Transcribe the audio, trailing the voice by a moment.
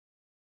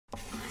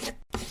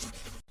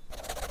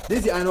This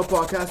is the I Know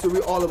podcast where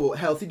we're all about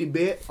healthy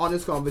debate,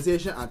 honest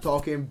conversation, and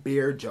talking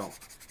beer junk.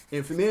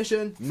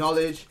 Information,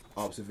 knowledge,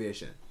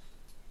 observation.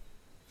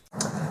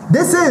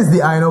 This is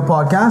the I Know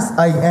podcast.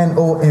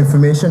 I-N-O,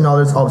 information,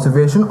 knowledge,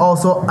 observation.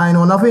 Also, I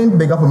know nothing.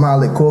 Big up a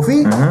man like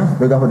Kofi.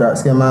 Big up a dark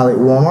skin man like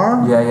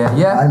Walmart.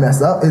 Yeah. I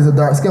messed up. It's a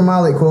dark skin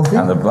man like Kofi.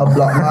 And a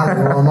black man like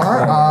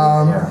Walmart.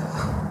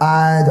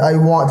 And I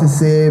want to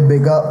say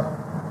big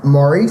up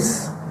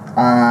Maurice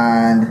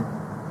and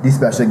the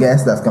special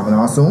guest that's coming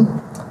on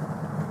soon.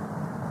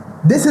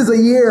 This is a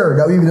year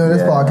that we've been doing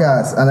this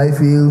podcast, and I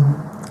feel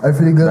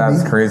good.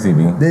 That's crazy,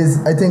 B.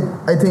 I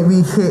think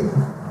we hit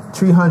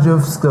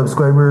 300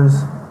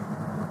 subscribers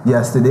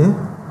yesterday,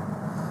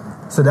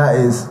 so that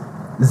is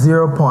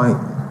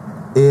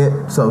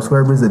 0.8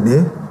 subscribers a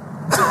day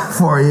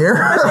for a year.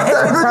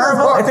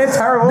 It's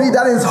terrible. B,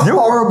 that is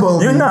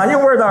horrible. You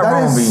word that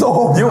wrong, B.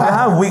 So you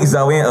have weeks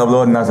that we ain't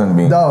uploading nothing,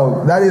 B.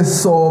 No, that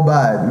is so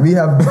bad. We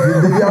have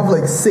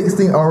like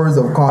 16 hours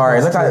of content. All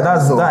right, look at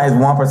that. That is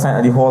 1%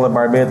 of the whole of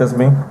Barbados,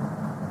 B.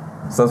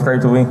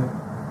 Subscribe to me.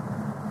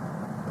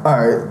 All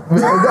right,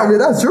 I mean,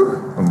 that's true.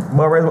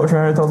 But raise about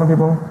 300,000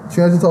 people.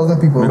 300,000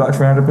 people. We got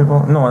 300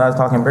 people. No, that's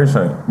talking British.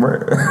 That's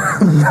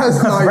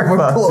not even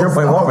close.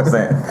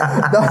 0.1%.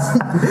 That's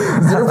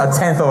a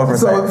tenth of a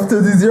percent. So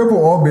to the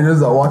 0.1 billions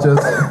that watch us,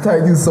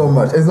 thank you so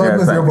much. It's not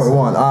even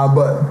 0.1.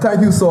 But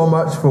thank you so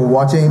much for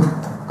watching.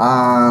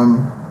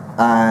 And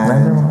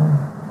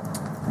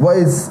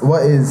what's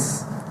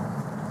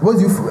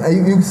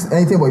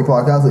anything about your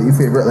podcast that you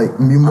favorite, like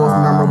your most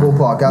memorable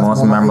podcast?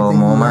 Most memorable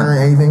moment.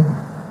 Anything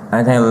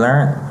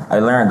I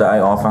learned that I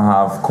often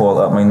have cold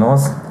up my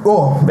nose.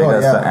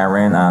 Because to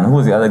Aaron and who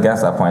was the other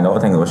guest I pointed out? I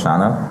think it was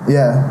Shanna.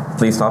 Yeah.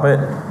 Please stop it.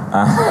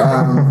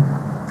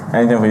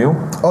 Anything for you?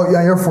 Oh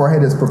yeah, your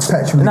forehead is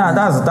perpetually. Nah,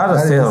 that's a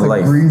state of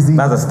life. Greasy.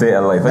 That's a state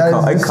of life. I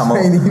come out.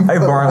 I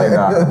burn like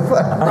that.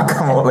 I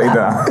come out like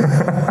that.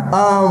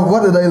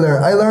 What did I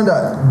learn? I learned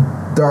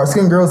that dark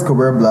skinned girls could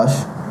wear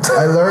blush.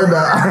 I learned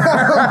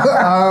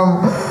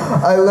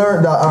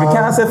that. We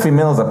can't say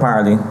females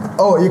apparently.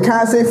 Oh, you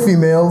can't say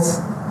females.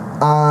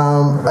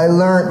 I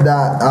learned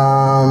that.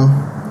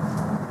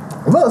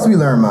 What else we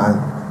learned, man?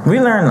 We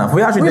learned enough.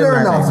 We actually did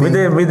learn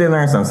things. We did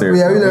learn some serious.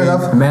 Yeah, we learned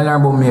enough. Men learn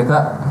about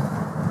makeup.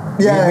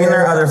 Yeah, we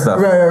learned other stuff.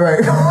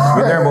 Right.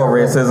 We learned about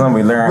racism.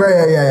 We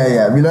learned.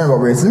 Yeah. We learned about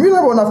racism. We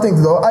learned about enough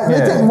things though. I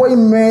think what we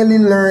mainly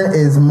learn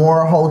is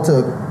more how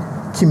to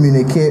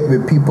communicate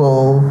with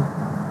people.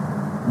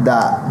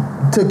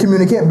 To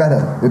communicate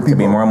better with people. To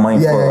be more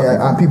mindful.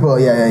 Yeah. And people.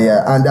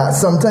 And that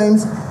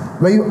sometimes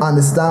when you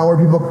understand where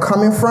people are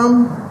coming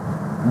from,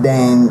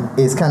 then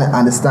it's kind of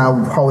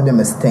understand how they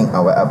must think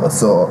or whatever.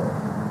 So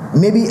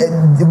maybe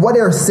what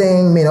they're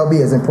saying may not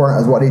be as important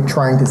as what they're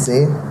trying to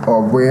say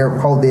or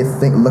how they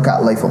look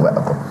at life or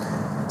whatever.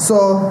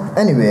 So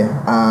anyway,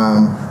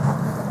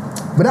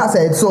 with that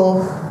said,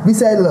 so we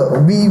said,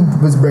 look, we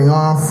was bring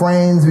on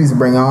friends, we was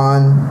bring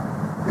on,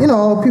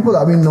 people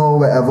that we know,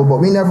 whatever, but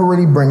we never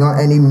really bring on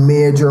any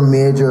major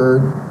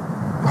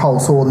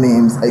household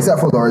names except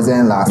for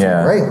Lorzan last week,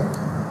 right?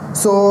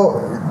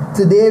 So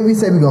today we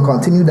said we're going to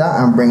continue that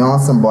and bring on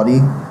somebody.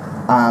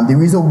 The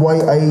reason why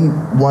I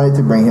wanted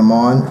to bring him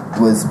on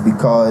was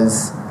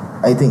because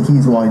I think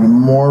he's one of the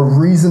more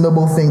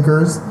reasonable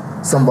thinkers,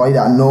 somebody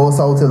that knows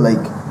how to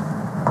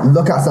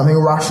look at something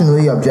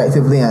rationally,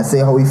 objectively, and say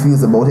how he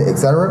feels about it,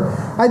 etc.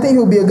 I think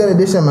he'll be a good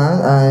addition, man,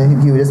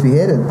 and he would just be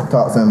here to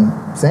talk some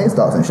sense,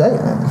 talk some shit.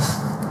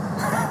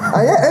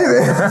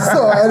 Anyway,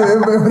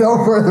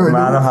 without further ado.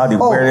 Man, I know how to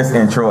wear this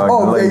intro.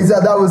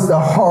 Exactly. That was a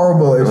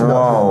horrible introduction.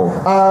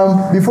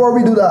 Wow. Before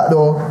we do that,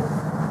 though,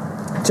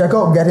 check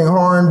out Getting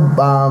Horned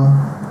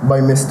by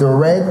Mr.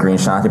 Red. Green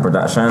Shanty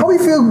Production. How do you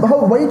feel?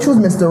 Why you choose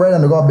Mr. Red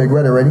and they got Big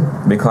Red already?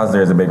 Because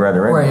there's a Big Red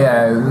already. Well,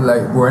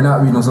 yeah, we're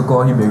not, we don't so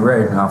call him Big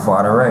Red, and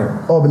Father Red.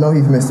 Oh, but now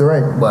he's Mr.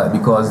 Red. But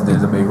because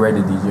there's a Big Red,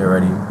 the DJ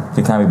already.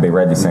 He can't be Big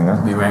Red, the singer.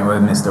 Big Red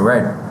with Mr.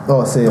 Red.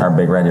 Oh, see. Or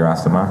Big Red, the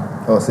Rasta man.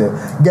 Oh, see.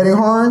 Getting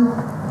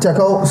Horned. Check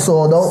out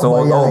Sold Out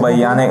by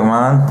Yannick,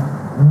 man.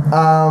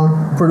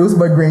 Produced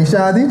by Green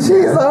Shanty.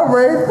 Jeez,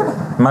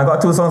 alright. Man,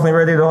 got 2 songs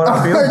ready to hold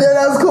on. Yeah,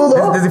 that's cool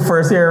though. This is the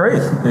first year,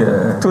 right?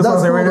 Yeah. 2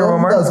 songs ready to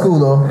hold on. That's cool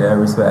though. Yeah,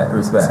 respect.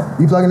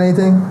 You plugging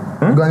anything?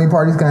 You got any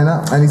parties coming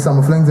up? Any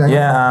summer flings?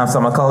 Yeah,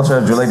 Summer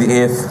Culture, July the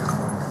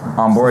 8th.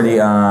 On board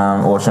the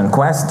Ocean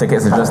Quest.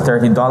 Tickets are just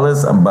 $30,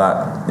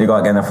 but you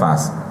gotta get it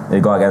fast.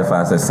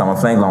 It's Summer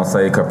Fling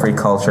alongside Capri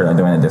Culture and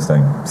doing it this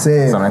time.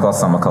 Say something called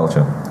Summer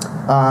Culture.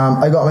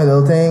 I got my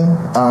little thing.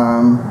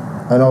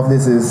 I don't know if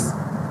this is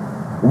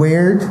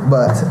weird,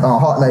 but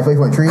Hot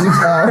 95.3.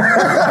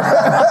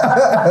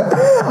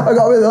 I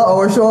got my little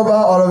hour show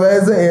about on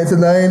Wednesday 8 to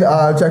 9.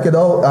 Check it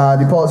out.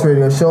 The Pulse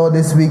Radio Show.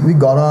 This week we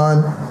got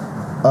on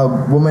a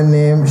woman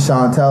named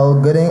Chantel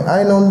Gooding.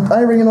 I ain't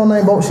really know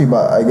nothing about she,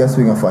 but I guess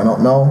we can find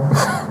out now.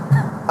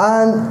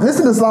 And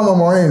listen to Slammer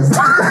Mornings.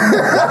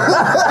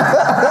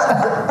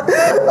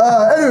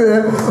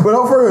 Anyway,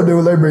 without further ado,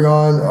 let's bring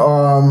on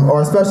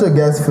our special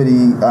guest for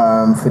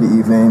the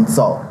evening.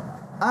 So,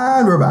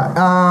 and we're back.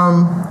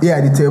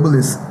 The table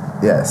is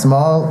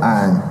small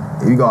and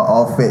you got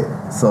all fit.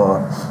 So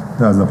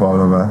That's no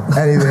problem, man.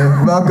 anyway,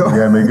 welcome.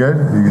 You get me good?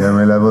 You get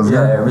me levels good?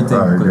 Yeah, everything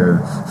All right, good.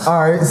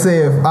 All right,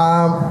 safe.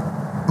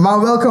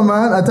 Man, welcome,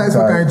 man. Thanks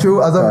for coming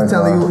through. As I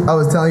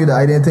was telling you that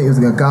I didn't think it was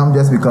gonna come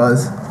just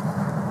because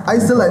I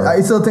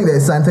still think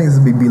that some things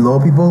be below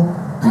people.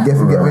 You get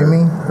what I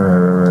mean?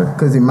 Right.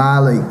 Because the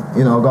man, like,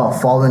 you know, got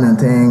fallen and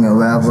thing or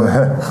whatever.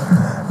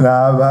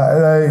 Nah, but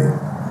like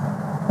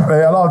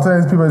a lot of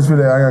times people just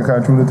feel like I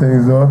can't control the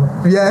things though.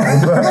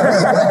 Yeah.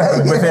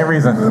 Within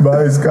reason.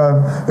 But it's come.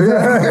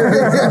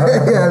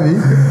 Yeah, me.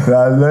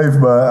 That's life,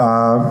 but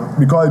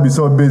because it be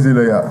so busy,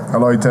 like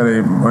a lot of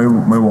times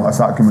my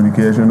WhatsApp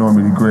communication don't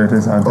be the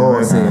greatest and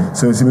see.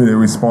 so you see me they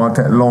respond,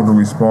 take long to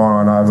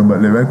respond and all, but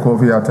like when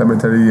Kofi I tell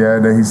you yeah,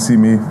 then he see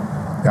me,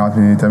 he asked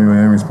me, tell me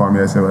when he respond me,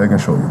 I say, well I can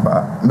show you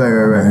back.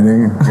 Right. And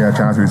then he got a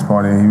chance to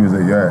respond and he was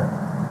like, yeah.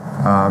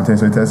 So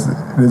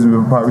this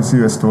will probably see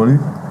a story.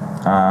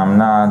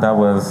 Nah, that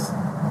was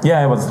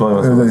it was It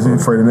was like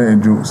Friday night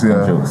in Jukes,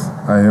 yeah. Jukes.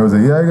 And he was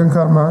like, yeah, you can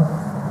come, man.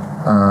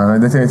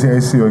 And they say I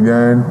see you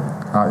again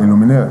at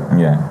Illuminate.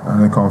 Yeah.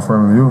 And they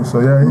confirm you.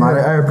 So yeah. Man,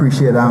 I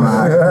appreciate that,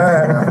 man.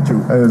 Yeah.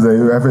 It was like,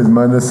 if it's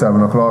Monday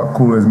 7 o'clock,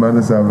 cool as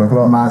Monday 7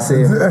 o'clock. Man,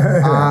 safe.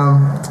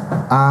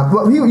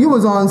 But you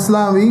was on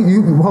Slam. He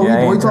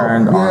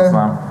turned on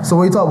Slam. So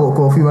what you talk about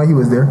Kofi, man? He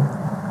was there,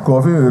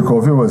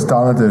 Kofi was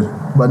talented.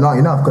 but not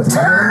enough because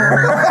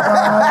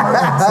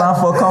Slam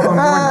for a couple They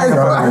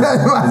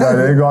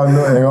got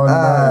nothing. They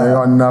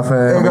got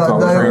nothing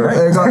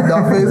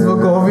for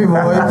Kofi,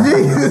 boy.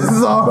 Jesus,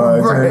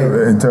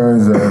 But in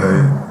terms of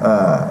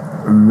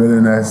like,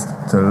 willingness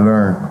to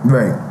learn,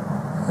 right.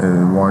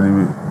 is one of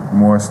the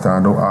more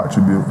standout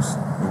attributes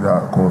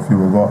that Kofi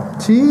will got.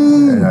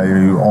 Jeez.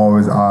 And you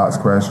always ask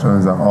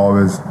questions and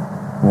always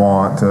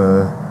want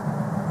to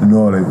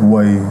know like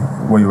why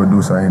you would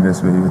do something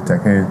this way. You would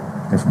take in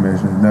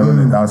information. Never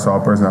did I saw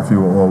a person I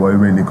feel why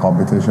we in the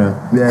competition.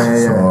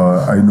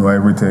 So I know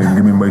everything.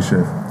 Give me my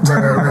shift.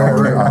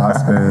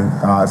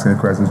 Asking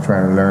questions,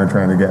 trying to learn,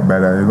 trying to get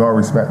better. You gotta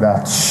respect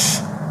that.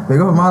 They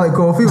go for Malik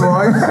Kofi,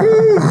 boy.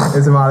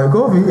 It's a Malik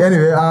Kofi.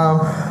 Anyway, all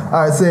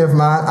right, safe,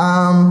 man.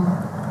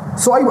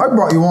 So I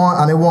brought you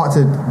on, and I want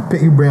to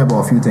pick your brain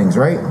about a few things,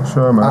 right?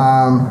 Sure,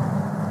 man.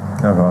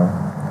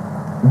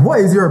 What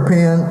is your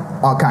opinion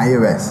on Kanye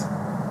West?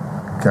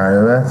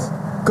 Kanye West?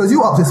 Because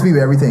you up to speed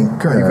with everything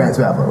current events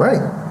rapper,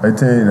 right? I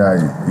think that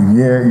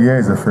yeah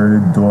is a fairly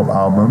dope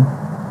album.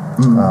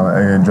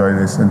 I enjoy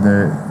listening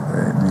to it.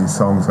 These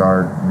songs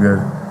are good.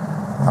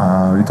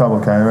 You talk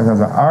about Kanye West as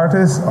an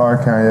artist or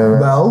Kanye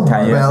West?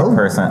 Kanye as a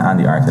person and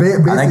the artist.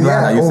 And I'm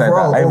glad that you said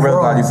that. I'm real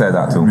glad you said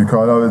that too.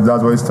 Because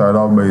that's why I started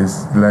off by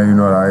letting you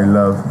know that I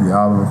love the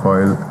album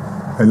because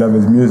I love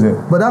his music.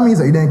 But that means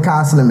that you didn't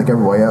cancel him like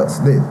everybody else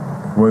did.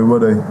 Why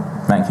would I?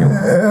 Thank you.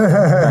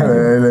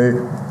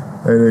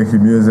 I like his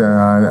music,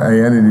 and at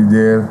the end of the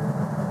day,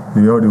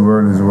 the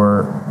world is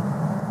where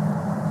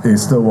they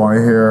still want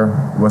to hear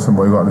what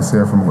somebody got to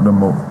say from them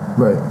mouth.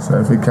 Right. So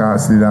if you can't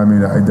see that, I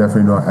mean, I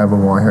definitely don't ever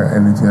want to hear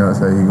anything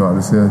else that he got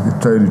to say. To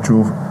tell you the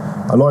truth,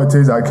 a lot of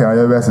things I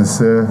Kanye West is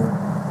say,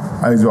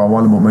 I just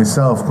want about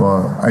myself,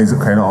 because I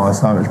kind of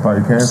understand which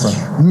part he came from.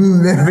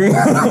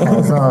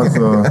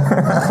 So,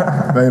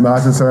 very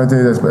much in certain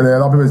things, a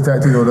lot of people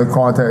take things out of the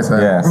context.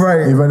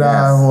 Right. Even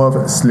that whole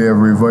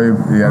slavery vibe,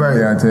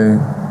 thing.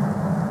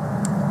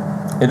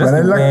 It just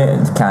the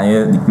way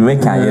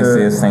Kanye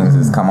says things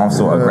has come off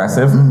so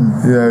aggressive.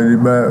 Yeah,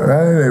 but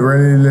I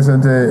really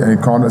listen to any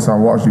context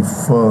and watch the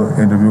full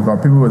interview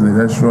because people was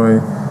destroying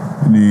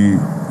the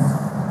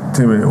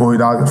thing with,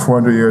 that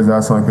 400 years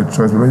that song could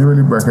trust. But when you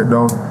really break it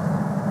down,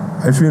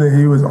 I feel like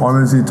he was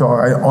honestly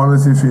I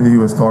honestly feel he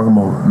was talking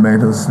about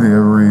mental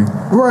slavery.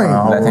 Right.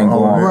 Letting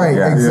go on. Right,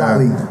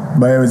 exactly. Yeah.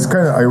 But it was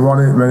kind of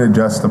ironic when it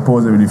just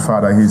opposed it with the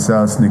fact that he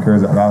sells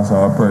sneakers at that's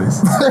our price.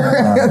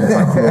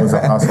 Clothes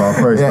at that's our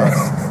price.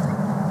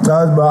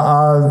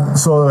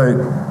 So like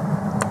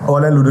all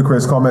that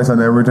ludicrous comments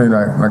and everything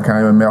like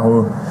Kanye met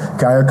who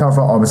Kanye come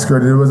from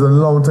obscurity. It was a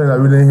long time that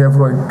we didn't hear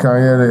from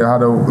Kanye. They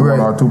had a one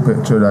or two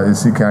picture that you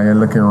see Kanye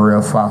looking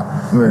real fat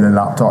with the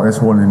laptop that's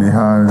holding in the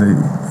hand.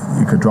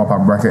 You could drop a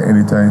bracket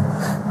anytime.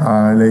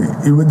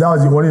 That was the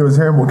only he was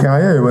hearing about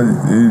Kanye.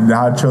 They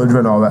had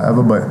children or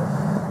whatever, but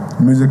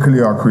musically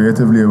or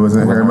creatively, it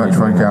wasn't very much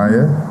from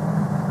Kanye.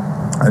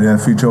 And then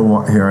feature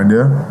here and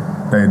there.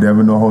 They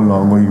never know how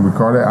long ago he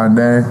recorded. And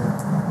then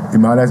he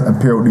might have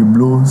appeared with the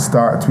blue,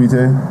 start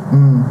tweeting.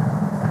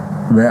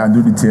 When I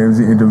do the TMZ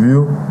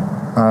interview.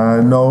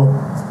 And now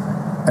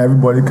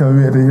everybody can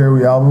wait to hear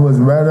the album was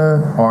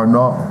whether or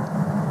not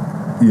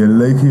you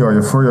like it or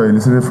you're free or you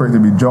listen for it to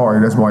be joy.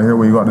 That's why I hear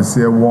what you got to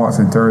say once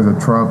in terms of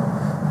Trump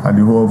and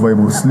the whole vibe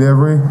of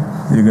slavery.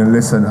 You can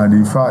listen. And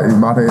the fact the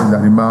matter is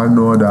that the man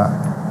know that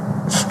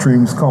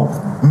streams count.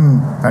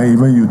 And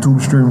even YouTube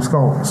streams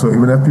count. So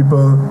even if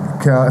people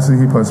can't see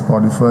him on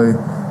Spotify,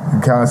 You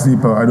can't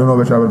sleep. I don't know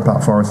which other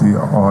platforms he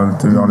on,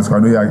 to be honest. I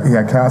know he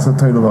had canceled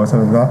title or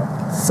something like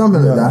that.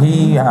 Something like that.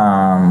 He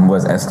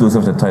was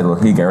exclusive to title.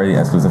 He got really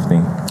exclusive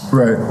thing.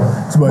 Right.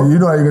 So, but you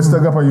know, you can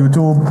stick up on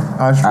YouTube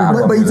and stream.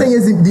 But the thing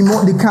is,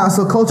 the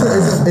cancel culture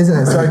isn't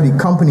necessarily the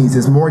companies.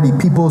 It's more the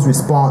people's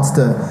response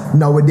to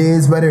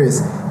nowadays. Whether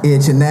it's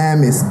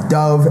H&M, it's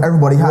Dove.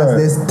 Everybody has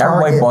this.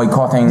 Everybody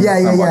boycotting.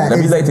 Yeah.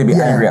 They like to be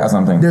angry at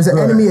something. There's an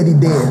enemy of the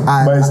day.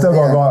 But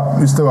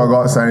you still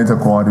got something to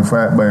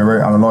quantify it by,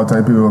 right? And a lot of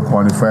times people will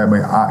quantify it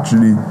by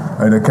actually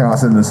either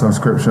canceling the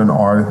subscription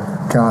or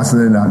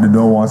canceling that they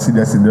don't want to see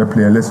this in their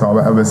playlist or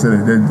whatever. So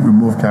they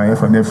remove Kanye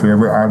from their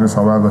favorite artist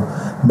or whatever.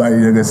 But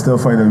you can still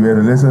find a way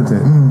to listen to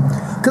it.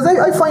 Because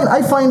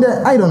I find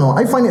that, I don't know,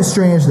 I find it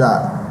strange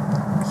that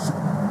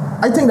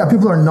I think that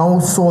people are now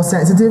so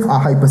sensitive or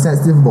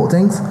hypersensitive about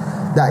things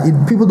that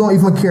people don't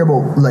even care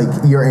about like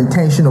your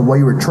intention of what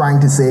you were trying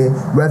to say,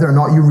 whether or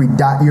not you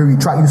retract your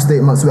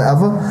statements,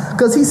 whatever.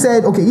 Because he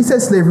said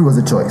slavery was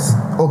a choice.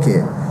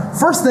 Okay.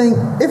 First thing,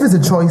 if it's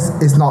a choice,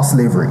 it's not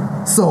slavery.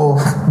 So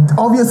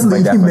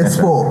obviously he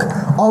misspoke.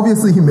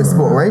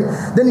 Right?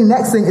 Then the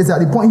next thing is that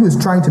the point he was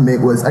trying to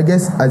make was, I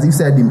guess, as you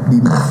said,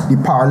 the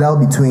parallel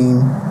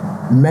between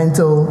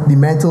the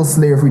mental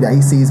slavery that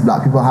he sees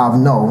black people have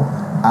now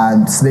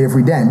and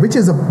slavery then, which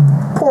is a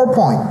poor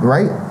point,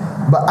 right?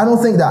 But I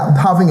don't think that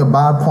having a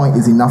bad point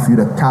is enough for you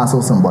to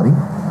cancel somebody.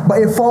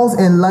 But it falls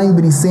in line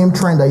with the same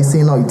trend that you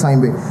see all the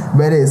time,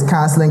 whether it's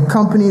canceling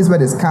companies,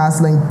 whether it's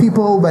canceling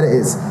people, whether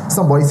it's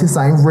somebody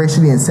saying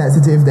racially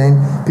insensitive, then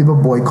people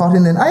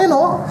boycotting. And I don't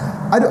know,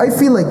 I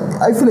feel like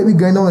we're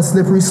going down a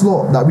slippery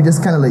slope that we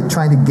just kind of like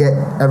trying to get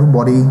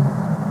everybody.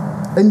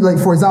 And like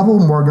for example,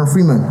 Morgan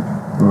Freeman.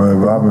 Right,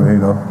 Robert, you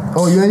know.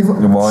 Oh, you ain't even.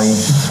 The boy.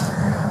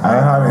 I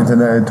ain't have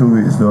internet in 2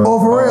 weeks though. Oh,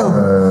 for real?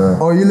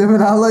 You living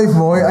that life,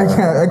 boy. I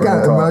can't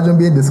imagine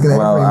being disconnected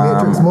from the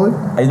Matrix, boy.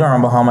 I don't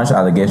remember how much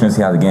allegations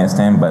he had against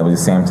him, but it was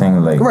the same thing.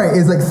 Like right,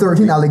 it's like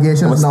 13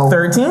 allegations it was now.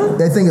 13?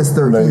 I think it's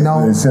 13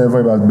 now. The same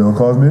thing about Bill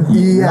Cosby?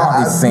 Yeah, not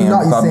the same.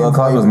 Bill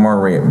Cosby was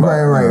more rape,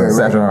 but right,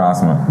 sexual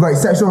harassment. Right,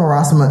 sexual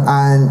harassment,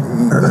 and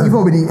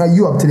even with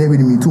you up to date with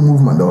the Me Too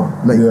movement though.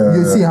 Like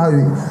you see how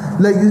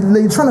like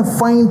trying to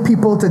find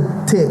people to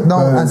take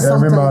down. And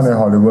every man in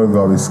Hollywood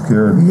gotta be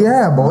scared.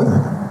 Yeah, boy.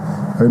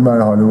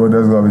 Everybody in Hollywood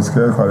does gotta be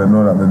scared because they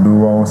know that they do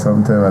wrong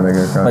sometimes and they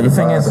get kind But the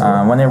thing is,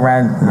 when they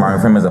read Morgan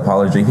Freeman's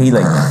apology, he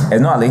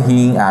it's not like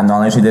he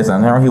acknowledged he did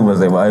something. He was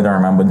like, well, I don't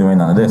remember doing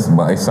none of this,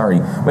 but I'm sorry.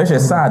 But it's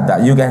just sad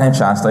that you get him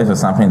chastised for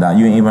something that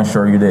you ain't even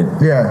sure you did.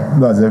 Yeah.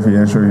 Not as if he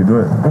ain't sure you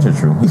do it. Which is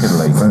true. He could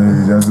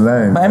he just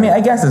lying. But I mean,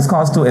 I guess his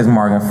cause too is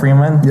Morgan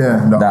Freeman.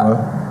 Yeah.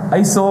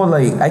 I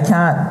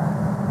can't.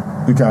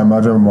 You can't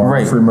imagine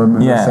Morgan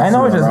Freeman. Yeah, I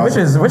know, which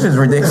is ridiculous.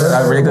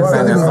 Ridiculous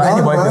sentence.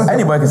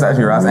 Anybody can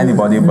sexually harass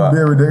anybody, but be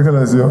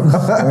ridiculous, yo.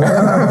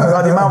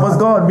 But the man was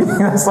God.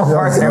 That's so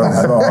hard.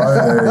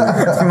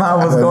 The man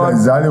was God. That's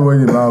exactly what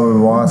the man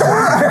would want.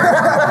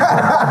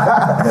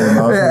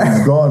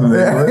 He's God.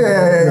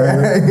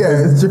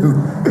 Yeah, it's true.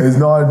 It's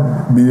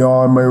not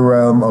beyond my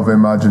realm of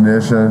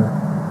imagination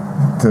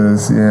to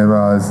see him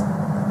as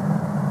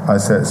a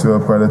sexual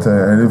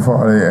predator. Any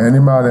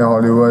man in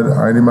Hollywood,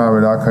 any man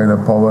with that kind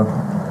of power,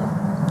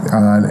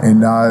 and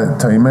in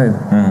that timing,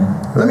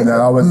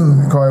 it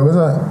wasn't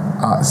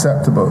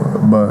acceptable,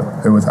 but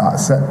it was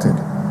accepted.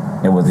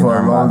 It was for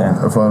a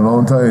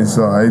long time.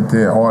 So I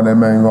think all them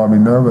men gonna be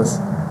nervous.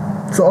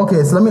 So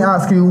let me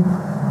ask you,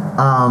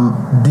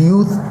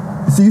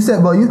 So you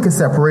said, well, you can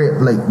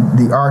separate like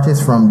the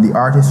artist from the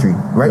artistry,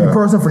 right? Yeah. The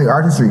person from the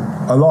artistry.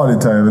 A lot of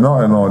the time,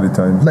 not a lot of the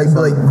time. Like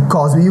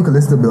Cosby, you can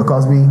listen to Bill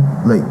Cosby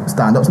like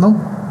stand-ups now.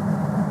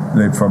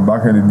 Like from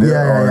back in the day.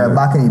 Yeah,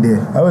 back in the day.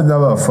 I was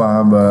never a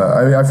fan,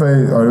 but I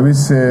feel, or we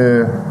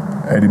say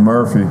Eddie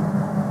Murphy.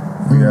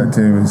 Yeah,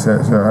 TV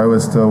set. So I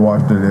would still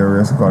watch the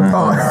lyrics.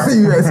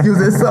 You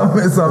excuse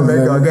something.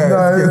 Okay.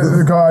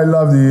 Because I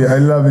love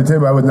the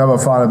tape. I was never a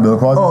fan of Bill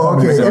Cosby. Oh,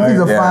 okay. If he's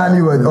a fan,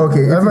 you would.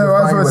 Okay. That's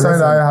the sign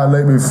that I had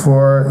like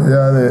before.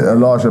 Yeah, a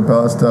lot of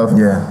Chappelle stuff.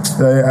 Yeah.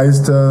 I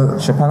used to.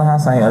 Chappelle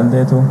has something out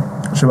there too.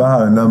 Chappelle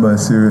had a number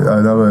of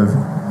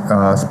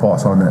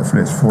spots on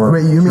Netflix for.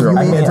 Wait, you mean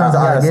in terms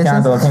of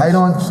allegations? I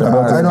don't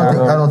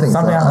think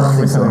so.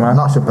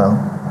 Not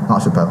Chappelle.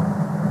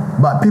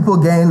 But people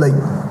gain like.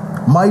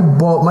 My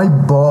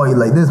boy,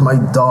 like this is my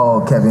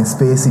dog, Kevin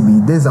Spacey.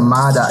 This is a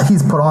man that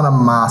he's put on a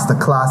master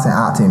class in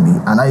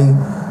acting, and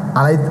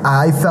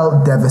I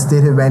felt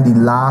devastated when the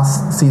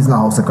last season of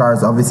House of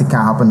Cards obviously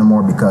can't happen no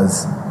more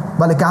because,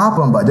 well, it can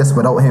happen, but just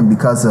without him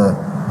because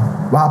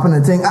what happened to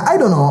the thing. I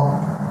don't know.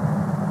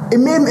 It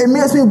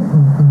makes me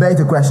beg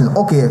the question.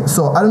 Okay,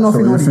 so I don't know if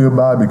you feel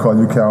bad because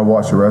you can't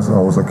watch the rest of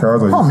House of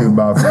Cards, or you feel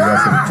bad for the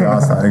rest of the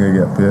cast that ain't gonna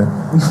get paid.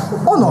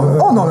 Oh no.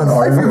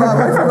 I feel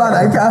bad that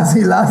I can't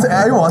see last.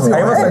 I want to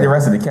see the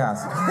rest of the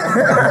cast.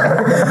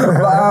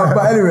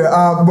 but anyway,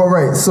 but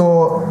right.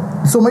 So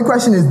my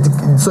question is,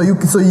 so you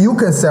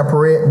can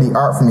separate the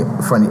art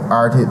from the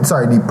artist.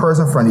 Sorry, the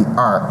person from the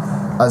art,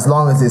 as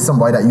long as it's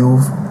somebody that you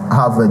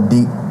have a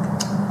deep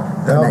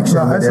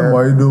connection with.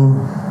 Somebody do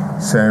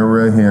saying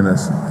real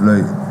heinous,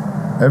 like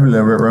every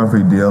lyric run for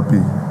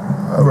DLP.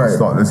 I would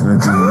start listening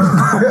to it.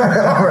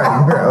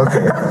 right,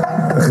 okay.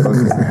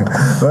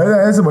 But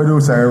that's somebody do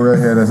saying right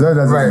here. That's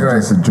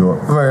just a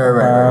joke.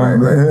 Right.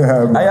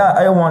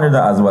 I wonder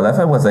that as well. If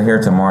I was to hear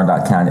tomorrow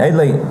that Kanye,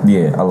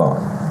 a lot.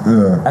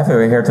 Yeah. If I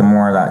were here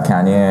tomorrow that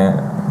Kanye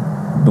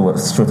do it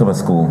straight up at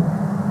school,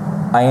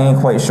 I ain't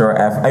quite sure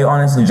if I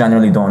honestly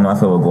genuinely don't know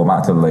if it will go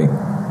back to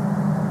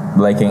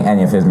liking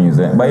any of his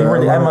music. But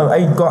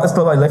I got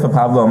still Life of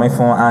Pablo on my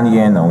phone and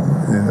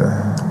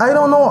Yeah. I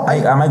don't know.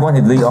 Am I going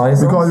to delete all his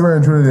songs? Because you were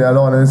truly a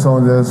lot of those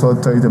songs that so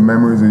tied to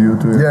memories of you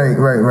too. Yeah,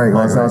 right.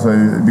 So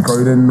because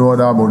you didn't know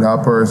that about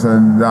that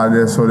person, that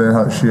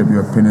help shape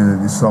your opinion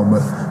of the song.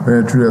 But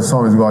when truly a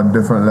song has got a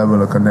different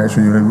level of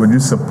connection. When you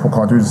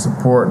continue to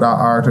support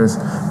that artist,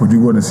 would you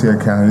go to see a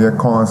Kanye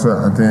concert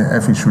and then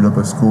if he shoot up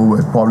at school?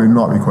 It's probably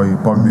not because he's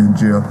probably in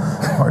jail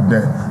or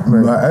dead.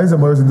 Right. But as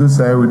somebody do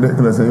say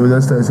ridiculous, it was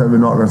just say we're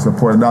not going to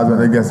support it. That's when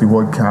I guess the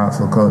whole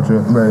cancel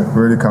culture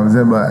really comes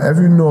in. But if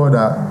you know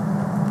that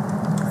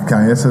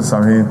Kanye said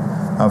something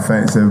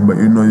offensive, but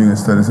you know you can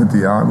still listen to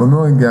your but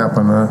no gap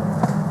on that.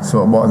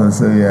 So about to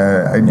say,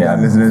 I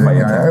listen to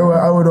Kanye.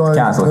 I would want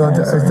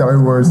to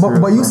words.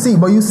 But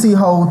you see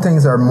how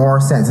things are more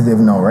sensitive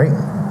now, right?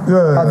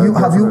 Yeah.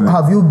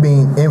 Have you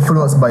been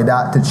influenced by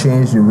that to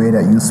change the way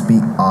that you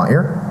speak on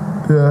air?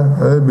 Yeah,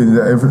 I've been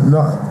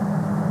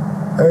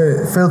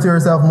filter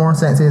yourself more,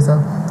 censor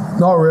yourself.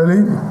 Not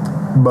really,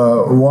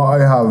 but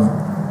what I have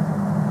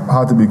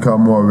had to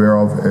become more aware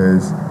of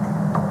is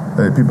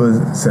people's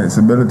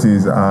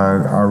sensibilities and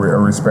are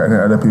respecting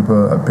other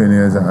people's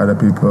opinions and other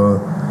people's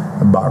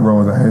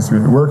backgrounds and history.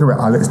 Working with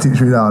Alex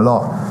teaches me that a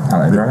lot.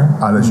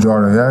 Alex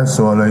Jordan, yeah.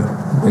 So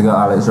we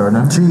got Alex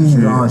Jordan.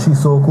 She's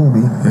so cool,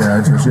 B.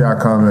 Yeah, so she had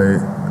come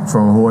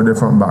from a whole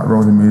different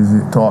background in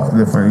music, taught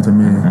differently to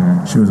me.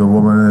 Mm-hmm. She was a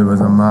woman, it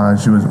was a man.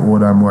 She was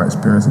older and more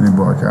experienced in the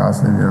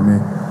broadcasting. You know what I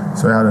mean?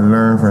 So I had to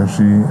learn from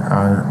she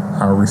and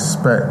I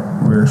respect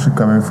where she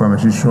coming from, and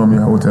she showed me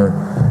how to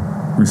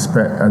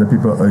respect other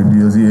people's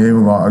ideas. You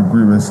even got to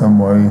agree with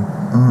somebody.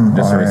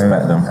 Just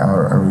respect them.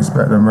 I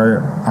respect them,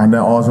 right? And then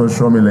also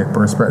showed me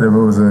perspective.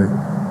 It was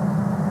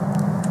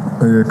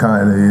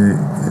kind of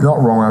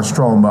not wrong and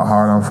strong, but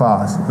hard and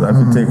fast. If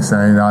you take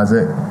saying that's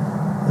it.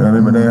 You know what I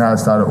mean? But then I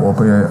started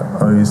opening your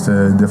eyes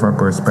to different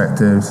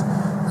perspectives.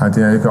 I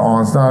think you can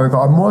understand.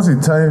 Because most of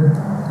the time,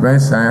 when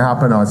something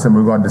happen or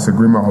somebody got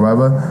disagreement or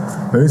whatever,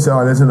 when you say,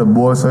 listen to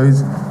both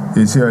sides,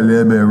 you see a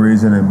little bit of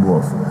reason in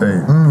both.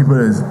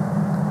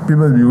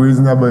 People be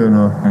reasonable, you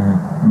know,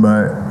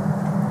 but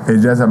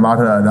it's just a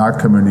matter of that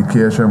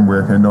communication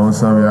breaking down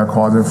somewhere,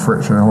 causing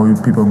friction, and how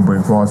people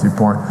bring across the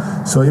point.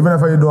 So even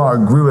if you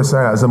don't agree with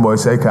something that somebody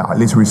say, can at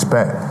least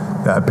respect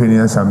the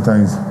opinion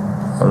sometimes,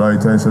 a lot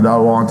of times. So that's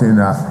one thing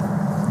that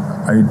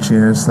I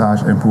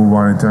change/improve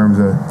on in terms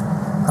of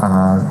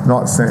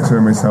not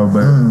censoring myself,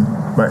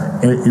 but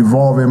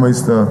evolving my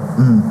stuff.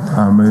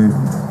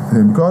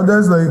 Because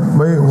there's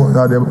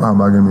I'm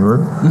not getting me right.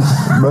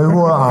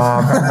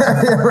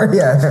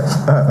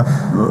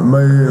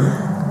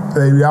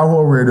 That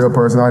whole radio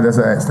person, that's just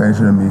an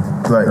extension of me.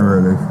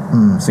 Really.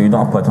 So you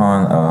don't put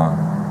on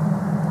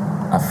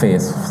a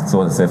face,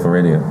 so to say, for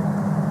radio?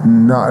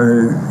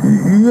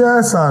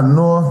 Yes and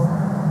no.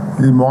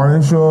 The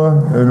morning show,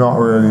 not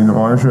really. The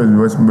morning show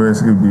is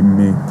basically be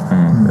me.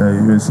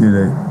 You will see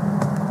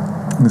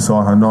the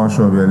song and non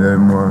show be a little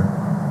more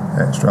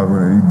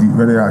extravagant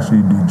when they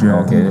actually DJ.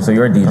 Okay, so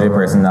your DJ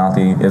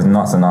personality is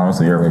not synonymous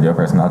with your radio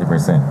personality per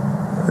se?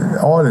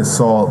 All is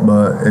salt,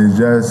 but it's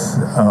just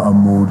a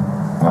mood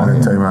at the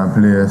time and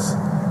place.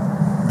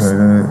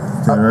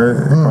 You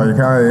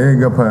ain't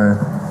get playing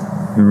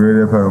the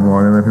radio for the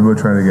morning when people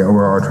trying to get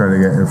over or trying to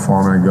get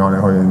informed and get on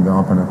it how you can go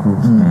up on the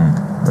cruise.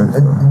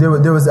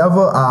 There was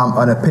ever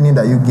an opinion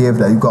that you gave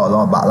that you got a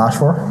lot of backlash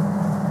for?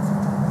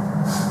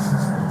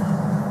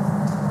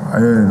 I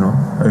didn't know.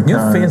 You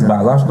face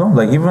backlash though?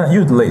 Like even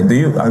you, do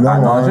you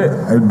acknowledge it?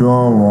 I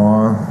don't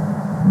want to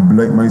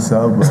blame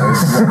myself, but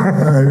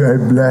I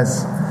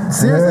bless.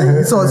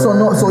 Seriously? So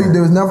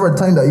there was never a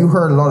time that you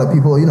heard a lot of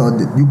people,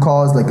 you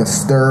caused a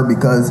stir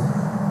because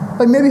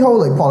maybe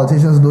how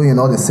politicians do,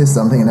 they say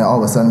something and then all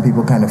of a sudden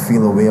people kind of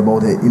feel a way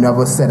about it. You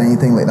never said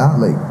anything like that?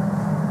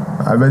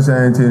 I've been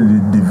saying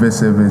anything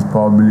divisive is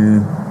probably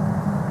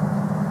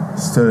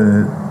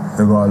still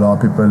there got a lot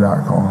of people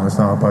that can't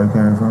understand where I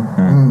came from.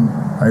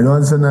 I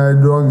don't say that I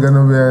don't get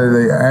no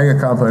way. I ain't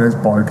come for this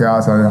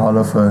podcast and all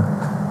of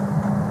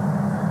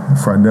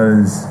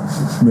Freundel is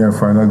me and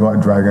Freundel got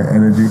dragon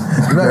energy.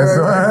 That's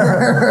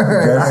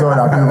so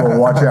that people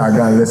watch it and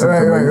can listen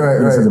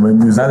to my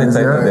music. Now they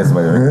take this,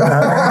 by the way.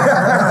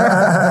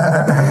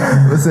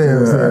 Let's say, I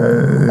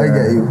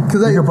get you.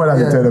 You can put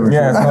that on television.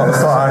 Yeah,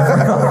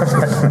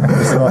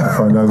 it's not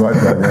Freundel got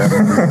dragon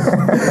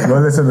energy.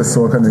 Don't listen to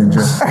Soca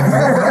Ninja.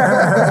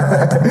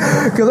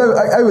 Because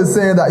I was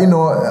saying that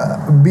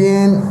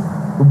being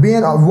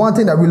one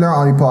thing that we learned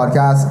on the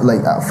podcast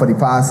for the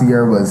past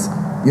year was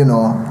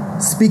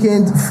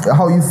speaking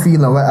how you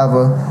feel and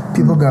whatever,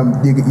 people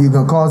you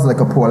can cause like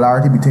a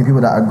polarity between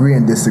people that agree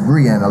and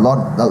disagree, and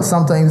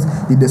sometimes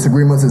the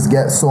disagreements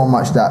get so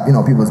much that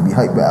people be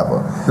hyped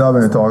whatever. Y'all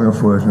been talking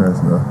foolishness,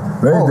 though.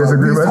 Maybe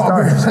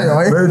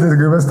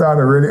disagreements start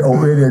to really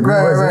obey the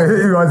agreements. Right.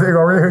 You want to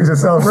really hurt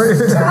yourself, right?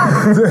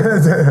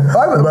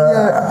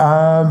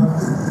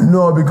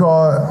 No,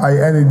 because I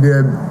any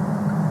day,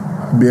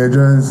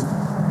 Bajans,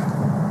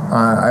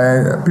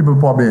 people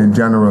probably in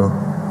general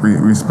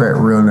respect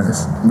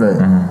realness. Right.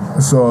 Mm-hmm.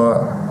 So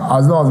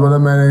as long as one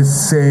of them is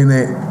saying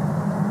it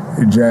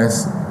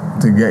just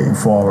to get you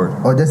forward.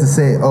 Or just to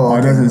say,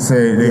 or just to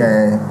say,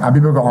 and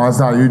people can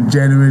understand you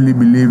genuinely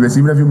believe this,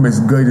 even if you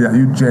misguided that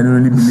you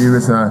genuinely believe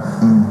this, and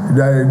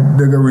that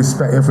they can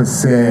respect you for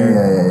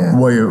saying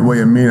what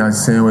you mean and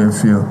saying what you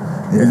feel.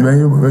 It's when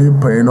you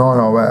putting on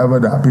or whatever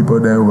that people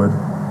then would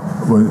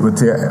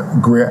take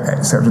great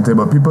exception to,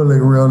 but people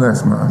like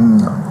realness,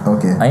 man.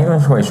 Okay. I ain't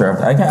even quite sure.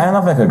 I don't know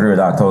if I could agree with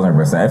that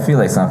 1,000%. I feel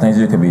like sometimes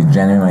you could be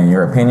genuine in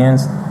your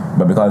opinions,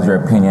 but because your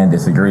opinion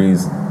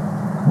disagrees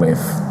with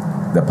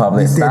the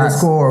public status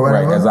quo or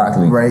whatever. Right,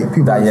 exactly. Right.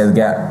 People that you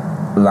get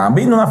lamb.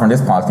 We know that from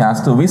this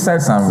podcast too. We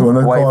said some. So when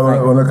they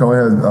come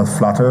here as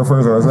flatter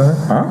first, or something?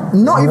 Huh?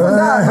 Not even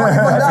that. I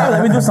feel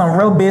like we do some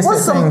real basic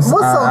things.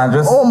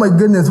 Oh my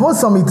goodness! What's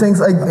some of the things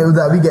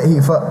that we get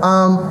heat for?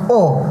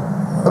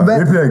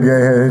 If you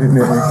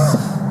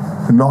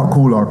get not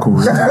cool or cool.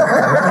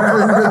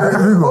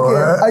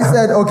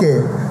 Okay,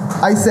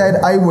 I said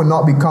I would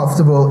not be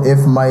comfortable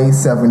if my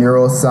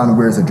 7-year-old son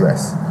wears a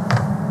dress.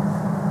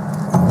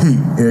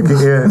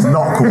 AKA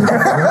not cool. But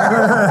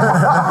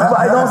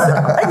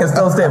I can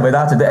still stay by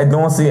that today. I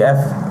don't see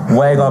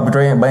why I got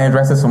buying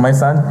dresses for my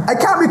son. I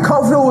can't be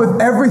comfortable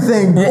with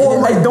everything. It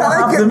don't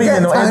have to be,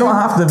 It don't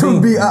have to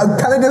be.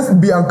 Can I just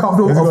be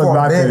uncomfortable?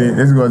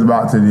 This goes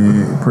back to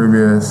the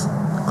previous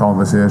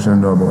conversation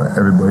though, about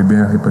everybody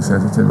being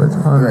hypersensitive.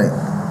 Right.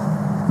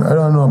 I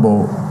don't know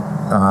about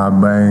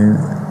buying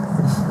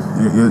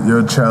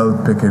your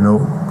child picking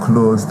out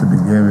clothes to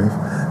begin with.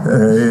 I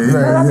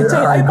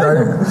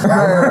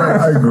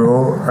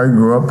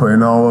grew up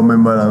putting on what my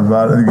mother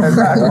valued.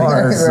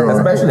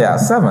 Especially at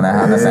 7, I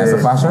have a sense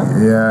of fashion.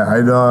 Yeah,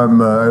 I don't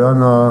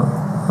know.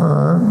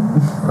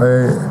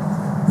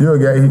 You'll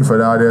get heat for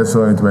that there,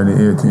 so in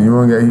 2018. You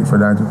won't get heat for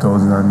that in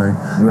 2009.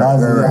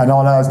 And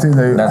all that things.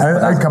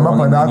 I come up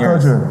on that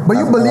culture. But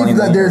you believe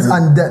that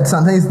that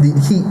sometimes the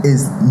heat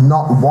is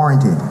not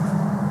warranted.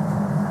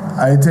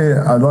 I think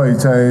a lot of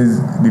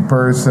times the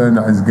person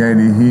that is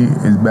getting the heat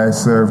is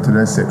best served to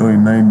just sit only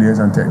 9 days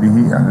and take the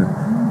heat and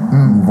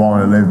move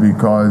on and live,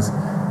 because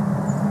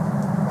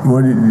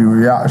what the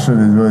reaction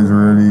is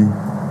really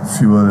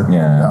fuel that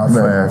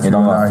fire. You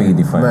don't want to feed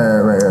the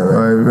fire. Right.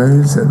 When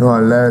you say no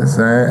less,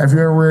 if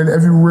you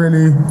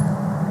really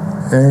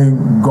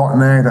ain't got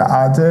nothing to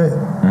add to it,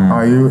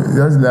 or you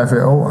just left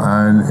it out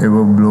and it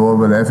will blow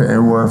over if it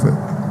ain't worth it.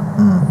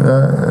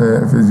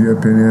 If it's your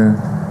opinion.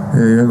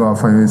 You ain't gonna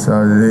find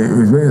yourself.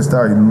 It's when you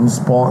start, you lose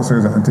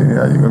sponsors and things.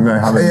 You're gonna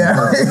have it.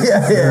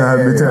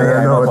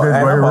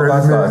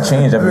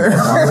 Change everything.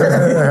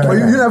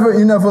 But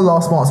you never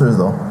lost sponsors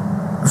though.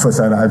 For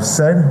something I've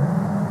said.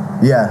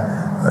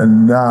 Yeah.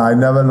 Nah, I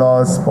never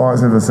lost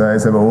sponsors for something I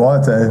said. But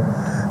one time,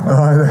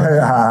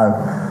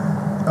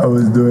 I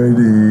was doing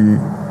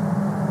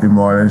the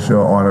morning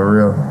show on the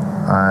real.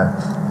 I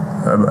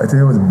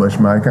think it was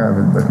Bushman. I can't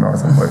remember Bushman or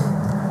something. But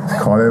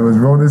Kanye was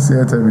rolling the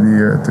same time of the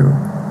year too.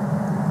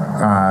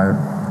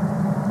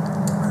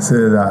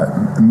 Said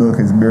that milk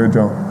is beer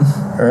junk,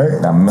 right?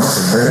 That milk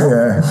is beer junk?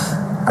 Yeah.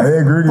 I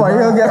agree with you.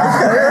 I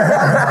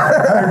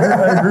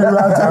agree with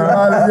that.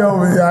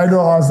 I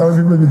know how some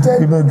people be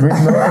telling people drink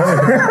milk.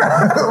 You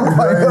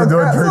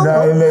don't drink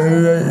that.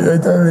 They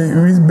tell me,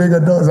 we big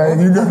adults.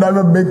 You just not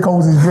even big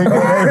cozies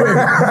drinking.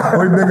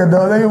 We big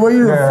adults. When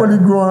you a fully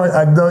grown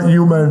adult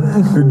human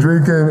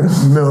drinking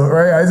milk,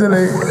 right? I said,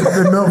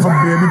 the milk for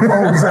baby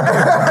cows.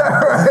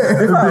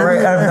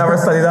 Right, I've never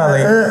studied that.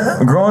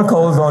 Like, grown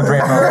cows don't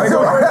drink milk.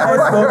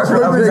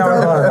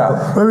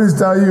 Let me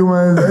tell you,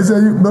 man. I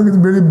said, milk is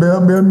really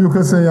bad. You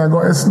could say I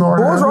got a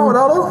snort. What's wrong with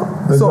that though?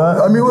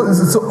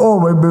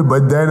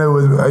 But then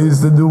I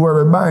used to do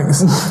work with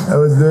banks. I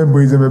was doing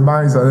breezing with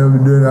banks and I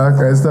was doing that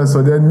kind of stuff.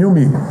 So they knew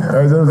me.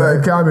 I was like,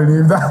 I can't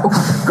believe that.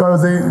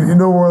 Because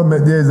world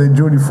met days like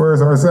June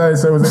 1st or something.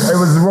 So it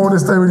was around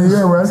this time of the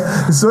year, man.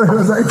 So it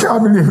was like, I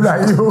can't believe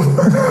that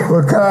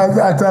because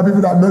I tell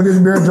people that milk is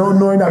beer joke,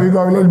 knowing that we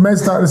got little men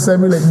start to send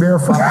me like beer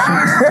fact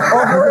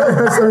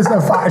sheets. So it's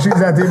the fact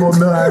sheets that they will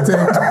milk, I think.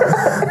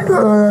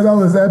 That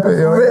was epic.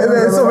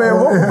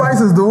 What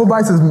bices do? What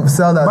bices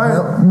sell that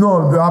milk?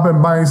 No, we have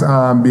been banks,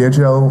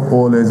 BHL,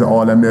 all this,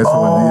 all them there. So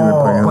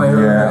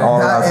all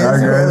that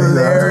is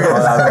hilarious.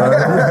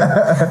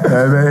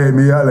 And they hit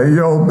me out like,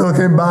 yo, milk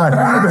ain't bad.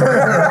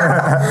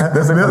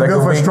 That's milk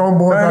good for strong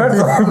boys.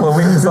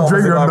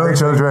 Drink your milk,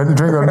 children.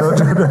 Drink your milk,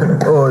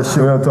 children. Oh, shit.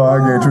 We'll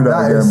talk again through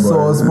that again, is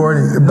so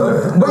sporty.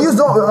 But you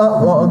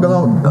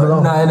don't.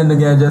 Nah, and then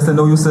again, just to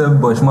know you said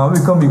Bush, man. We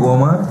come be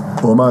home, man.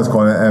 Well, man's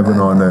calling Evan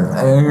on there.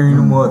 I ain't hear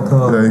you more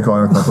talk. Yeah, he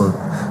called a couple.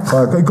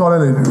 He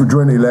called it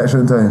during the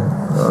election time.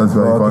 That's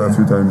why he called it a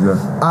few times, yeah.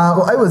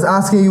 Well, I was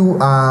asking you,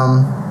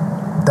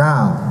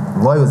 damn.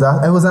 Boy,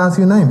 I was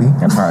asking your name, B.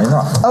 Apparently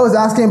not. I was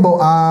asking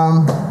about,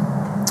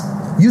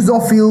 you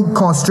don't feel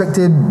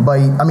constricted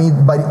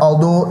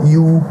although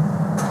you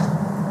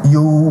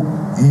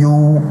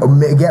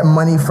get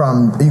money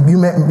from,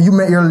 you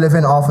make your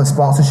living off of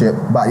sponsorship,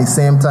 but at the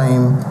same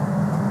time,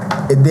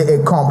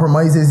 it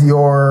compromises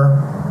your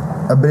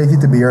ability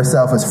to be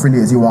yourself as freely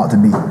as you want to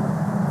be.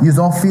 You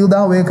don't feel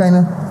that way, kind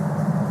of?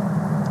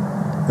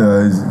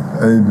 Yeah, it's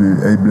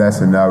a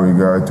blessing in that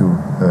regard too.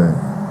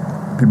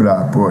 People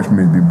that approach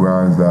me be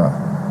brands that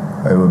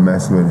I will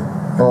mess with.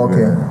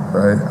 Okay.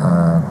 Right?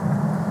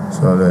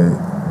 So like,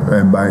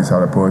 when banks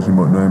had approached me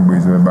about doing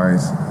breeds with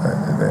banks,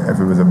 if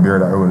it was a beer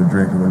that I would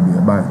drink, it would be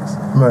a banks.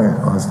 Right.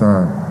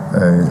 Understand?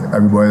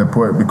 Everybody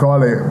approach,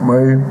 because like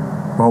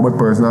how my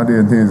personality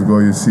and things go,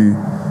 you see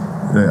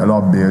like, a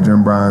lot of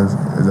Belgian brands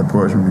is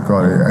approaching me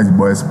because like, as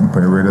boys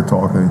pay radio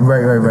talking.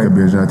 Right. Like a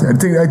Belgian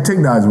thing. I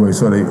think that's way.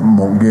 So like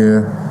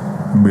Montgear,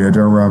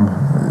 Belgian rum.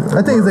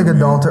 I think it's like a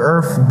down to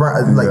earth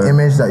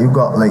image that you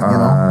got, like, you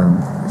know.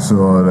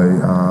 So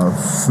like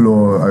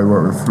Flo, I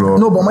work with Flo.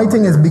 No, but my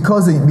thing is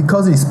because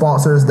the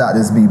sponsors that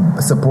is be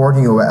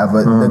supporting you or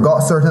whatever, they got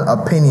certain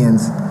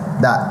opinions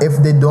that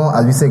if they don't,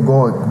 as we say,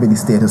 go with the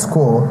status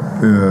quo,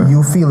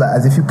 you feel like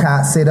as if you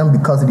can't say them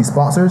because of the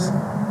sponsors.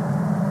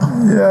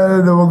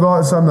 Yeah, they will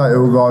got something that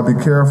you got to be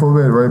careful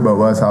with, right? But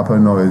what's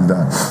happening now is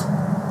that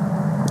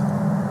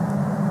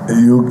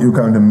you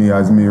come to me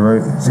as me,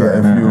 right? So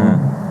if you,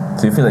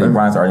 so you feel like your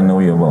brands already know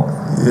you well.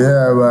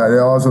 Yeah, but they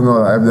also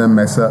know that if they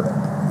mess up,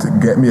 to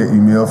get me an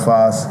email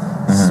fast,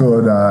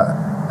 so that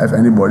if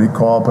anybody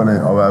call upon it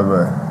or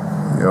whatever,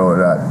 you know,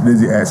 that this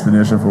is the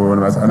explanation for one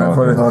of us. And if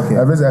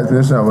it's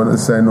explanation, I want to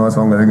say no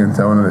song that I can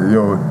tell them that,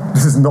 yo,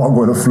 this is not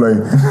going to fly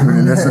with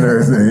the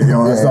listeners. You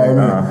understand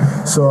me?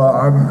 So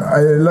I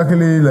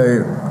luckily,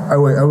 like, I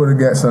would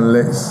get some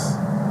licks.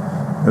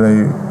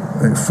 Like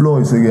Flo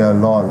used to get a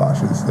lot of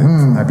lashes.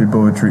 And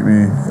people would treat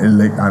me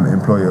like an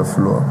employee of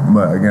Flo.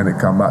 But again, it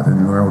come back to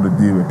learn how to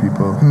deal with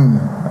people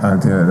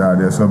and things like that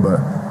there. So,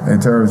 but in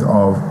terms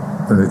of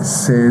like,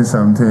 saying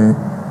something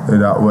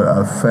that would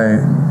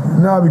offend,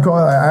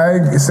 because I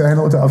ain't saying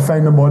out to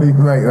offend nobody.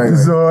 Right.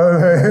 So,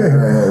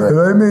 you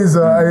know what I mean?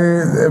 So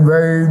I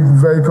very,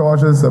 very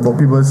cautious about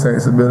people's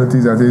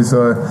sensibilities and things.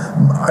 So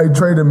I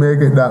try to make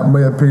it that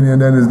my opinion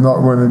then is not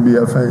going to be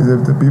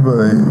offensive to people.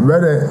 Like,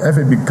 rather, if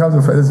it becomes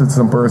offensive to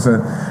some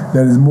person,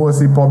 then it's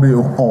mostly probably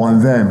on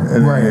them.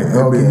 And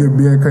they're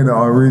being kind of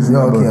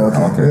unreasonable.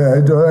 Okay.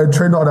 Yeah, I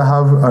try not to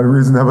have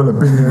unreasonable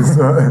opinions.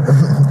 So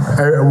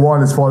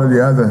one is following the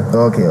other.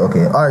 Okay.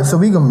 All right, so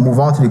we can move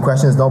on to the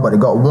questions now, but I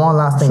got one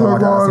last thing I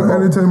want to ask you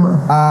about. Anytime,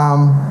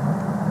 man.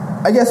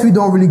 I guess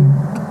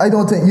I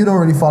don't think you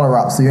don't really follow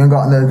rap, so you ain't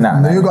got no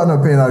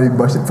opinion on the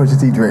Pusha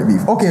T Drake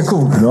beef. Okay,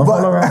 cool. You don't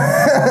follow rap?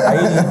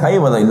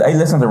 I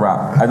listen to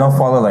rap. I don't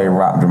follow like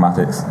rap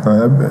dramatics.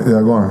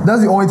 Yeah, go on.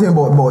 That's the only thing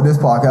about this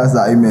podcast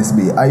that I miss.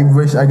 Me, I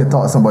wish I could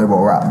talk to somebody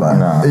about rap, but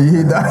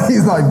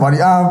he's not buddy.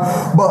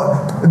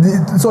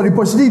 So the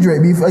Pusha T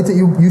Drake beef, I think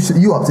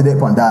you up to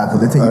date on that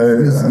because I think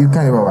you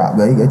kind of a rap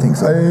guy. I think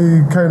so.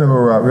 I kind of a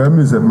rap guy. I'm a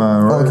music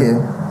man, right? Okay.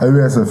 I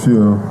guess a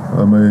few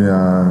of my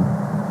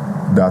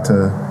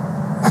data.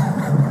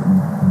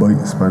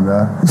 Bites,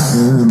 man.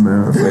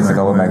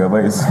 Basically, mega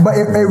bites. But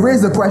it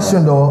raised the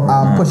question though.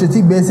 Pusha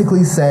T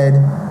basically said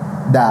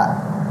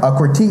that a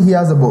critique he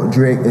has about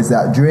Drake is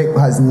that Drake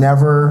has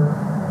never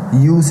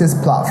used his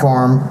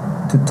platform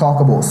to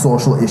talk about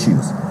social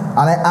issues.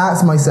 And I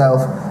asked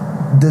myself,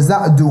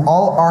 do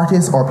all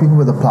artists or people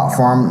with a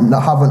platform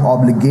not have an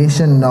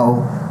obligation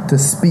now to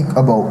speak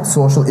about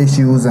social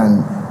issues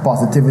and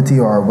positivity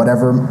or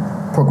whatever,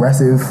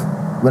 progressive,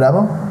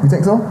 whatever? You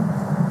think so?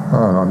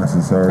 Oh, not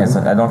necessarily.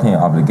 I don't think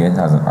you're obligated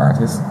as an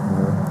artist.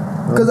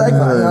 Because I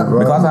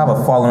have a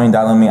following,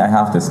 that doesn't mean I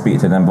have to speak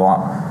to them, but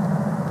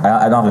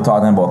I don't have to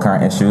talk to them about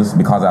current issues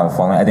because I have a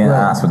following. I didn't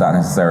ask for that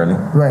necessarily.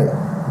 Right.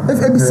 I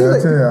tell you,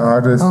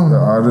 the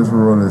artist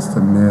role is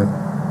to make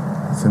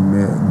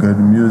good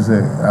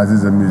music as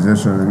is a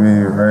musician. I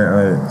mean,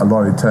 right? Like a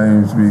lot of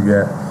times we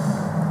get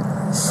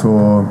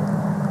so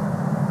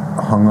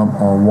hung up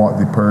on what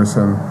the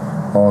person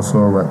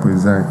also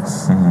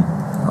represents.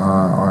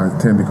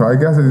 Because I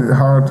guess it's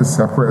hard to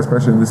separate,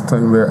 especially in this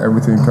time where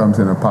everything comes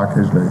in a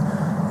package. Like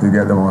you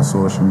get them on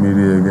social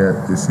media,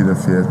 you see the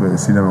face, but you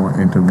see them on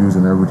interviews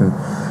and everything.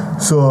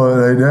 So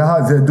like,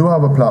 they do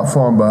have a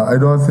platform, but I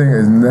don't think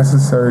it's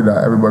necessary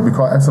that everybody,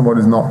 because if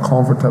somebody's not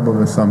comfortable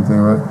with something,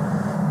 right,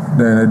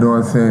 then I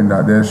don't think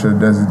that they should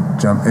just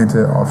jump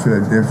into it or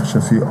they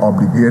should feel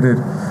obligated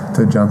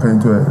to jump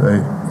into it.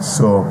 Like,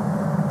 so,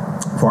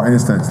 for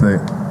instance,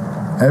 like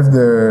if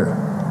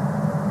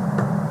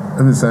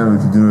it's something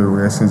to do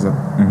with racism,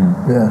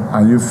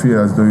 and you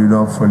feel as though you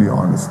don't fully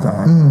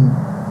understand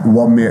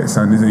what makes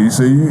sense.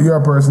 So you're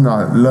a person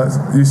that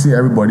you see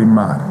everybody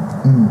mad,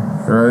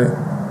 right?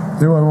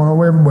 You don't want to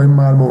know everybody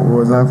mad about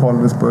was I'm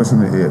calling this person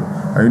the ape.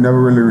 and you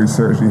never really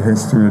research the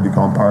history of the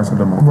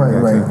comparison of them.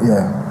 Right,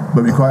 yeah.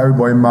 But because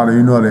everybody matter,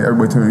 you know, like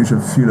everybody tell you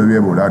should feel a way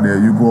about that. There,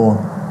 you go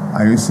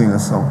and you sing a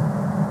song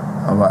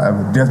or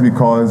whatever, just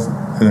because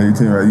you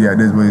think, right, yeah,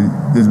 this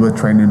was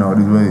trending or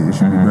this way it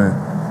should be done.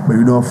 But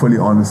you don't fully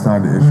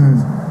understand the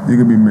issues. You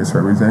can be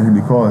misrepresenting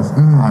the cause,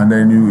 and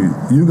then you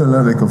can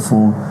look like a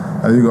fool,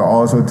 and you can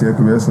also take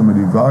away some of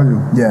the value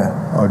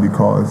of the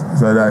cause.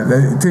 So that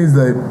things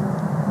like,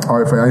 all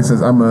right, for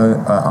instance, I'm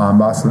an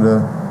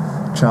ambassador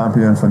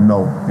champion for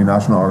NO, the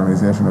National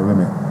Organization of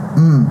Women.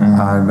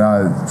 And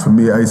for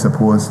me, I'm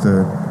supposed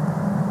to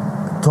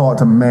talk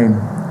to men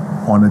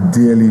on a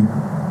daily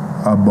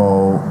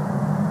about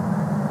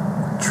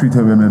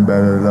treating women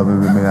better, loving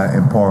women, and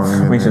empowering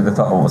women. We should have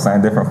talked about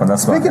something different from that.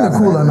 Speaking of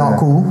cool and not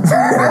cool.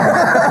 Exactly.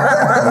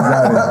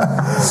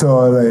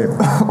 So, like,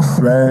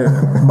 right,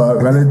 but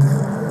when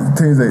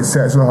things like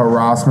sexual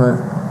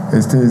harassment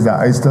is things that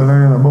I still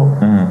learning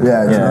about.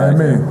 You know what I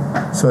mean?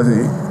 So,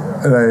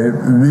 like,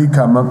 we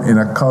come up in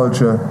a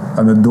culture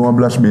and a don't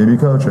blush baby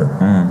culture.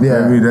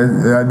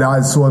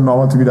 That's so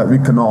normal to me that we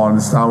cannot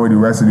understand where the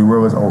rest of the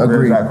world is out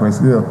there.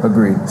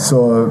 Agreed.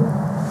 So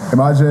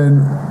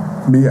imagine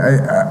me,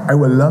 I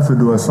would love to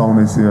do a song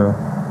this year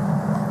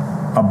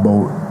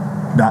about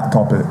that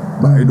topic,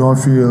 but I don't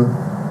feel,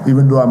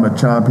 even though I'm a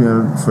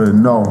champion for the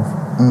NO,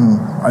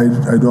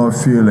 I don't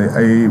feel like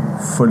I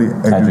fully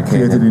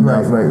educated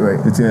enough. Right.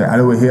 I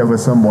don't hear for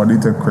somebody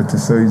to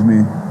criticize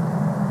me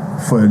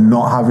for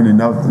not having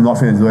enough, not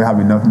feeling as though I have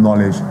enough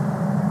knowledge.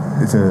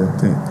 It's a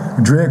thing.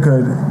 Drake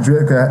could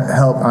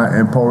help and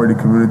empower the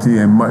community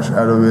in much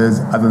other ways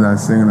other than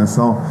singing a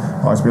song.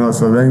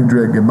 So when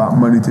Drake give back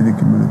money to the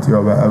community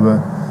or whatever,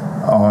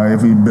 or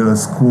if we build a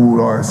school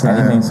or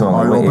something,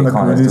 or open a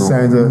community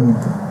center,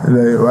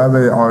 like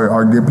whatever,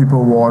 or give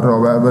people water or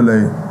whatever,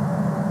 like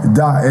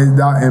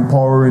that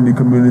empowering the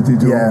community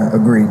too. Yeah,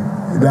 agreed.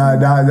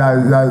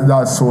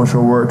 That's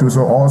social work too.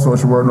 So all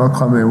social work not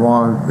coming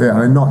wrong. Yeah,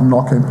 I'm not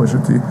knocking Pusha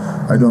T.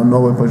 I don't know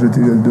what Pusha T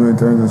is doing in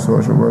terms of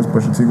social work.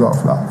 Pusha T got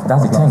flat.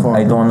 That's the thing.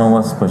 I don't know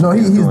what's Pusha T. No,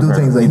 he's do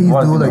things like he's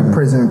do like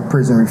prison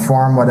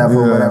reform,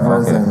 whatever,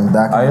 and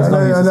that kind of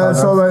stuff.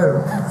 So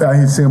like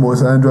he's saying about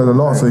Andrew a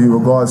lot. So he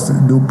regards to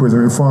do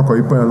prison reform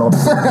because he put a lot.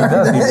 He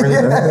does. He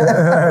really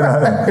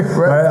does.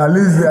 Right. At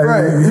least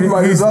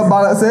he's up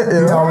balance it.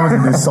 He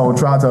always the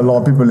soundtrack to a lot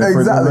of people in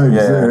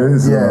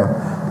prison.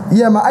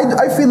 Yeah, man,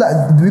 I feel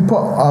like we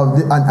put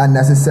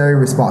unnecessary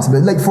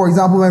responsibility. Like, for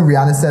example, when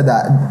Rihanna said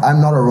that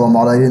I'm not a role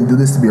model, I didn't do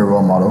this to be a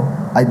role model.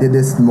 I did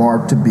this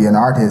more to be an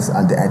artist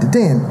and to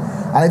entertain.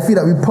 And I feel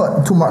that we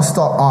put too much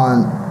stock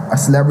on our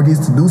celebrities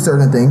to do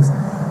certain things,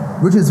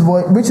 which is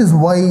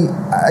why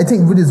I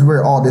think which is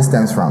where all this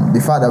stems from. The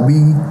fact that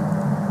we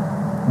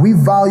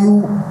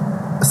value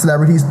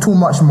celebrities too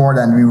much more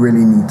than we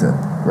really need to,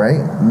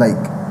 right? Like,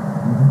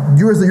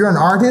 you're an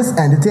artist,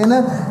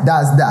 entertainer,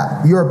 that's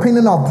that. Your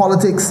opinion on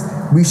politics,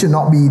 we should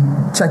not be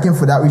checking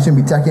for that. We shouldn't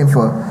be checking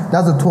for.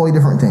 That's a totally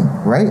different thing,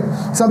 right?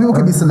 Some people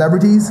could be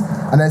celebrities,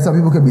 and then some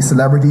people could be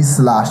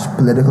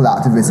celebrities/political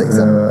activists,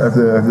 etc.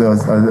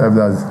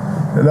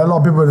 A lot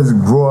of people just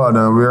grow out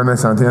of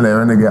awareness and things like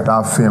when they get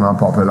that fame and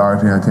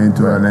popularity and things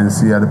to it, and then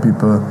see other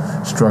people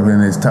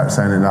struggling, it's touch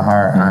sign in the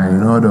heart, and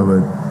you know they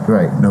would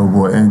they'll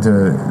go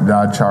into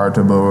that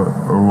charitable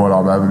role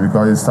or whatever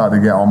because they start to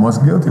get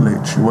almost guilty,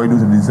 like what you do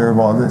to deserve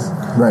all this.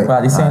 Right. But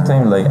at the same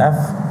time, like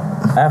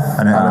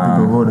and then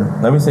other people voted.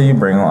 Let me say you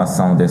bring out a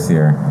song this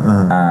year,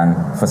 and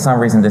for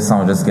some reason this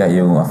song just get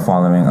you a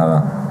following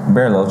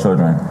bare little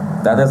children.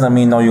 That doesn't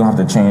mean you have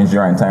to change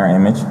your entire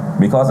image.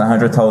 Because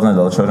 100,000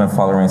 little children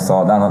following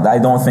Saul, I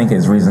don't think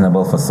it's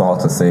reasonable for Saul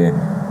to say,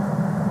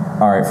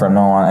 all right, from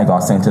now on, I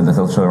got to sing to the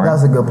little children.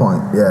 That's a good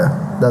point. Yeah,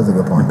 that's a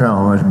good point. Depending on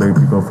how much big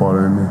people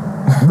following me.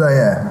 But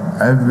yeah.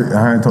 I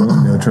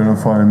 100,000 little children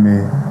following me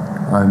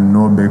and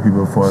no big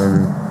people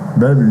following me.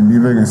 Better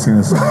believe I can sing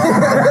a song.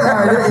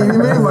 You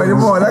mean by the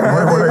more? That's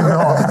what I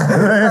know.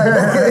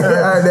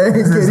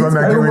 This one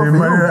that give me the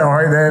money, all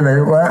right, then, like,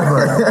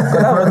 whatever. That's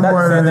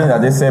the same thing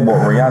that they say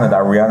about Rihanna,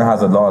 that Rihanna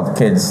has a lot of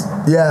kids.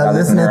 Yeah,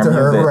 listening to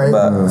her, music, right.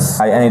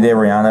 But any day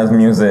Rihanna's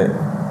music,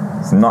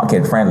 it's not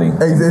kid friendly.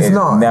 It's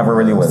not. Never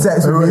really was.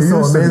 Sex would be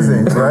so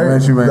amazing,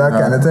 right? That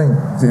kind of thing.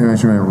 When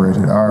she went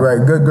rated R. Right,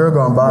 good girl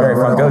gone bad. Very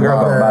fun. Good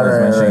girl gone bad is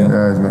when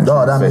she.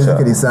 Dog, that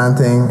music is the same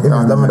thing. If it's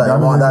something that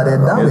you want that,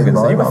 then damn it,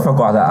 dog. You even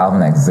forgot that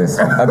album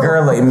exists. A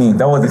Girl Like Me,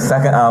 that was the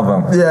second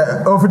album.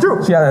 Yeah, oh, for true.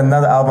 She had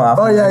another album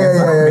after. Oh,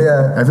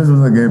 yeah. If this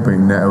was a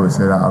gameplay net, I would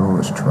say that album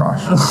was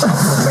trash.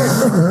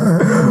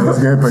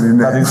 It's gameplay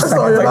net.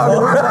 So you're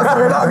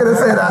not going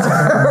to say that.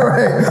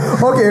 Right.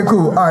 Okay,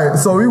 cool. All right,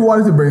 so we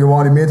wanted to bring you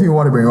on. The main thing we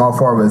wanted to bring you on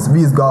for was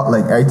we've got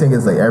like, I think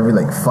it's like every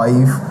like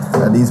 5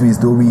 at least we's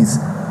do these.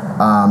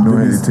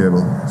 Doing the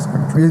table.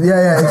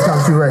 Yeah, it's come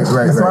true, right.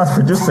 It's my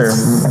producer.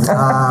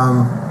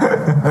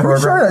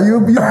 Pretty sure that you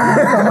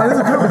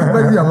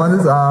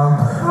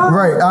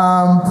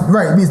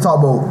right. We talk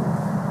about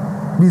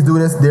we do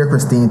this Dear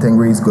Christine thing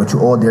where we go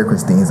through all Dear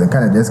Christines and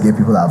kind of just give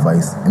people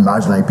advice,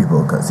 imaginary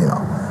people, because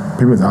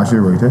people is actually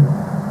rated.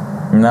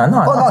 No.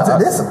 Oh, not to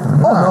this.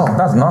 Oh no,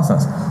 that's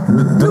nonsense.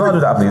 Do not do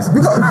that, please.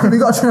 We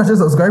got 300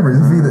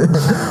 subscribers. If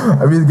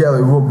we get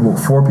like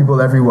 4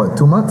 people every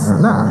 2 months?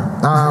 Nah.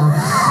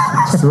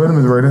 So what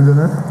is right into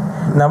that?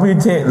 Now we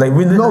take like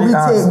we literally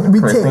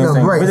we take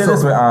them right. We did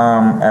this with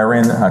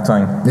Erin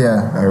Hatong.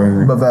 Yeah,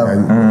 Erin. Bavel.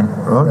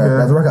 Okay,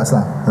 that's workout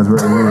slam. That's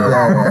very good.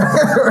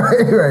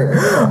 right.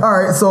 All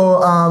right.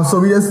 So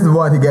we just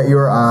want to get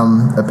your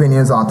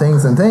opinions on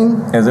things and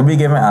things. Is we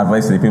giving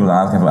advice to the people that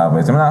are asking for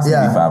advice? I'm not asking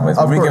you for advice.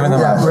 We giving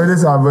them advice. Where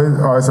this advice?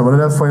 All right. So when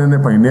that's finding the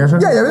Nation?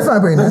 Yeah, we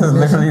find This is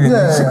literally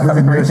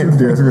the nation.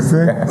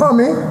 Not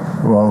me.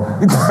 Well,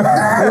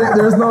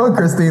 there's no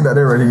Christine that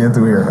they're running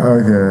into here.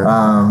 Okay.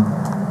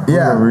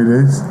 Yeah. Read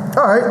this.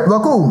 All right. Well,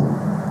 cool.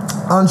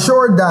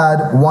 Unsure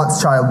dad wants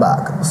child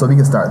back. So we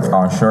can start there.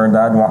 Unsure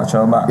dad wants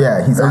child back?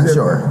 Yeah, he's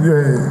unsure.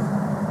 Yeah.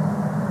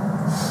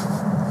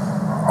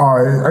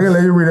 All right, I can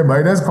let you read it,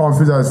 but that's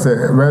confused. I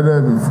said,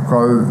 rather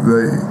because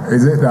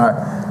is it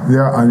that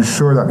they're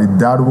unsure that the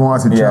dad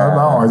wants a child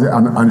back, or is it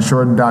an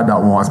unsure dad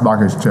that wants back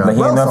his child? Like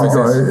he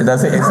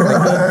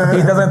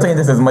doesn't think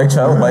this is my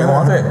child, but he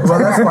wants it. Well,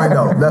 let's find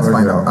out.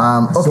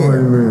 Okay. So, I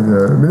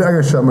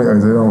can shut my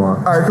eyes. I don't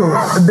want. All right, cool.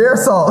 Dear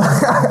Saul,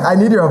 I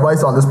need your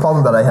advice on this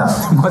problem that I have.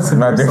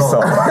 Not Dear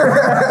Saul.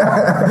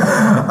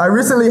 I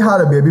recently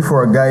had a baby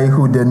for a guy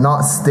who did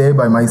not stay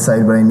by my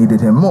side when I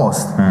needed him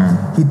most.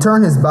 He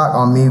turned his back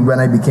on me when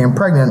I became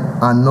pregnant,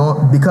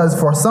 because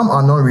for some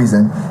unknown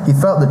reason, he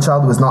felt the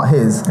child was not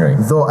his,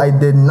 though I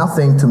did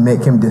nothing to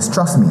make him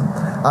distrust me.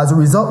 As a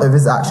result of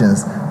his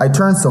actions, I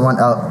turned to someone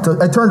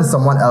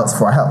else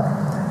for help.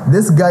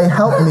 This guy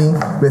helped me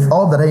with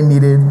all that I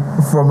needed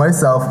for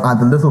myself and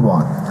the little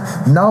one.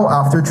 Now,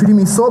 after treating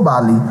me so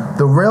badly,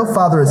 the real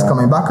father is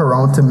coming back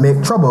around to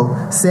make trouble,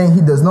 saying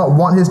he does not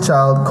want his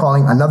child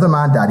calling another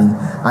man daddy,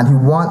 and he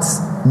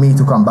wants me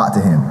to come back to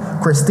him.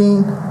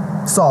 Christine,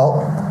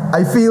 Saul,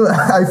 I feel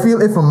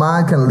if a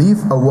man can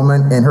leave a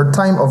woman in her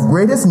time of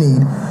greatest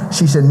need,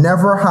 she should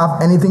never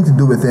have anything to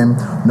do with him,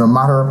 no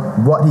matter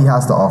what he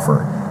has to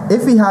offer.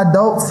 If he had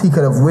doubts, he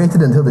could have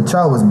waited until the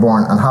child was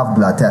born and have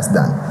blood tests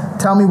done.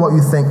 Tell me what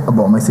you think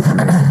about my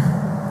situation.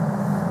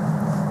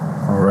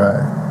 All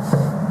right.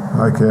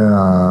 Okay.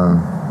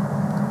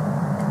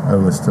 I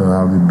will still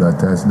have the blood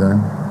test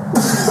done.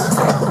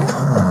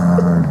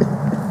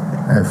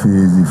 If he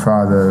is the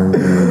father,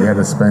 he had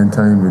to spend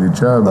time with the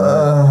child.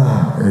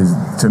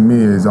 To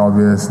me, it's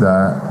obvious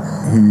that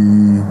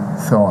he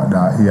thought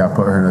that he had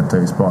put her in a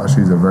tight spot.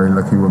 She's a very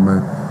lucky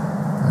woman,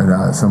 and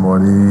that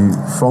somebody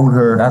phoned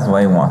her. That's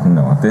why he wants to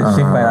know. Did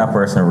she find that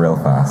person real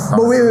fast?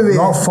 But wait.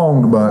 Not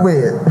phoned, but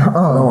wait. I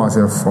don't want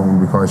to say phoned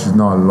because she's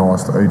not a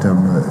lost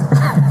item. But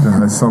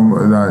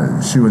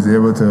that she was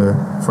able to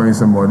find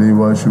somebody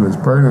while she was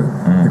pregnant,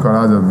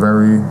 because that's a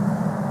very,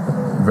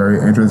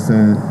 very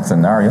interesting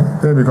scenario.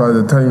 Yeah, because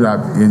the time that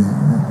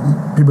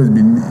people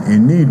be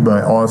in need,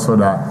 but also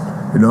that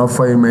you don't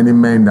find many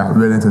men that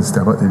willing to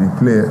step up to the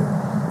plate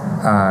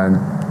and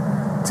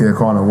take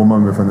on a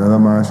woman with another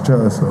man's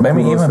child. So but I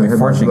mean, even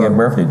before she gave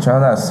birth to the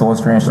child, that's so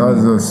strange.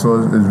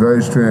 It's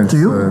very strange. To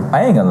you?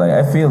 I ain't gonna lie.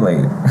 I feel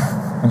like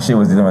she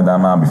was dealing with that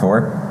man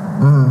before,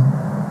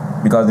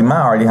 because the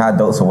man already had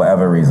doubts for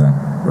whatever reason.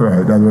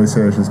 Right. That's why I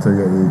say she's still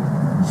get the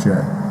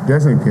check.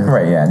 Just in case.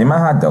 Right. Yeah. The man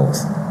had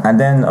doubts, and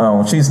then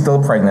she's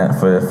still pregnant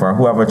for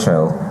whoever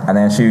child, and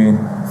then she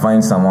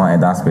finds someone in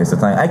that space of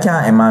time. I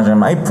can't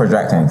imagine. I'm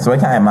projecting, so I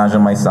can't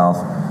imagine myself.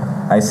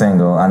 I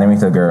single and I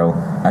meet a girl,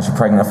 and she's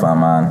pregnant for a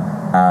man,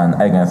 and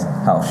I can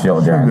help she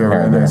out there.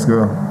 Nice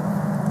girl.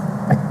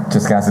 I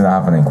just can't see that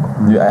happening.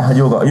 I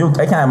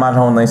can't imagine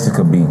how nice it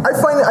could be. I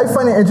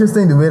find it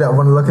interesting the way that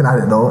when looking at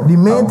it though. The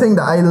main thing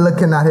that I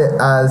looking at it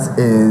as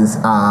is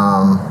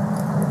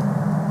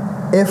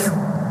if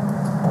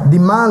the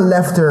man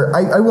left her,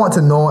 I want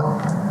to know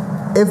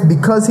if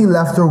because he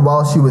left her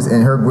while she was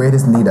in her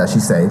greatest need, as she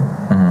said,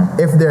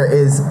 if there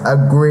is a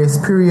grace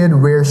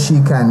period where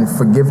she can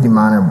forgive the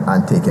man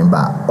and take him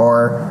back,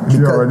 or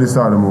she already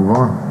started to move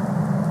on.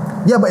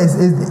 Yeah, but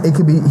it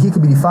could be he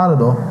could be the father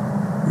though.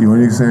 You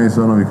only saying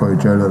so no because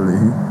you child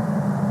like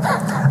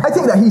I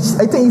think he's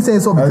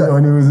saying so because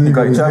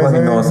because child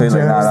he don't say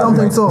like that.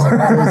 Something so.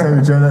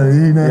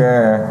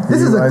 Yeah.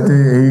 This is I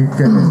think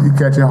he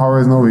catching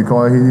horrors now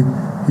because he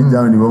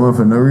down the woman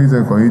for no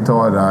reason because he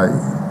thought that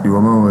the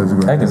woman was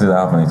good. I can see that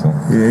happening too.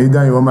 Yeah, he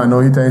done the woman. No,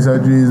 he thinks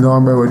surgery is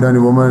done, but we done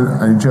the woman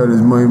and the child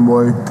is mine,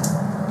 boy.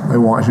 I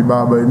want you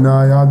back, but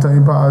nah, y'all tell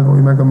you past,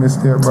 you make a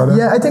mistake, brother.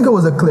 Yeah, I think it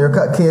was a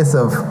clear-cut case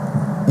of,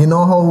 you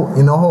know how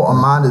a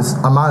man is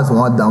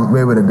one dumb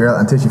way with a girl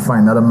until she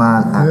find another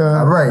man.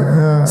 Yeah, right.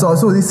 Yeah. So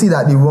you see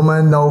that the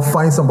woman now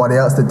find somebody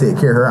else to take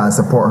care of her and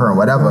support her and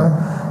whatever.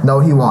 Yeah. No,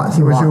 he wants.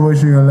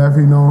 Wish you gonna left,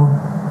 I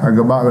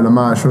go back with a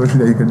man show you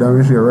that he could done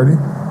with you already.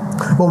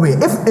 But wait,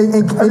 if I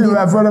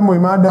further my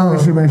man done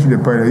with you when she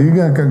get pregnant, you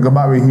gonna go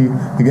back with he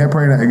get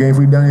pregnant again if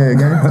we done it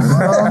again?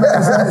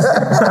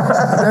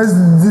 That's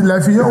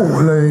like for you,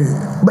 like.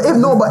 But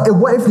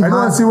what if he? I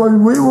don't see what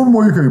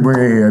more you could bring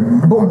in here.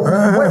 But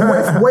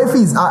what if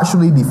he's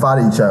actually the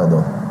father of the child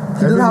though?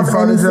 He doesn't have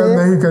any say.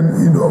 Then he can,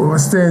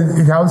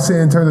 he have say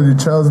in terms of the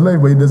child's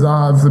life, but he doesn't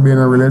have to be in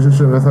a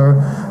relationship with her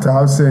to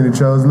have say in the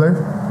child's life.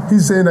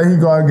 He's saying that he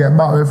gotta get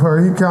back with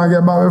her. He can't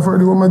get back with her.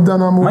 The woman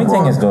done and move on. My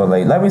thing is though,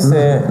 like let me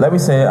say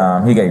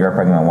he get your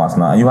pregnant and what's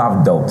not, and you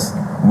have doubts.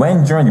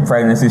 When during the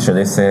pregnancy should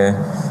they say,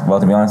 well,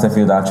 to be honest, I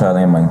feel that child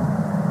ain't mine?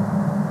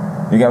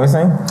 You get what I'm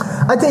saying?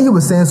 I think he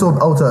was saying so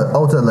out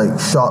of like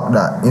shock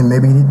that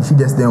maybe he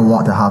just didn't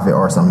want to have it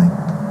or something.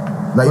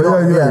 Like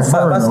but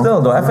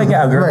still though, if I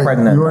get a girl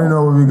pregnant, you already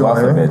know what we got.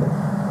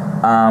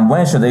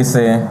 When should they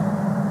say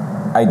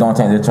I don't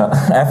think the child?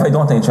 If I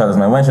don't think the child is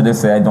mine, when should they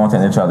say I don't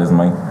think the child is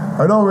mine?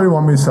 I don't really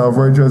want to be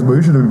self-righteous, but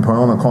you should be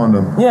putting on a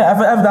condom. Yeah, if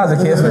that's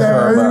the case for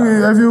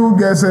sure. If you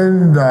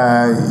guessing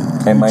that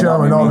the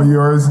child is not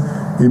yours,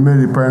 he made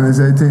the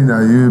pregnancy, I think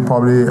that you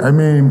probably,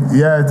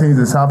 things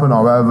has happened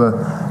or whatever,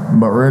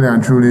 but really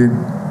and truly,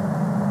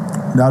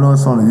 that don't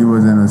sound like you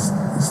was in a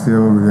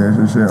stable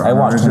relationship. I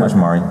watch too much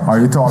Maury. Are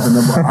you talking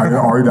to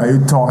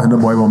the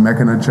boy about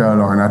making a child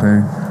or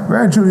nothing?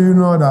 Very truly, you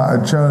know that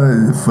a child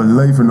is for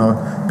life, you know.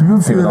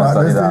 People feel that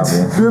this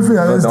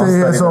thing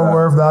here so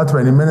worth that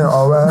 20 minutes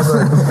or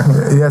whatever.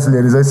 Yes,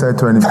 ladies, I said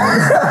 20 minutes.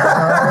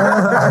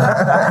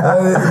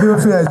 People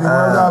feel like it's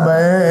worth that,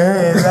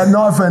 but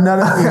not for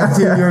another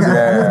 18 years.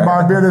 This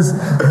Barbados,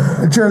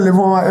 the child live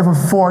on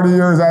for 40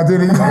 years. I tell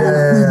you,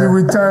 you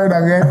retired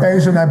and get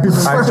pension and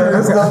people in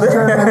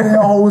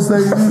your house.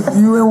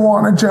 You ain't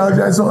want a child.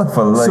 So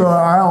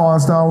I don't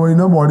understand why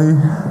nobody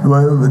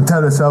will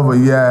tell herself,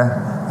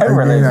 again,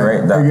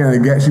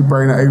 it gets you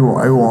pregnant. I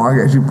want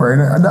to get you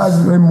pregnant. And that's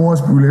in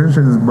most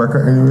relationships is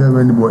breaker anyway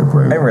when the boy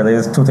pregnant. It really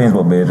is two things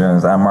about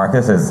Bajans, and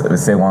Marcus is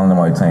say one of them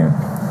all the time.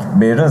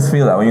 Bajans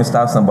feel that when you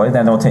stab somebody,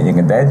 they don't think you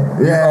can dead.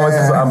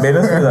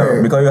 Bajans feel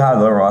that because you have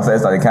little raw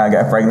sex that they can't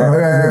get pregnant.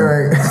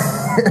 Right.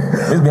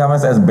 Just be having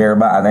sex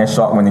bareback and then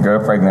shocked when you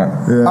get pregnant.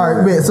 All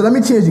right, wait. So let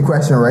me change the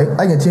question, right?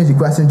 I can change the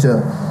question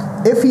to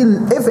if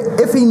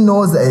he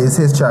knows that it's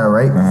his child,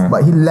 right? Mm-hmm.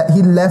 But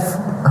he left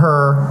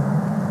her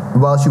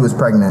while she was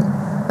pregnant,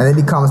 and then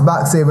he comes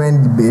back, say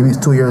when the baby's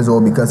 2 years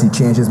old because he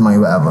changed his mind,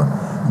 whatever.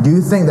 Do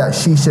you think that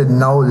she should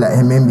now let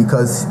him in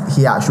because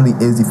he actually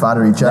is the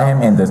father of the child? Let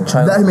him in the child's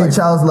life. Let him in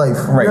child's life.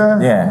 Right.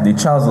 Yeah, the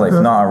child's life,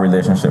 not a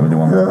relationship with the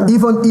woman.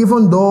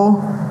 Even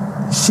though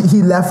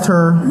he left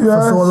her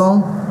for so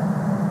long.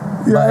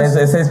 But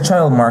it's his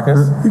child,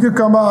 Marcus. He could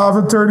come out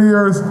after 30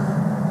 years.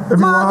 If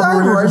you want to have a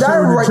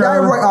relationship with the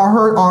child. That right on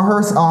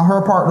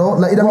her part though.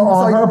 Like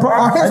on her part.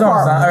 On his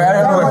part.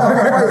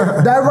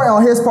 That right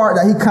on his part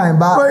that he came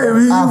back. But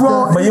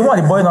you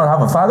want the boy not to have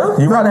a father?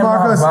 You want him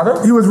not to have a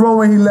father? He was wrong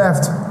when he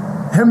left.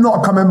 Him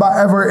not coming back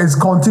ever is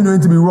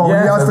continuing to be wrong. He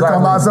has to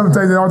come back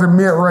sometimes in order to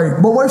make it right.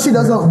 But what if she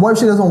doesn't want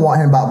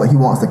him back, but he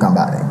wants to come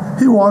back then?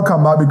 He won't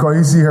come back because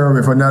he see her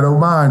with another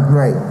man.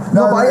 Right.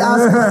 No,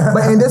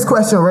 but in this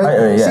question,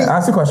 right?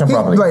 Ask the question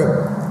properly. Right.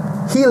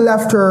 He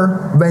left her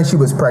when she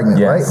was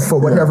pregnant, right? For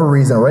whatever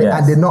reason, right?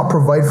 And did not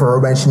provide for her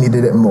when she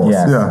needed it most.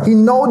 He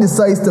now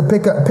decides to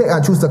pick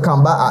and choose to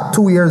come back at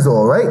 2 years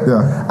old, right?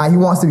 And he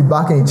wants to be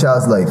back in his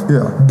child's life.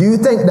 Do you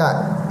think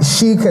that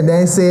she can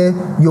then say,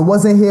 you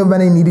wasn't here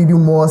when I needed you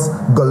most,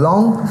 go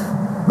long?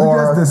 We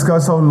just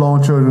discuss how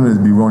long children is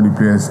be around the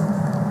place.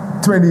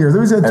 20 years. Let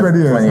me say 20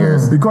 years. 20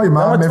 years. Because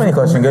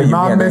your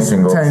mom missed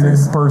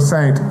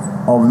 10%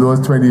 of those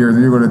 20 years.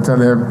 You're going to tell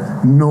him,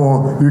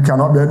 no, you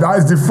cannot be. That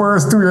is the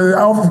first 2 years.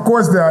 Of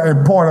course, they are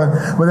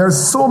important, but there's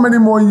so many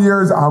more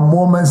years and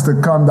moments to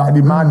come that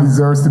the man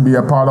deserves to be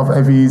a part of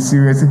if he's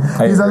serious.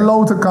 He's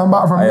allowed to come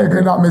back from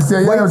making that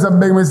mistake. Yeah, it was a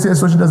big mistake,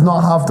 so she does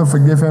not have to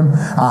forgive him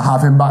and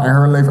have him back in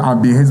her life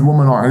and be his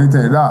woman or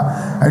anything like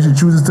that. And she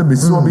chooses to be,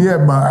 so be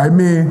it. But I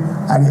mean,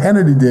 at the end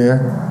of the day,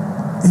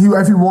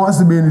 if he wants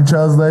to be in the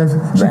child's life,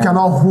 she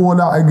cannot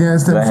hold out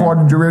against him for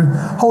the duration.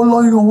 How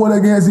long you gonna hold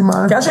against him,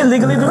 man? Can she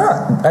legally do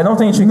that? I don't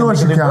think she can. No,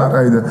 she can't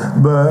either.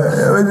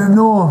 But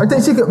no, I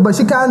think she can. But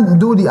she can't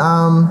do the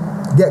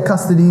get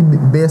custody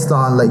based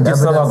on like.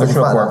 Just about the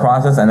short court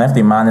process, and if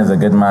the man is a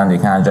good man, they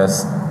can't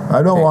just.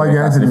 I don't want to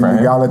get into the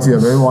legality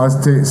of it. I want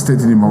to stay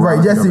to the moment.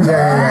 Right, just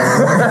yeah.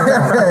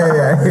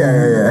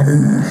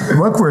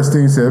 What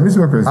Christine said? Miss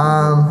Christine.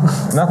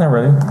 Nothing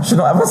really. She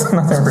don't ever say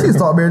nothing really. She's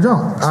thought very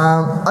jump.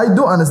 I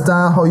do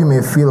understand how you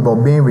may feel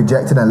about being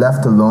rejected and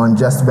left alone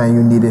just when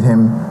you needed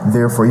him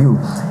there for you.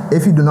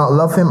 If you do not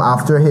love him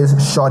after his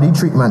shoddy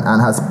treatment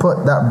and has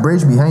put that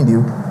bridge behind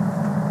you,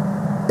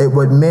 it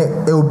would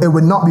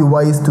not be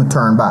wise to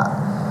turn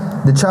back.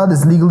 The child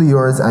is legally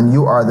yours, and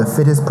you are the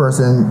fittest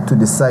person to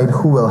decide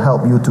who will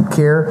help you to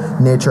care,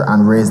 nurture,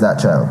 and raise that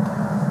child.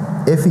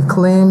 If he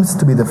claims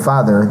to be the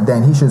father,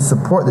 then he should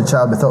support the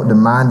child without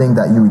demanding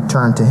that you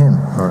return to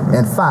him. Right.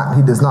 In fact,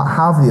 he does not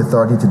have the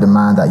authority to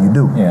demand that you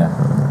do.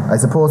 I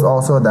suppose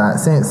also that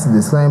since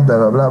this claim,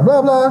 blah, blah, blah,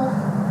 blah,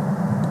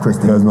 blah,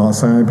 Christine. There's not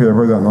signing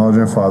papers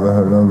acknowledging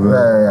fatherhood.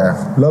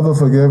 Love will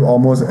forgive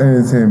almost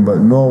anything, but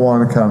no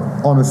one can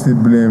honestly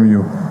blame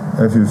you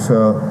if you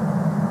felt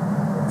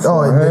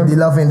Oh, the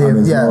loving,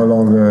 it's yeah. no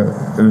longer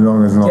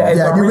long. Yeah,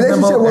 Yeah, the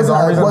relationship was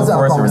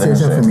a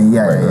conversation for me.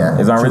 Yeah.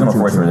 It's unreasonable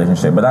forced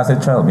relationship, but that's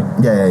it, Shelby.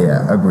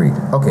 Yeah. Agreed.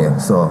 Okay,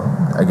 so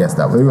I guess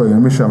that was. There you go.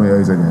 Let me show my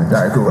eyes again. All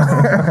right, cool.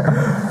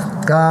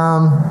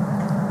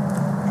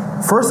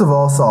 First of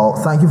all, Saul,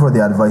 thank you for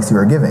the advice you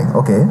are giving.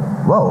 Okay,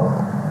 whoa.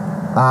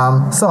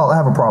 Saul, I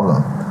have a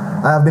problem.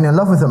 I have been in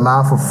love with a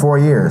man for 4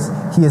 years.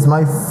 He is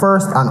my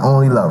first and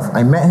only love.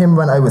 I met him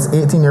when I was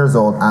 18 years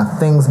old and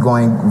things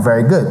going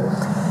very good.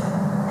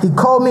 He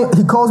calls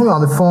me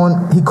on the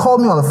phone. He called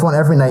me on the phone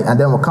every night and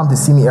then would come to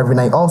see me every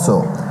night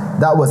also.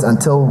 That was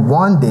until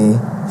one day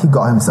he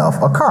got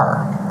himself a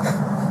car.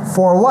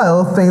 For a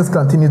while, things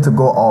continued to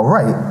go all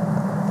right,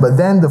 but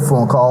then the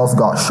phone calls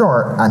got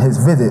short and his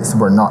visits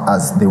were not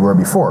as they were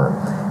before.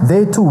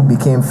 They too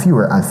became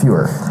fewer and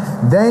fewer.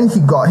 Then he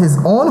got his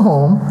own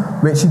home,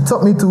 which he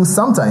took me to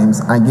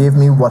sometimes and gave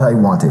me what I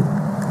wanted.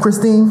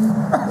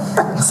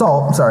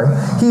 Saul,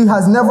 he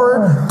has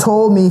never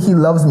told me he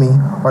loves me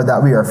or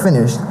that we are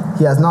finished.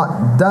 He has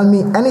not done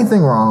me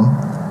anything wrong.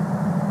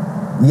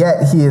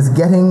 Yet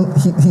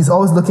he's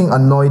always looking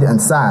annoyed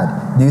and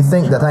sad. Do you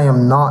think that I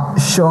am not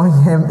showing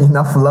him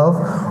enough love,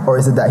 or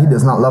is it that he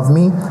does not love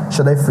me?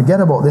 Should I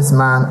forget about this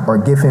man or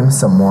give him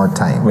some more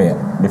time? Wait,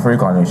 before you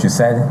continue, she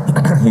said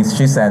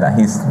that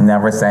he's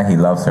never said he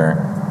loves her.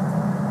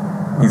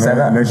 He said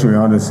that? Literally,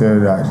 I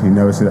understood that. He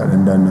never said that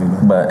and done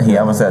nothing. But he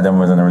ever said them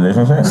was in a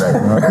relationship?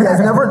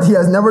 He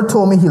has never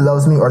told me he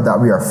loves me or that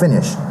we are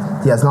finished.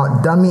 He has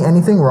not done me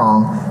anything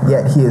wrong,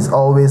 yet he is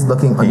always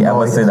looking annoyed. He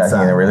ever said that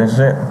he in a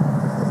relationship?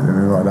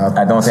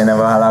 I don't say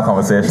never had that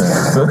conversation.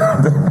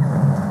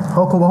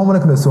 How come I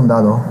can assume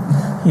that though?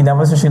 He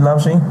never said she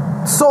loves you.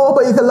 So,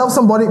 but you can love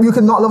somebody, you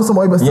can not love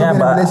somebody, but still be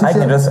in a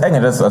relationship. I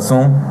can just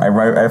assume.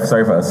 I'm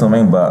sorry for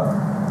assuming, but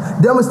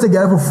they was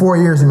together for 4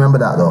 years. Remember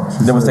that though.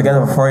 They was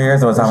together for 4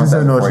 years. Or was she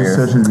said no. She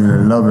said she's been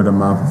in love with a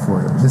man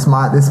for 4 years. This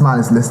man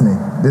is listening.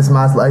 This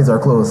man's eyes are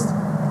closed.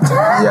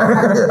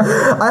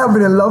 I have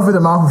been in love with a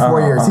man for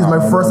 4 years. He's my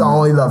first and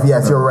only love.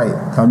 Yes, you're right.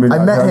 I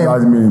met him.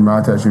 That means my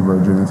attached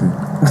virginity.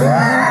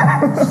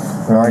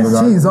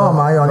 Jeez, oh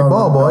my, on the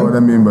ball, boy. What I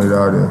mean by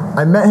that?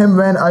 I met him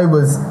when I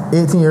was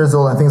 18 years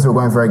old and things were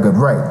going very good.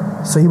 Right.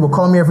 So he would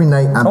call me every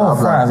night and blah,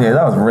 blah. Yeah,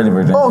 that was really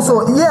virginity. Oh,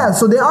 so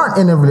they aren't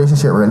in a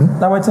relationship really.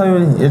 Now I tell you,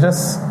 it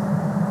just.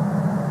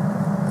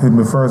 He's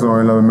my first and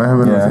only love. I met him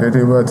when I was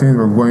 18, but things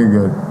were going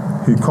good.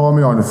 He called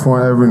me on the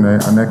phone every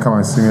night and then come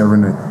and see me every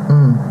night.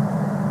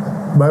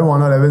 But I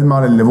want to live his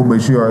man and live up by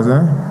yours,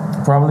 eh?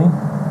 Probably.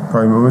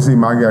 When we see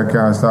my guy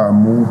can't start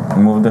move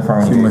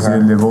different. He must say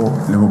live up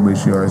by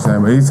yours, eh?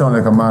 But he sound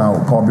like a man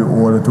who probably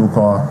older too,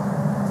 cause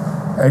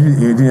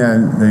actually 18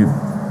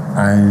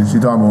 and she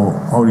talking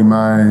about how the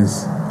man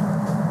is.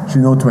 She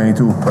know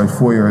 22, like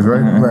 4 years,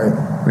 right? Mm-hmm. Right.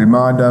 But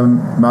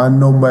man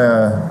no buy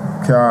a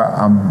car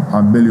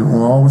and build his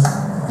own house.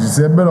 She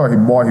said, "Bill, or he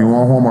bought his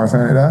own home or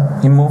something like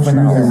that." He moved in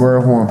the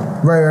world home.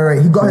 Right.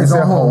 He got his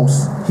own home.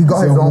 He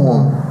got his own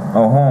home.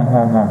 Oh, home.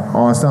 I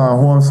understand.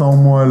 Home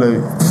somewhere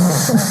like.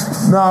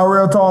 Nah,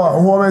 real talk.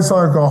 Home is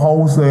like a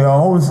house. Like a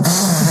house.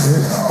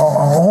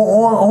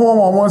 Home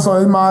on one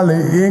side is my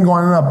like he ain't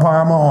going in an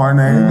apartment or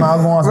anything. He's not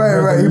going.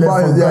 Right. He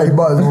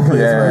bought his own place.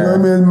 Yeah. You know what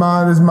I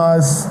mean? His man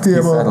is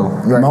stable.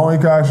 My only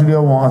car she did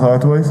once or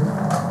twice.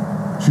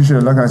 She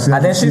should look and see.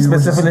 And then she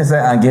specifically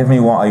said, "And give me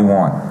what I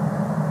want."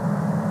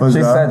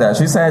 She said that.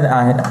 She said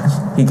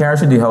he carried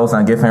to the house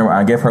and give her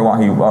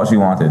what she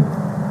wanted.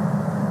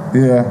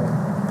 Yeah.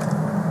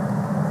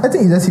 I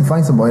think he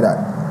finds somebody that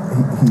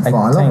he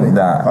fall in love with.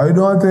 I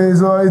don't think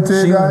so. I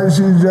think that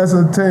she's just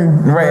a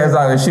thing. Right,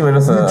 exactly. She was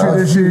just a little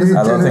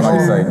thing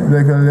outside.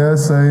 Like a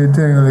let's say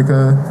thing, like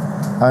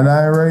and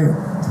I right,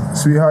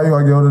 sweetheart, you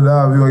gotta go to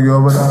that, you gotta go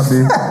over that,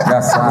 babe.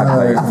 That's sad.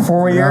 Like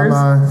 4 years.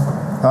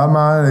 That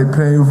man, they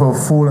paying you for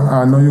food.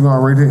 I know you're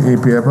gonna rate it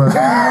in paper.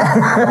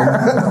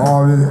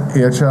 All the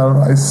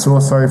HL, I'm so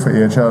sorry for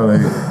HL,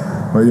 like,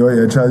 but your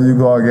HL, you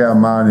gotta get a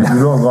man. If you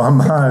don't got a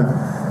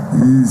man.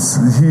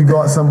 He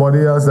got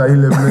somebody else that he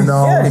living in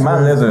now. Yeah, he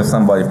might live with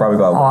somebody. Probably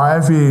got.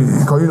 If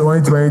because he's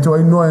only 22,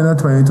 I know he's a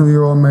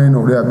 22-year-old man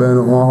out there been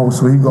in one house,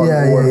 so he got. He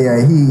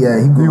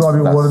got to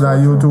be older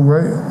than you too,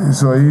 right?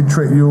 So he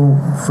trick you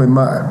for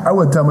my. I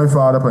would tell my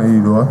father up and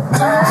he do.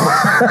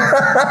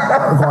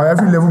 Because if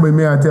he live with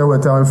me, I tell my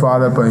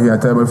father up and he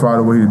tell my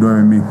father what he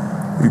doing with me.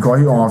 Because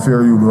he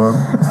unfair you, do.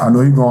 I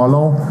know he going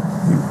along.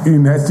 He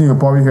next thing you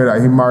probably hear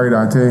that he married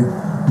and tell you,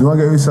 don't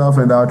get yourself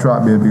in that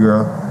trap, baby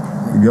girl.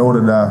 Get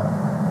older that.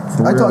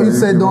 I thought you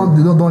said don't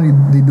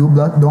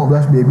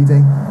blush baby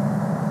thing.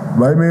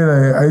 But I mean,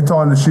 I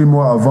thought that she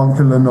more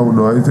avuncular now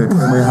though. I think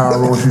my hair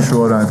roll she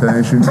short and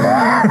thing. She, you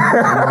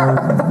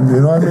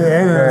know what I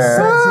mean?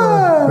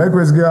 Like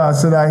this girl I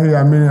said out here,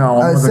 I mean, I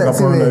almost like a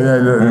phone.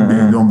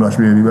 Don't blush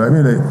baby. But I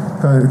mean, like,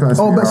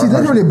 oh, but she's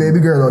literally a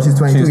baby girl though. She's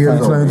 22 years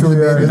old. 22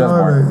 years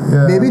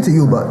old. Baby to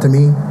you, but to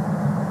me.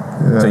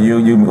 So you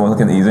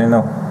looking easy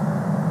now.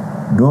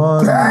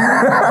 Don't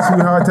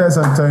sweetheart, take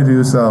some time to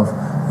yourself.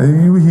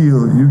 And you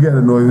heal, you get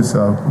to know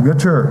yourself. Get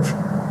church.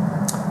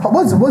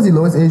 What's the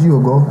lowest age you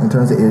will go in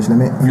terms of age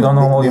limit? You don't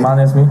know how old your man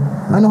is, me?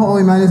 I know how old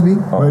your man is, B.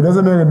 But it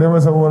doesn't make a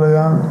difference how old I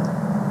am.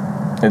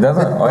 It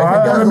doesn't? Oh,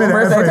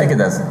 I think it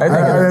does. I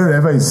think it does.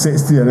 If I'm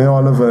 60 and then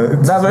all of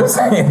it. That's what I'm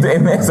saying.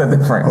 It makes a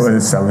difference. Oh,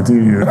 it's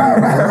 17 years. Nah.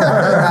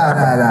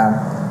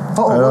 I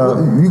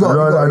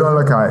don't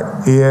look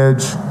at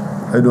age.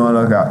 I don't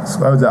look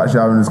at. I was actually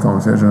having this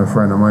conversation with a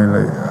friend of mine.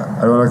 Like,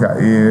 I don't look at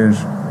age.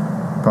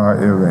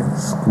 Part of like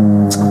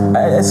school.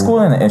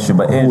 School ain't an issue,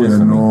 but age is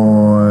for me.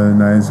 No,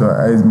 nice. So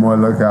I more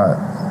look at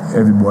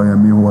everybody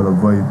and me hold a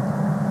vibe.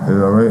 Is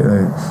that right?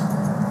 Like,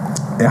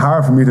 it's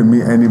hard for me to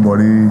meet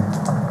anybody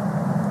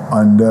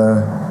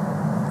under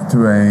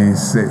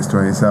 26,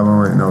 27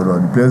 right now,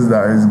 though. The place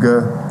that is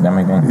good, That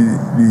make sense.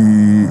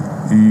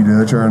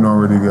 the churn not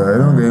really good. I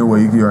don't get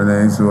wakey or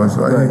anything, so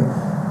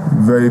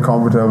I'm very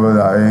comfortable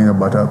that I ain't a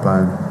butt up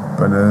and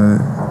the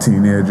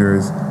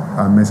teenagers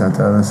and miss and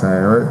tell the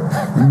sign, right?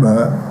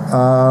 But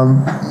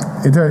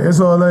it's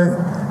all like,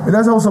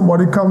 that's how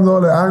somebody comes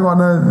out. Like, I ain't got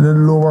the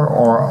lower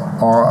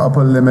or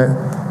upper limit.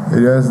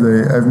 It just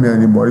like if me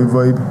and the body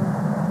vibe.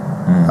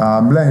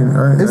 Blind,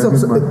 right? So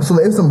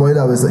if somebody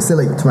that was like, say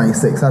like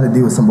 26 had to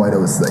deal with somebody that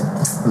was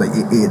like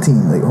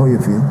 18, like how you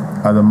feel?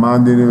 As a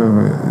man dealing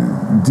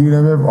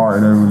with or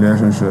in a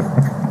relationship.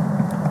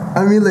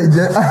 I mean, like,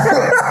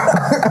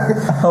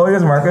 How old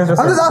is Marcus? I'm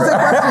just asking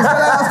questions. Can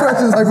I ask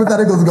questions?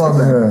 Hypotheticals, God,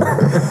 man.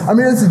 I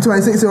mean, it's a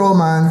 26-year-old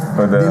man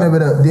dealing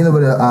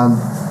with a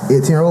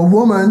 18-year-old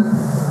woman.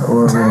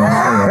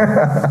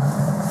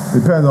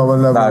 Depends on what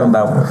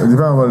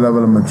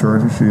level of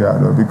maturity she at,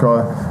 though.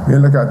 Because you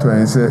look at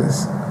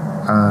 26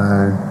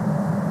 and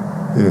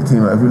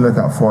 18, if you look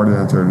at 40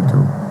 and 32,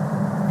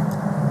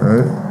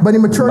 right? But the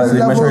maturity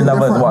level is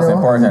what's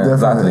important.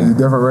 Exactly. It's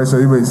different, right? So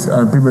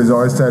people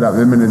always say that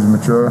women is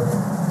mature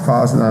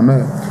faster than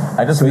men.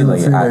 I just feel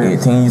like at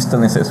 18, you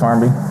still in 6 farm,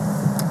 B?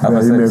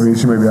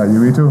 She may be at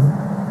UE too.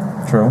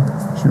 True.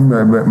 She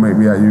might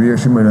be at UE.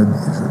 She might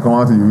have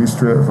gone to UE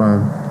straight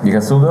from. You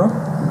can still go?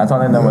 I thought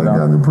they never done.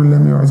 You can do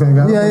preliminary or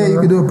something. Yeah, you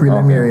can do a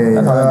preliminary.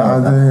 Okay. I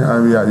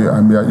think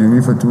I'm at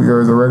UE for 2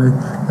 years already.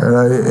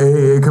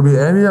 It could be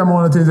any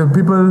amount of things that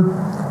people.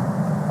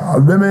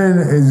 Women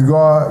is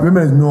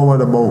know what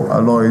about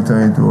a lot of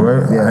time too,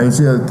 right? Yeah. And you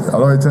see a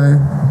lot of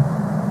time.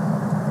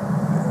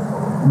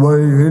 Well,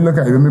 you look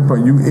at women, but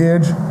you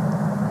age,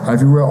 and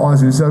if you were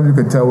honest with yourself, you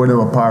could tell when they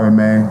were parent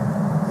man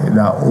in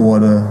that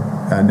order,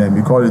 and then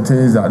because the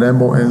things that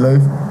them about in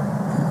life,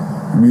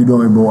 we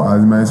don't about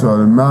as men. So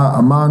a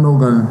man not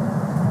gonna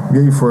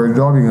get you for a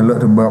job, you can look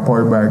to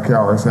probably buy a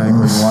car or something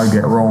because you want to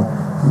get wrong.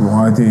 You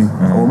want to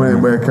a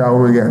woman buy a car,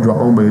 woman get dropped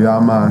home by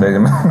your man.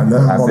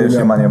 I save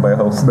she money buy a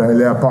house. Buy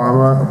a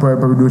apartment,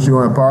 probably do she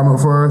want an apartment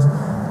first,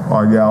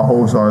 or get a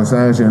house or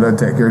something. She let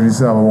take care of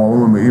herself. Or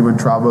woman may even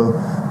travel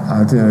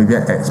until they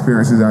get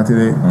experiences until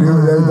they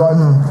got.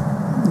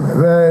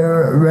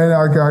 When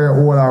I carry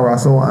all our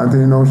Russell until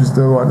you know she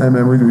still got that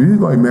memories. You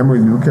got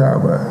memories you care,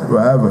 but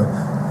whatever.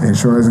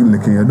 Insurance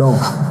licking you down,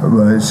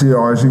 but she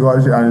got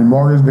and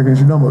mortgage licking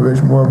she down, but which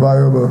more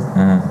valuable.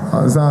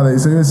 Like,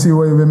 so you see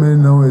what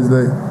women know is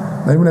like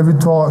even if you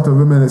talk to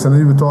women, and if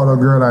you talk to a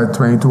girl like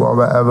 22 or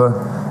whatever,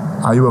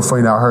 and you will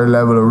find out her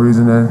level of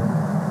reasoning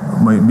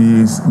might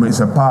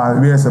surpass.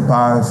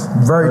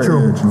 Very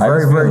true.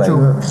 Very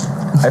true.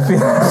 I feel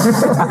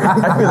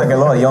like a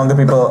lot of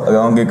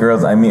younger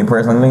girls I meet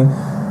personally,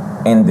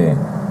 in there.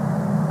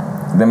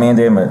 The main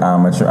day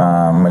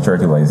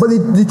maturity wise. But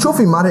the truth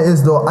of the matter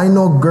is, though, I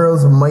know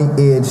girls my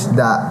age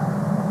that,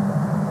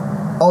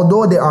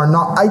 although they are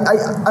not,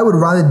 I would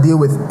rather deal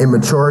with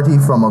immaturity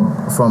from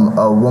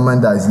a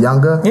woman that's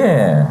younger,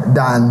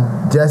 than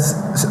just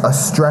a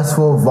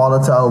stressful,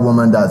 volatile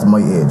woman that's my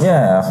age.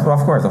 Yeah,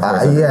 of course.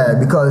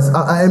 Because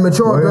an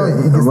immature girl.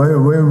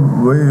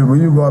 Where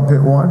you gonna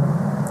pick one?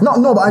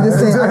 No, but I just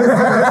saying. I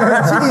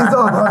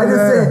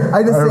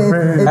just say.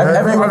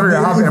 Every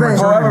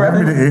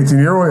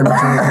 18-year-old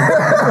immature.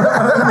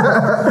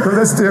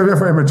 Let's stay away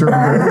from immature.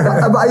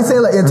 But I say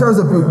like in terms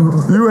of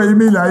you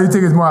mean like you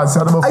think it's more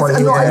acceptable for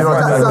you?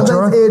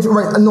 Sometimes age,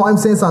 right? No, I'm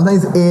saying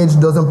sometimes age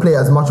doesn't play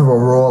as much of a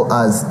role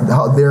as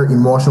their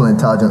emotional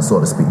intelligence, so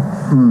to speak.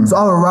 So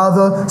I would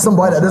rather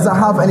somebody that doesn't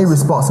have any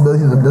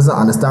responsibility, that doesn't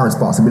understand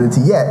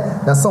responsibility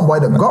yet, than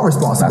somebody that got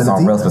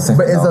responsibility,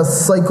 but is a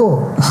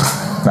psycho.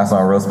 That's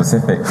not real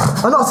specific.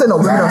 I'm not saying that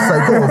women are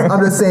psychos. I'm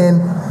just saying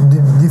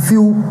the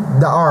few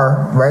that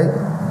are, right?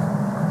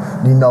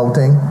 The no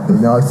thing.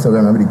 I still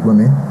remember the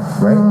women,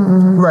 right?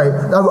 Right.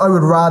 I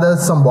would rather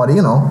somebody,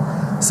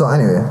 So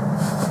anyway.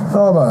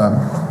 Oh, man.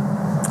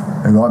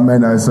 They got men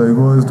that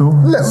psychos too.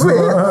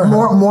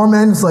 More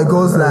men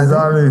psychos than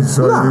exactly.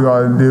 So you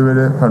gotta deal with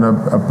it on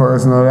a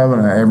personal level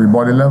and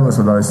everybody level,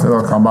 so that I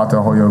still come back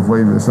to how you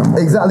avoid with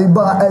somebody. Exactly,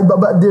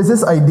 but there's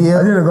this idea.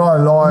 I think they got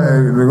a law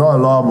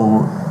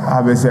about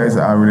having sex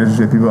and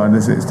relationship people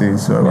under 16.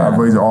 So I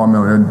advise all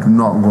men do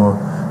not go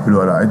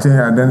below that. I think,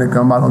 and then they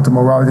come back onto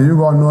morality. You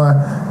gotta know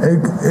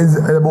it's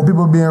about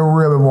people being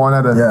real with one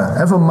another.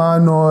 Yeah. If a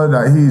man know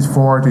that he's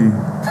 40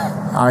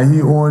 and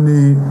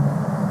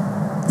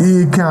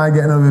he can't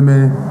get no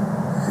women,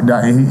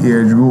 that in his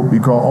age group,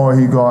 because all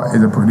he got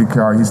is a pretty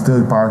car. He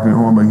still parking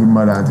home, but he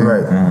mother and thing.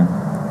 Right.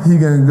 He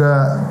can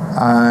go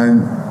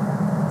and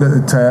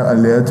tell a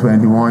little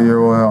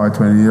 21-year-old or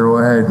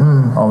 20-year-old head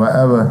or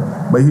whatever,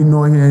 but he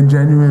know he ain't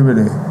genuine with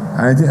it.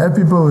 And I think if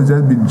people would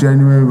just be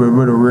genuine with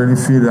what they really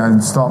feel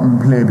and stop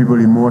playing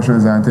people's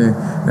emotions and things,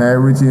 then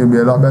everything will be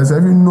a lot better. So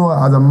if you know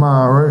as a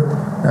man, right,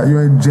 that you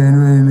ain't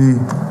genuinely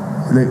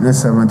like the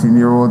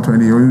 17-year-old,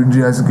 20-year-old,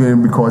 you just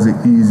going because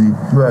it's easy.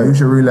 Right. You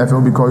should really left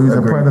him because he's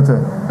a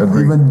predator.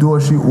 Agreed. Even though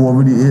she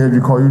over the age,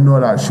 because you know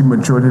that she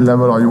maturity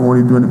level, or you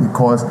only doing it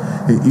because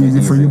it's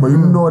easy for you. But you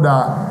know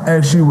that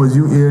if she was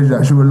your age,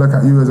 that she would look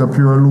at you as a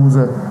pure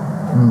loser.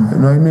 You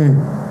know what I mean?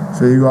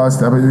 So you gotta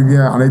step it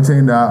again. And I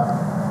think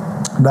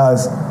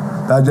that's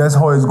just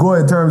how it's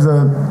going in terms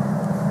of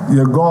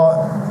you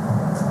got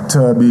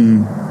to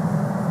be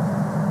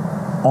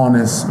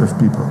honest with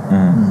people.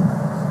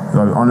 You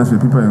gotta be honest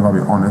with people and you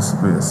gotta be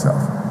honest with yourself.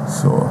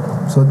 So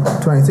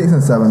 26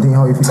 and 17,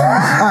 how you feel?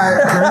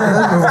 Alright,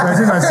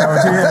 26 and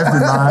 17, if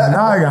the man,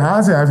 now I can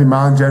answer if the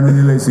man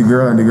generally likes the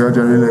girl and the girl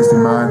generally likes the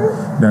man,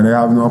 then they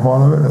have no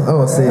problem with it.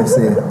 Oh, safe.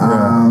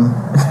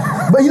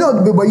 But you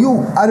know,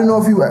 I don't know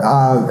if you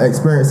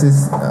experience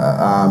this,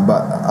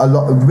 but a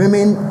lot of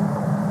women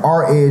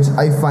our age,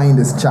 I find,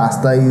 is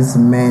chastise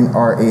men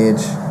our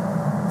age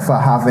for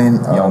having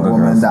a Younger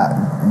woman girls. that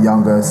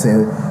younger,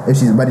 say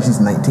whether she's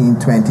 19,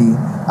 20.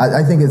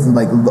 I think it's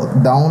like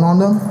looked down on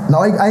them.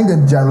 Now I ain't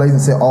gonna generalize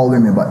and say all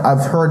women, but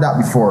I've heard that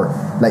before.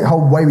 Like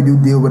why would you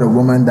deal with a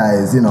woman that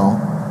is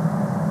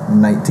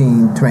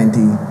 19, 20?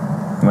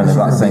 When there's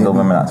not single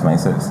women at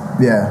 26.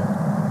 Yeah.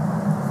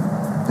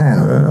 I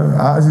know.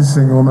 I was just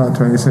single woman at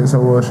 26,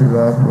 so what she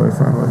last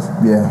boyfriend was.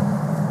 Yeah.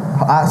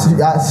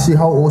 Actually,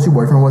 how old your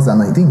boyfriend was at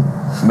 19?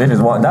 Bitch is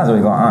what? That's what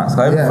you gonna ask.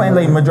 I find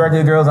like majority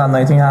of girls at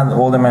 19 have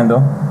older men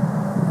though.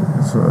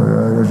 So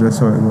that's just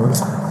how it was.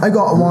 I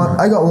got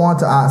one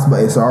to ask,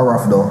 but it's all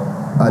rough though.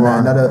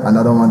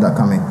 Another one that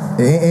coming.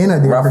 It ain't a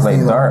day Rough like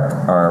Christine, dark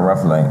or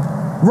rough like.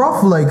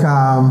 Rough like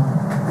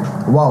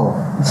Whoa.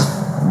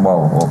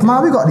 Okay.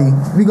 Man, we got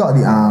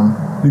the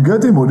The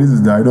good thing about this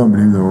is that I don't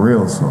believe they're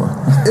real, so.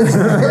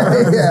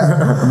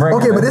 yeah.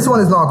 Okay, but this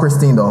one is not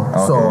Christine though.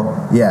 Okay.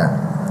 So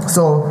yeah.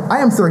 So I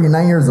am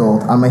 39 years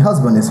old and my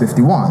husband is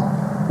 51.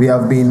 We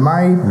have been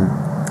married.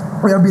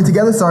 We have been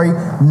together,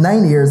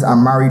 9 years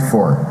and married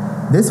 4.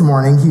 This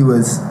morning he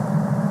was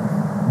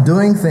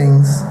doing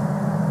things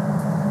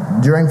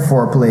during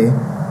foreplay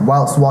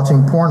whilst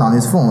watching porn on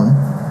his phone.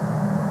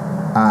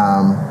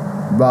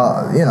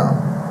 But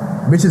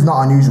which is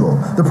not unusual.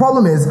 The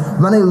problem is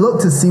when I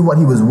looked to see what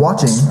he was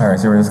watching, Alright,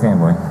 so we're just game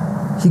boy.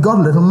 he got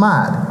a little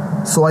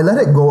mad. So I let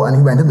it go and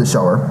he went in the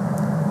shower.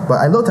 But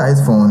I looked at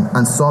his phone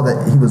and saw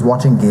that he was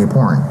watching gay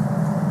porn.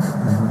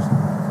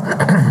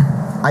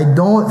 I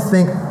don't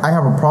think I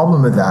have a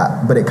problem with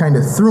that, but it kind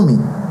of threw me.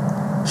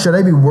 Should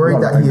I be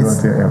worried that he is?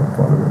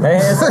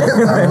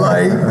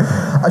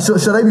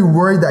 Should I be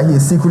worried that he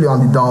is secretly on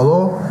the down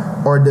low,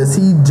 or does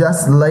he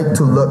just like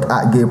to look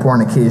at gay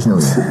porn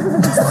occasionally?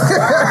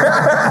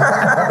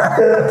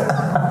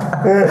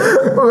 when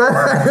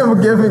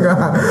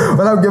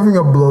I'm giving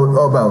a blow.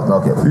 Oh well,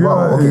 okay.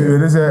 Well, okay. You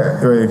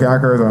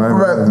can't curse on that.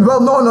 Right.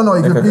 Well, no.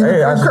 You can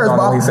curse,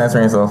 but he's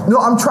censoring himself. no,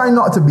 I'm trying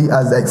not to be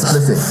as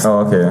explicit. Oh,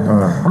 okay.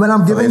 When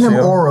I'm giving him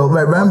Fellatio? oral,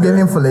 when I'm giving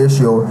him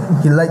fellatio,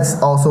 he likes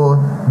also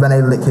when I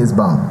lick his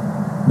bum.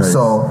 Nice.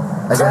 So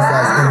I guess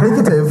that's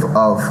indicative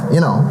of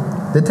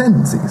the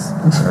tendencies.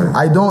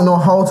 I don't know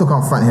how to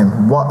confront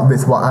him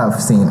with what I've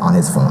seen on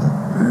his phone.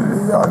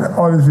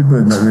 All these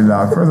people make me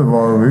laugh. First of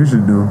all, what you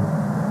should do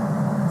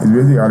is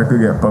wait till the article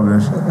get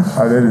published.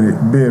 And then,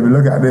 baby,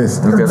 look at this.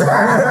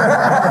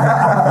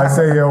 I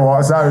say here,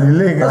 what's out of the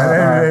link?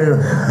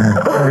 And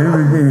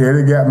then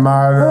you get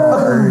mad.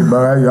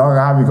 But y'all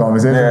can have a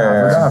conversation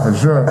after that for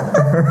sure.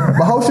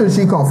 But how should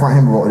she confront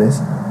him about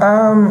this?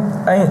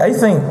 I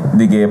think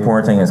the gay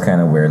porn thing is kind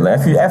of weird.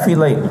 Like, if he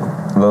like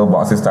little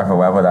boxy stuff or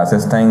whatever, that's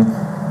his thing.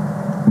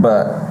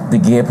 But the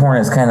gay porn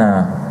is kind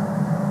of.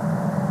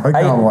 I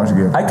can't watch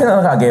gay porn. I can't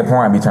look at gay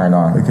porn and be turned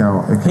on. I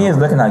can't. He is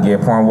looking at gay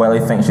porn while he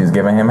thinks she's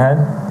giving him head.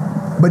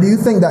 But do you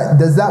think that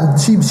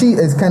she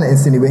is kind of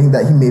insinuating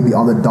that he may be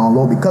on the down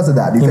low because of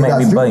that? Do you think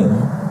that's true?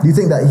 Do you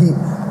think that he?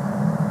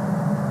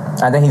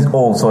 I think he's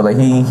old, so like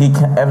he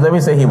can. Let me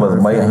say he was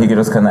biting, he could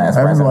just kind of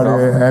express himself.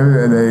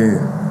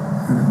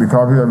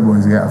 Because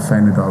everybody get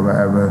offended or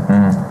whatever.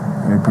 And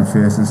the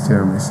professors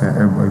tell me saying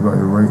everybody got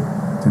the right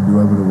to do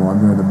whatever they want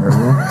to do in the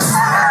bedroom.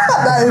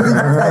 That is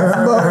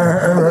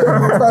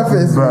the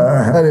preface.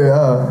 But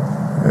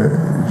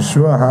anyway,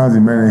 sure, how's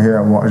the men in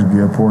here watch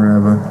gay porn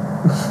ever?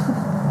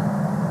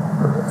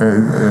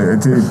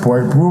 It's a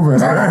point proven.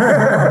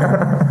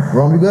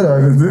 Wrong, be good, are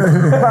you?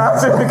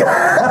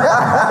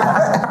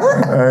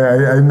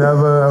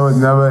 I was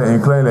never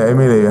inclined to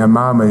emulate her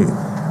mama.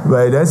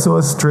 Like, that's so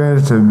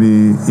strange to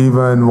be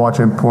even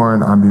watching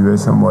porn and be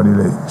with somebody.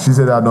 Like, she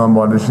said I don't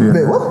bother shit.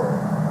 Wait, what?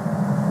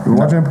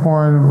 Watching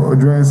porn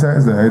during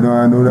sex, I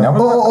don't know that.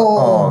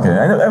 Oh, okay.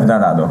 I've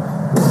done that though.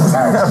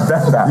 I've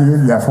done that. You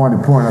left on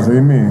the porn, that's what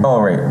you mean. Oh,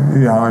 right.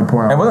 Yeah, on the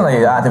porn. It wasn't like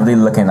you're actively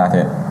looking at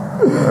it.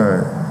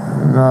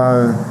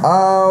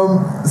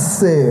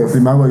 Safe.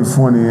 It might be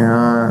funny,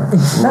 huh?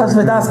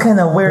 That's kind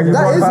of weird.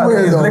 That is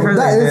weird, though.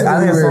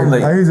 That is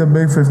really weird. He's a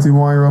big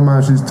 51-year-old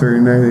man. She's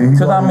 39.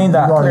 So that means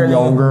that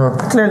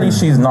clearly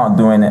she's not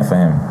doing it for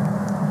him.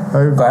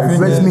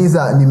 Which means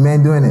that the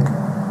man doing it.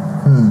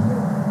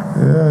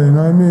 Yeah, you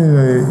know what I mean?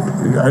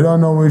 Like, I don't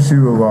know where she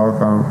will go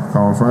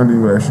confront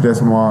you, but she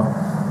just want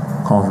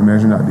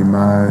confirmation that the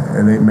man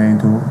a late man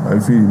too. I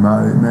feel the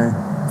man late man.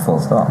 Full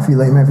stop. I feel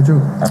late man for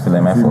true. I feel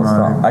like man full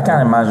stop. I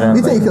can't imagine.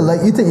 You think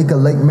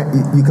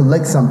you could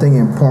like something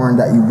in porn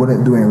that you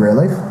wouldn't do in real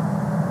life?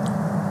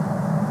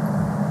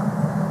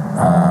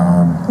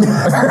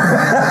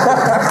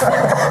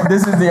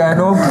 This is the I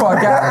Know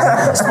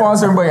podcast,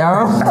 sponsored by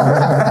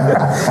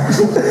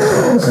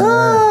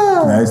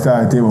I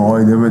started thinking all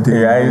different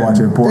things. Yeah,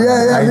 watching porn.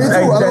 Yeah, me too.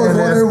 I was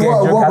wondering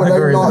what would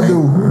I not do.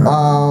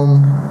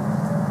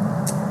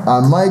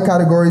 My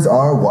categories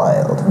are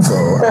wild. So I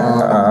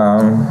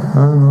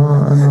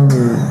know.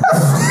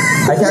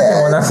 I can't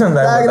think of nothing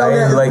that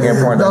I like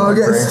important. Don't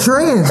get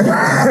strange.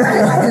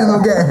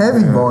 Don't get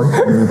heavy, boy.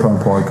 We put a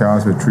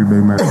podcast with 3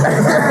 big men.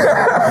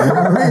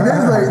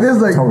 There's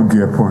like How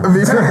gear porn.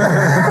 there's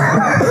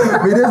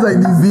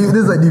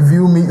like the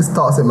view meets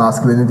toxic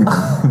masculinity.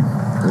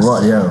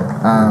 What, yo?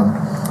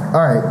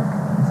 All right.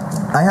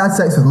 I had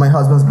sex with my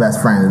husband's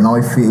best friend, and now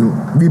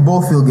we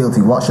both feel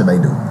guilty. What should I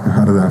do?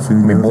 How does that feel?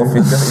 We both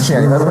feel guilty.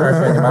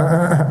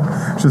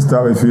 Should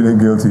start with feeling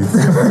guilty.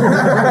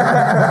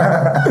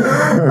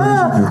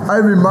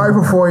 I've been married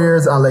for 4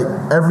 years, and like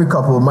every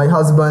couple, my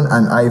husband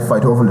and I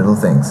fight over little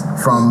things.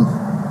 From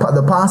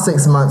the past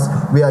 6 months,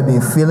 we have been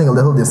feeling a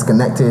little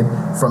disconnected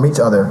from each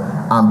other,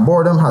 and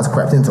boredom has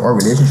crept into our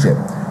relationship.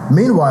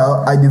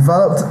 Meanwhile, I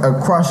developed a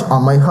crush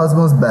on my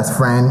husband's best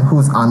friend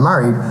who's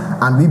unmarried,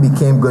 and we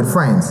became good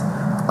friends.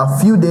 A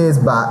few days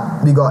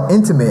back, we got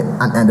intimate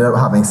and ended up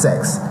having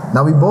sex.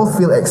 Now we both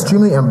feel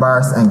extremely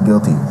embarrassed and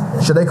guilty.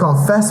 Should I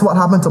confess what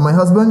happened to my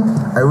husband?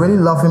 I really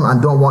love him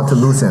and don't want to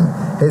lose him.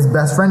 His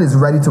best friend is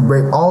ready to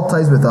break all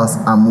ties with us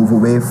and move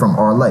away from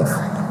our life.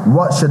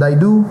 What should I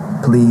do?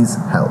 Please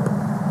help.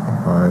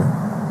 Alright.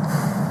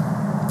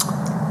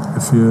 I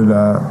feel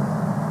that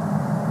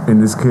in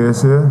this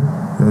case here,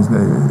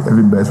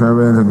 every best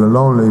friend to go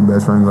alone, let your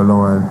best friend go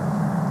alone,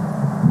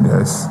 and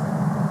yes,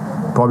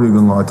 probably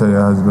gonna tell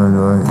your husband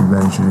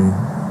eventually.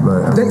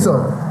 But I think so.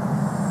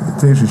 I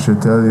think she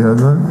should tell your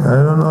husband.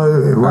 I don't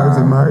know. Why is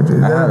it marriage? I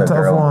had a tough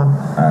girl, one.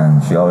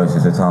 and she always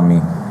used to tell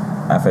me,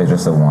 if it's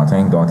just a one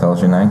thing, don't tell her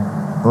your name.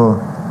 Oh.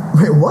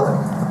 Wait, what?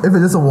 If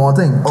it's just a one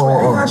thing?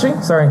 Oh.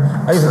 Actually, sorry.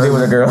 I used to deal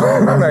with a girl. She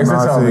used to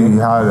tell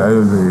me. I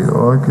was like,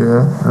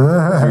 okay.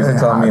 She used to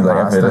tell me,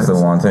 like, if it's just a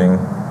one thing,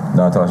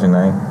 don't tell her your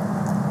name.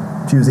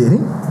 She was 18?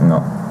 No.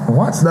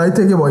 What? No, I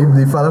think about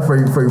the fella for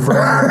your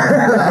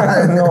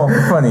friend. No,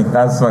 funny.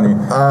 That's funny.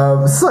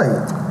 Sight.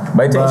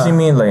 But I think she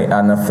mean like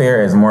an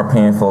affair is more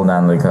painful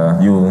than like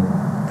you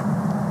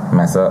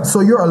mess up. So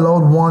you're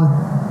allowed one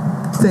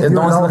thing.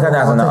 Don't look at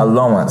that as an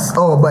allowance.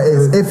 Oh, but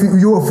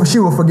she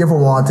will forgive for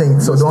one thing,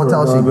 so don't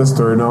tell she. The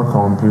story don't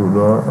compute,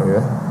 though.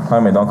 Yeah. How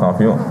many don't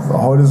compute?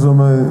 How this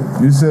woman,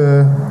 you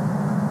say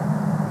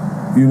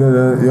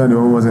you're the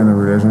woman was in a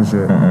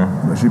relationship,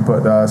 but she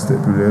put that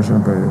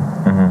stipulation for you.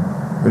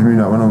 Which means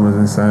that one of them was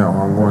insane or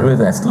ongoing. It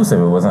was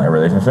exclusive. It wasn't a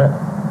relationship.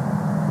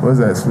 What is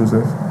that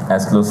exclusive?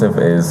 Exclusive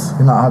is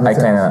You're not having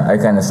I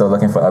kind of still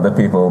looking for other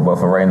people, but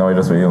for right now,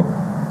 just with you.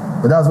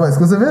 But that's what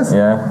exclusive is?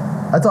 Yeah.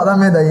 I thought that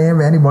meant that you ain't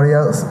with anybody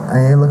else.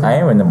 I ain't looking. I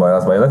ain't with nobody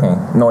else, but you're looking.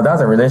 No,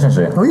 that's a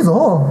relationship. No, he's a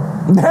whore.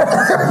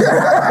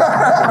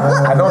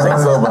 I don't think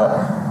so,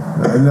 but.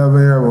 I never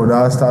hear about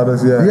that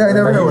status yet. Yeah, I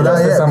never heard about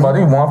that yet.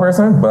 Somebody, one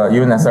person, but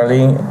you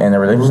necessarily in a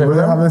relationship with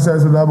them? Having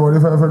sex with that boy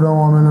if I don't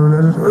want me in a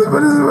relationship.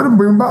 What is it?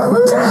 Bring back?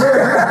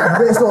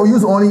 So you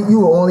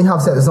will only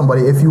have sex with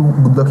somebody if you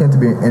looking to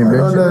be in a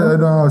relationship?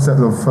 I don't have sex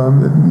with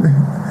fam.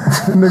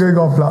 Nigga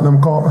got platinum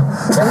car.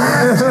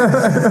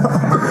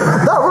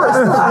 That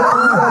works.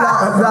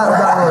 That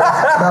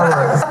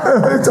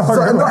works. So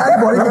not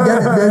everybody can get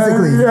it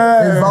basically.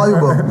 It's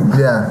valuable.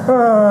 Yeah.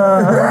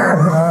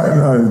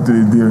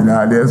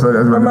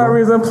 I'm not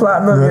reason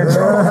platinum yet.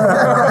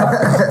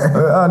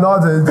 No,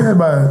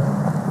 but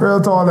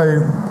real talk,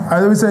 like I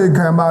always say, it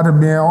came back to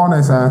being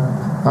honest and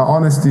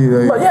honesty.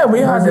 Like, but yeah, we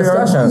had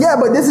discussions. Yeah,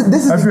 but this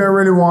is. If you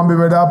really want to be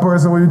with that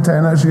person, when you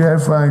tell her she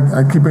had fun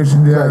and keeping she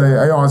there,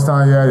 like, I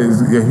understand. Yeah,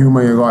 you're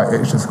human, you got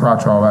extra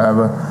scratch or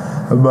whatever.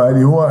 But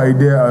the whole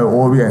idea of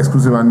all be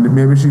exclusive, and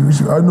maybe she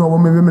I don't know, what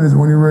maybe women is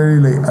when you really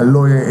like a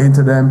lawyer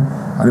into them,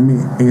 and I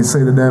mean, and say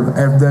to them,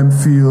 if them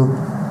feel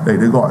like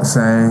they got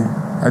saying.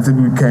 I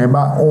think we came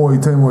back all the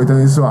time,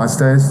 so I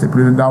started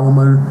stipulating that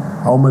woman,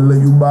 I'm gonna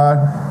let you back,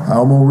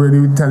 I'm gonna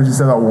really tell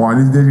yourself I want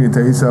this day, you can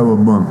tell yourself a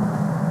bum.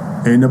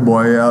 Ain't the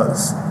boy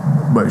else,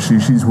 but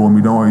she's with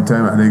me all the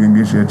time and they can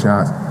get you a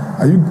chance.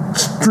 Are you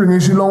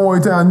stringing she long all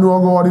the time and know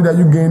God that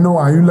you gain no,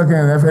 are you looking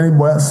at if any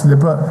boy else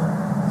slip up,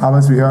 have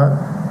a sweetheart?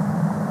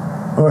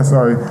 Oh,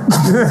 sorry.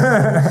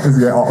 It's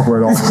getting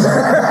awkward. Is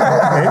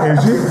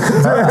she?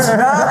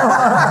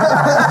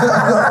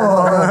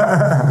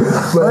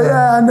 But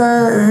yeah, and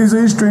then he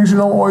strings,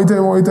 all the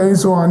time,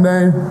 so, and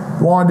then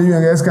one day you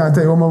guys can't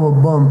take home of a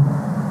bum.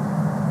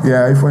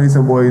 Yeah, if funny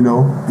some boy,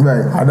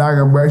 Right. And I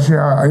can brush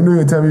her. I know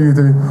you tell me,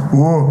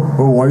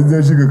 what is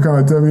that? She could come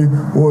and tell me,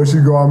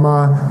 she got a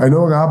man. I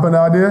know what happened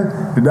out there.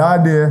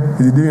 That day,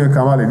 he didn't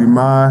come out like the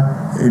man.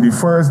 The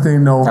first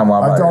thing, I thought,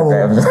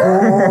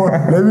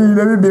 let me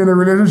be in a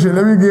relationship.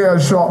 Let me get a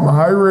shot, man.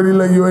 I really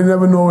like you. I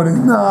never know what it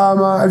is. Nah,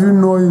 man. If you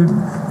know it,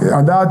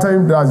 at that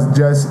time, that's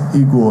just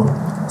ego.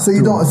 So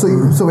you don't.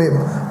 So wait.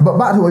 But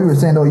back to what you were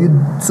saying though. You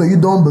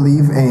don't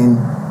believe in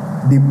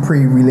the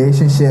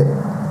pre-relationship.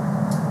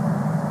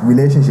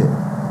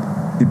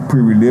 The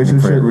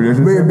pre-relationship.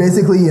 Where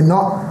basically you ain't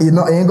got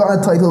no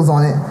titles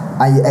on it,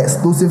 and you're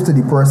exclusive to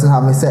the person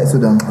having sex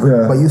with them.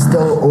 Yeah. But you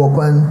still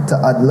open to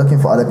looking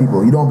for other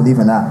people. You don't believe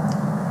in that.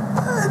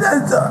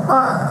 That's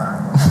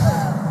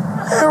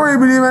I don't really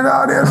believe in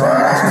that.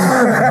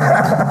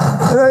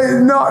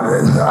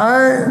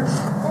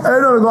 I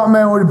don't got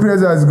man with the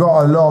peers that's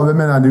got a lot of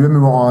women, and the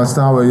women will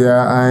understand. But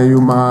and you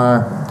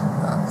man,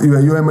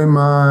 you ain't my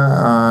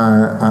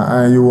man,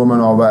 and you woman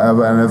or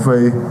whatever. And if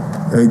I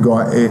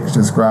got itch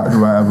to scratch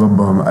or whatever,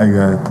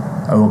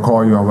 I will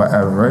call you or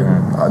whatever, right?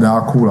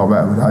 That's cool or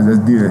whatever. I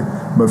just did it.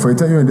 But if I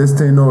tell you in this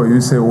thing,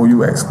 you say,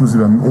 you exclusive,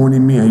 only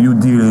me and you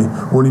dealing,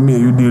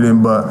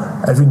 but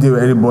if you deal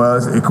with anybody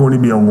else, it can only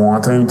be a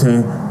one-time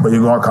thing, but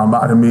you gotta come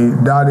back to me.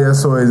 That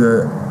is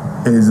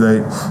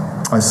like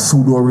a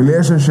pseudo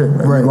relationship.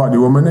 Right. You got the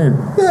woman in.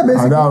 Yeah,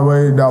 basically. And that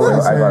way, I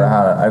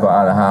got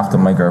out of half to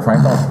my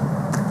girlfriend though.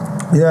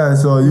 Yeah,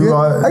 so you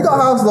got. I got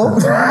house though.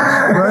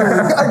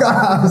 Right? I got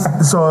house.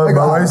 So,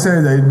 but what I say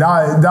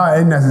that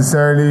ain't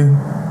necessarily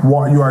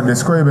what you are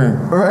describing.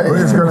 Right. You're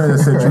describing a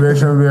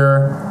situation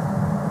where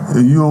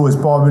you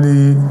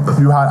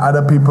had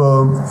other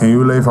people and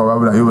you live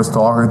forever that you was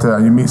talking to,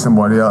 and you meet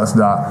somebody else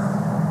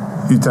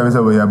that you tell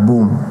yourself,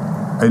 boom,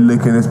 I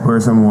liking this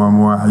person more and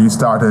more, and you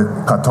start to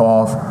cut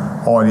off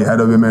all the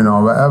other women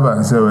or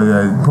whatever. So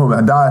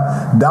at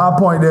that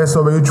point there,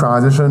 so when you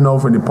transition now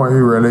from the point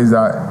you realize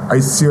that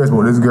I'm serious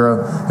about this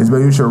girl, is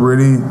when you should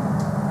really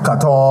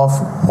cut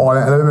off all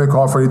that other women.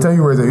 Call for the time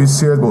you realize that you're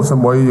serious about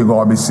somebody, you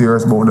gotta be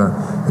serious about them.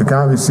 You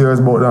can't be serious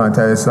about them and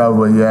tell yourself,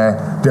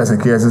 just in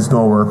case it's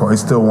don't work out, I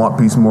still want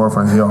piece more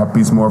from here or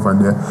piece more from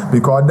there.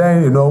 Because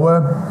then, you know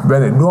what,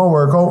 when it don't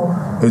work out,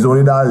 it's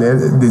only that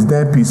this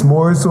damn piece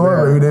more, so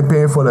when you didn't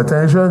pay full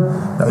attention,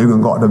 that you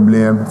can got the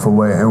blame for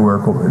why it didn't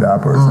work out with that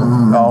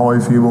person. That's how I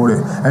feel about it.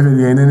 If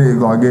you ain't in it, you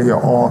gotta get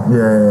your all.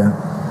 Yeah.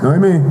 You know what I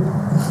mean?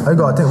 I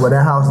gotta think about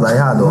that house that I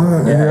had though.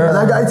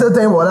 Yeah. And I still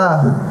think about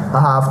that. I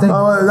have think.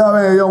 That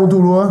way young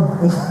too, though.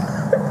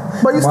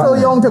 But you still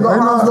young to go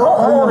house though.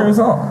 How old are you,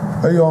 son?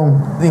 Hey,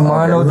 young. The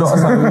man no drop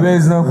some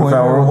wisdom point.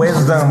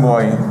 Wisdom,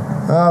 boy.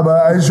 But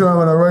I sure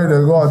when I write,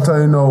 I gotta tell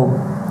you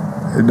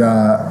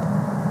that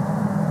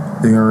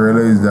they can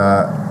realize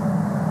that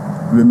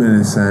women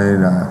is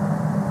saying that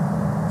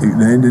they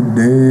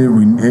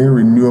ain't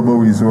renewable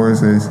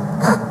resources.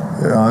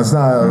 It's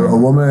not a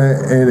woman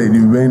ain't like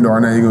the rain door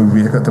now. You're gonna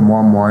wake up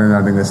tomorrow morning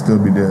and they can still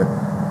be there.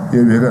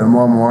 You wake up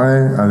tomorrow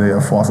morning and they're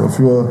fossil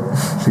fuel,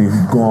 she's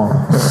gone.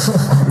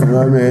 You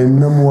know what I mean?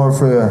 No more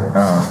for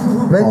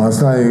it's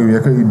not you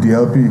wake up, you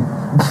DLP.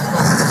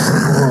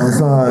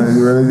 It's not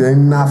really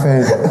ain't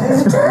nothing.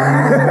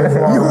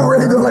 You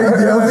really don't like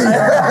DLP.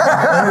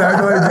 I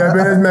don't like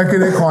Japanese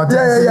making it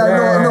context.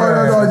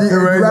 No.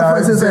 The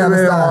references I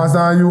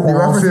understand. You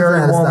all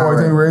share one more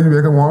thing, raise you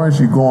wake up morning,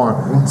 she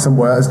gone.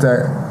 Somebody else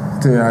that.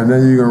 And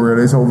then you can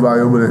realize how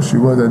valuable that she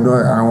was. And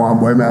I want a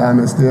boy man I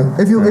missed it.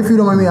 If you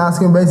don't mind me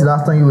asking, basically,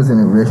 last time you was in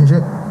a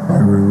relationship?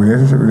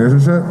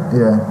 Relationship?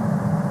 Yeah.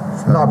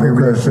 Not a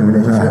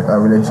relationship. A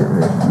relationship.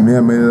 Me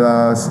and my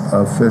last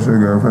official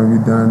girlfriend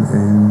we done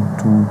in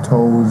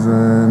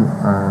 2011.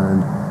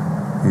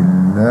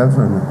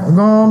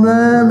 Gone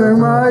man,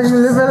 big man, you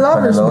live in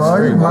lavish,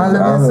 boy. You man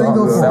living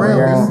single for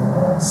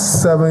real.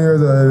 7 years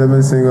I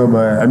living single,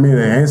 but I mean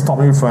it ain't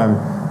stopping me from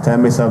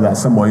telling myself that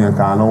somebody in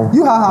Kano.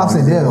 You have house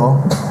in there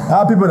though. I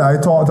have people that I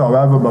talk to,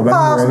 whatever, but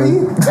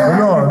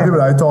people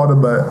that I talk to,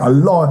 but a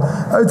lot.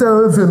 I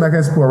tell you,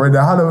 filmmaking sport, right? They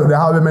have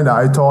women that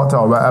I talk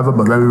to, whatever,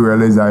 but when we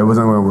realized that it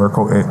wasn't going to work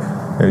out, it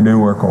didn't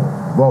work out.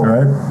 Whoa.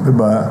 Right?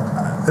 But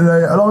a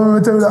lot of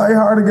women tell me that it's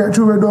hard to get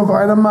through with though,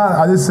 because I'm man.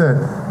 I just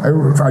said, I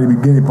try to be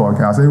guinea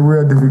podcast. It's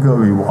real difficult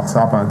with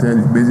WhatsApp and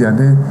things, busy and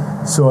things.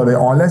 So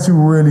unless you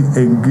really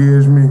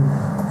engage me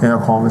in a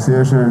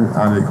conversation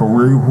and they can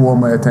really hold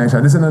my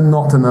attention. This isn't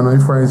not to none of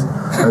my friends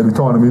that be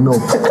talking to me, no.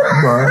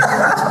 But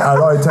a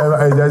lot of times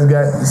I just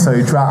get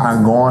sidetracked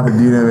and go on to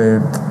dealing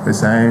with the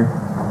same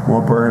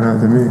more pertinent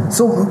to me.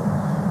 So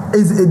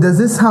does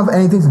this have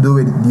anything to do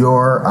with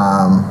your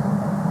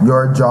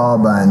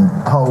job and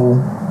how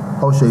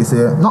should you say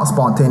it? Not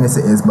spontaneous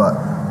it is, but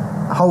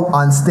how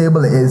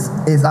unstable it is.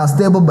 It's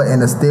unstable, but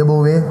in a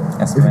stable way.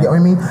 Yes, If you get what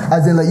I mean,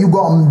 as in like you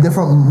got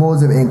different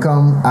modes of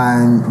income,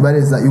 and whether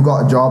it's that you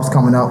got jobs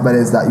coming up, whether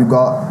it's that you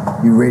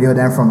radio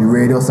them from the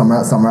radio somewhere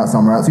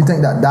else. You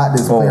think that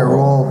does play a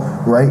role,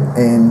 right?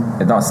 In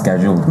It's not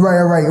scheduled.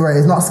 right.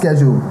 It's not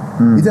scheduled.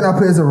 You think that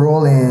plays a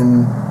role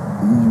in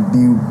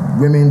the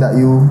women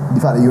the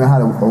fact that you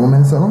had a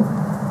woman solo?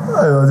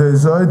 I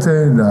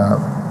think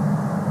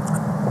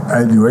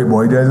that the right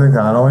boy doesn't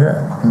count on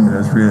yet.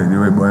 That's really the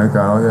right boy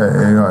count on yet.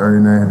 Ain't got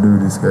really nothing to do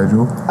with the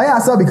schedule. I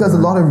ask that because a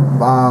lot of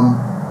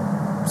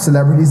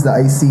celebrities that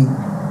I see,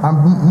 I'm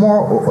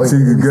more. See,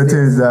 the good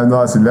thing is that I'm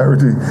not a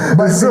celebrity.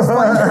 But it's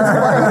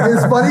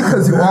funny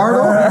because you are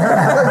though.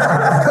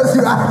 Because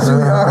you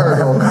actually are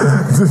though.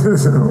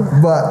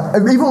 But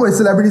even with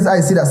celebrities,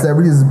 I see that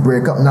celebrities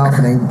break up now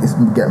and then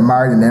get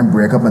married and then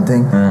break up and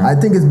thing. I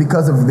think it's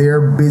because of their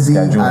busy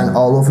and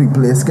all over the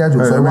place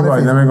schedule. So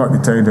I never got the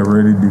time to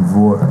really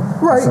devote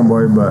to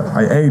somebody. But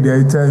I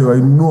tell you,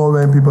 I know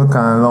when people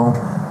come along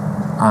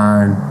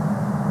and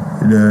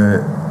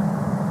the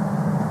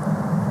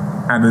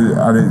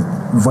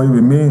vibe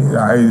with me,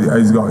 I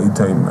just got the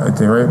time, I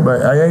think, right?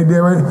 But I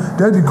there, right?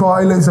 That's the call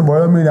I like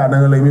somebody me that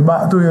they're gonna like me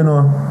back to, you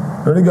know.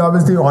 The only guy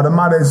thing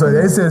automatic, so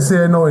they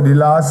say no in the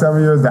last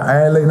 7 years that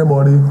I ain't like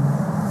nobody.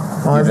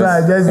 I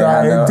just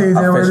things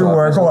ain't really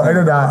work out.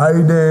 Either that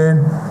I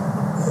then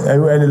I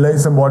like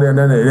somebody and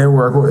then it didn't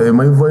work out.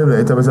 My vibe,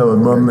 I tell myself,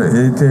 but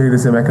anything the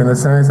same kind of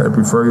sense, I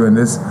prefer you in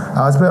this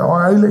aspect.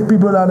 Or I like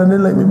people that and they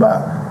like me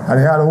back. And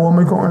they had to hold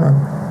my corner.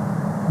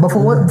 But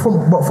from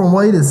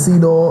what you see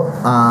though,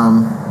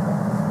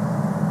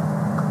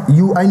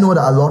 I know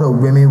that a lot of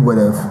women would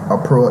have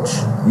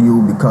approached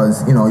you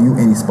because you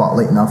in the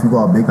spotlight now. If you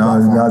got a big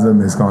platform. That's a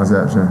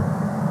misconception.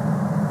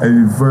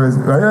 And first,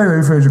 let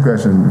me finish your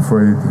question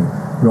before you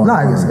go. No,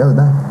 I guess that was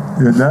done.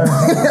 You're done?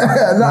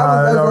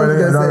 I don't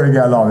really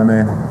get a lot of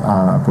man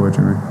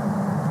poetry.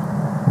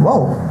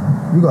 Whoa,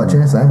 you got a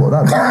chance to say about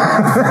that.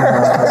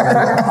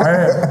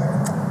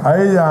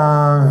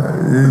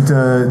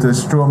 To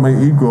stroke my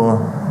ego,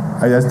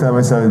 I just tell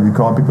myself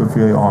because people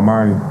feel I'm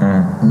married.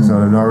 So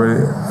they're not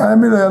really. I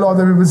mean, like, a lot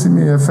of people see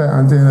me in fat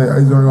and things. Like,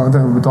 I don't want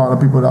to talk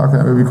to people that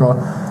can't really because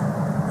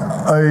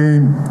I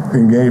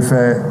been getting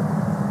fat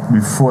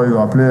before you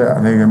go play. I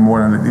think more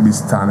than like, they be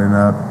standing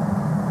up,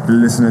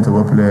 listening to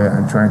a player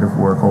and trying to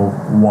work out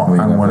what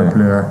I want to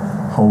play,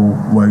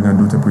 what you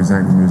gonna do to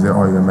present the music,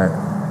 how you gonna make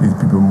these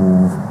people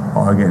move,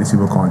 or get these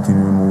people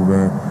continue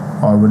moving,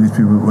 or what these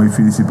people, what you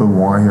feel these people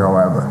want here or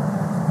whatever.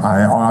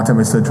 All the time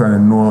I still trying to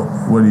know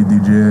what the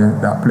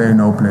DJ that play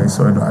no play,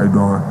 so I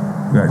don't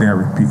like then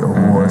repeat or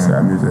words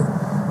that music.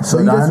 So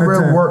you just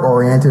real work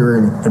oriented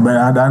really. But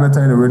at the end of the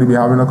time to really be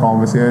having a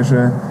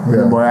conversation with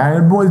the boy.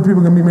 And boys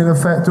people can meet me in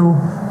effect too.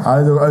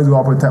 I just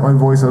go protect my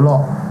voice a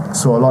lot.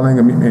 So a lot of them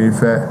can meet me in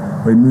effect.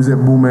 With music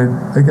booming,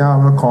 they can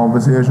have a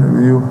conversation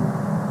with you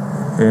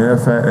in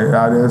effect like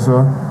that there.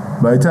 So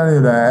but I tell you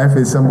that if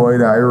it's somebody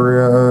that I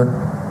really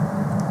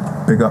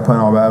pick up on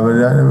or whatever,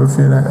 I never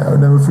feel that. I would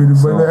never feel it.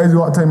 But I just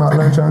got time at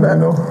lunch and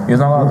You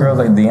know a lot of girls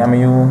like DMing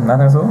you,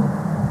 nothing so?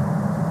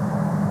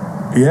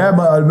 Yeah,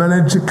 but when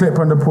I click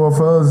on the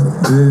profiles,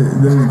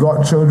 they've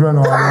got children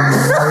or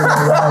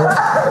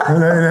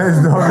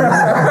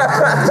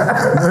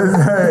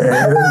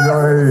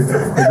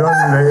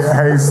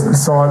hey,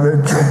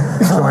 solid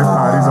showing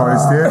parties on the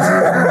stage.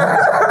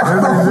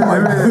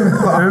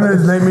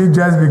 It's like me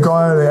just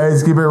because I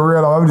just keep it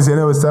real. I was saying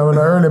it was 7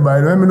 early,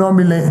 but let me not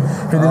be late in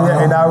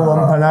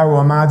that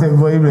romantic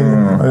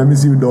vibe. Let me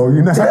see you dog,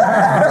 you know.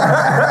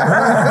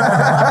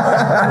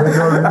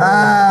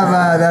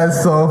 Man,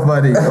 that's so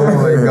funny.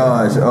 Oh my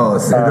gosh. Oh,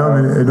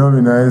 it don't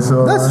be nice.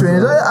 So that's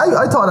strange.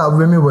 I thought that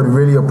women would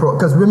really approach,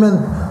 because women,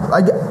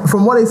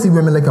 from what I see,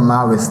 women like a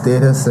man with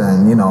status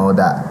and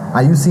that.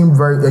 And you seem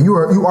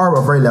you are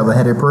a very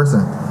level-headed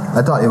person.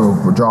 I thought it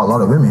would draw a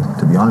lot of women,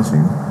 to be honest with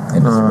you.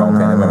 It's the wrong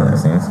kind of women, it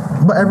seems.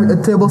 But a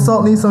table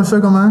salt needs some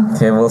sugar, man.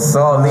 Table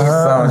salt needs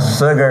some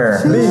sugar.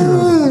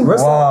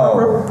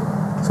 Wow.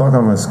 Salt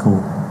come from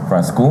school.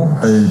 From school?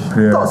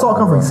 Salt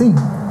come from C.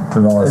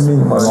 Law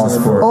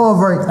sport. Oh,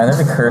 right. I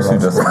never curse you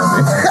just now.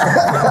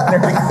 I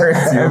never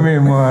curse you. I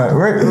mean,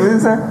 what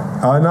is that?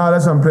 No,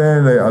 that's what I'm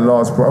playing like a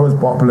law sport. I was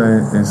popular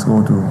in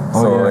school too.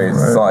 So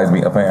it's always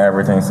be up in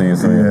everything, so you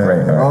see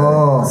right.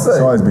 Oh,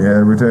 so always be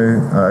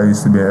everything. I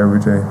used to be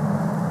everything.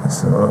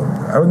 So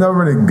I was never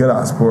really good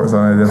at sports,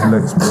 and I just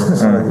like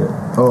sports. I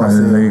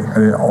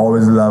didn't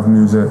always love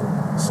music,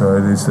 so I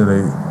used to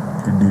like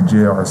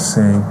DJ or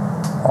sing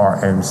or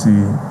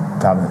MC.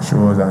 Talent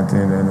shows and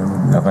things.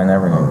 Up in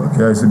everything.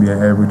 Okay, I used to be in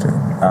everything.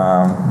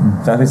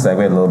 Just to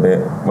segue a little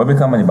bit, what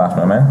become of the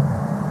Bachelor, man?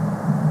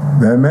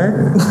 That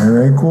man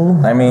cool.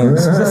 I mean,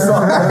 just the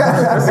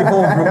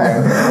whole group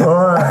thing.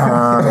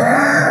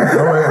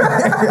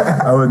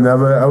 I was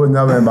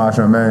never in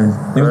Bachelor, man.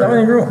 You was never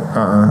in the group?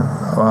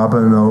 What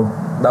happened? No.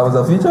 That was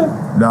a feature?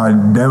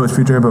 No, that was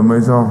featured by my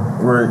song.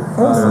 Right.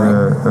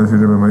 That was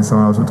featured by my song.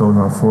 That was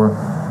 2004.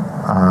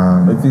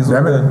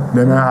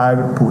 Then I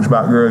had Pooch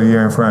Back Girl the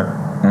year in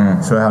front.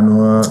 So I had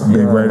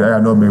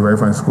no big right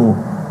from school.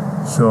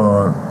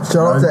 So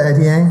shout out to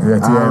Etienne.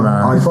 Etienne,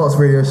 man. On the Pulse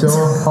Radio Show,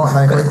 Hot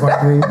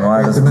 91.3.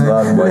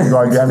 But you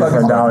gotta get me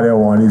from down there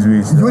one of these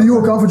weeks. You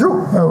will come for Drew?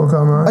 I will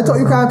come, man. I thought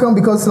you can't come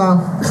because Slam.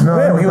 No,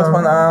 he was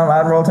on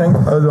Admiral thing.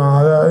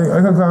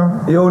 I can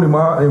come. Yo, the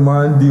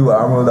man deal with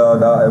Admiral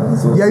that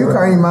episode. Yeah, you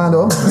carrying man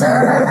though.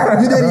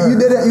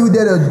 you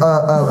did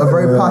a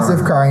very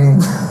passive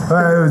carrying.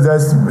 Well, it was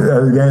just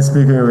again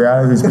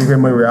speaking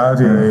my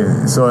reality.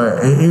 So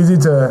it's easy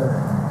to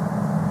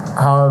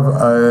have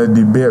a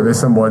debate with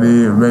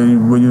somebody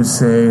when you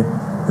say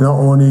not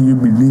only you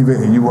believe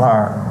it in your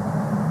heart,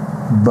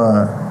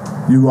 but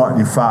you got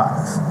the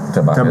facts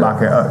to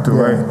back it up too,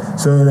 right?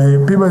 So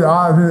like, people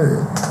ask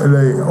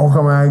like, how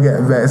come I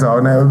get vexed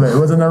all night? It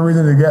wasn't no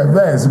reason to get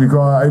vexed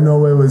because I know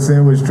what he was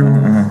saying was true,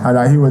 and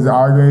that he was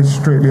arguing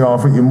strictly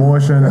off of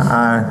emotion,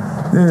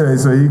 and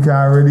so he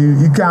can't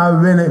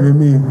win it with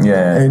me.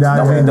 Yeah, and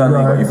not when you done, you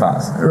got your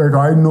facts. Right,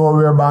 I know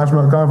where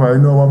Bashman come from. I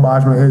know what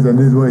Bashman is, and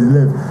this is where he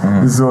live.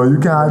 So you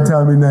can't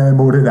tell me nothing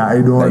about it that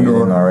I don't know. You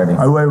didn't already.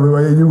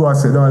 You gotta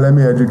sit down and let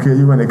me educate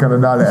you when they kind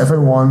of dollar. If I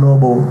want to know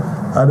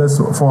about other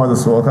forms of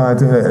soul kind of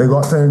thing, they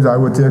got times I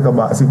would take a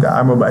back seat.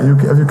 But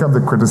if you come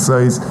to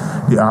criticize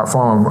the art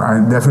form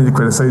and definitely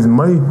criticize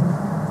my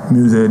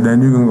music,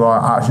 then you can go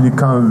actually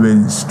come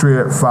with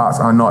straight facts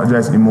and not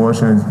just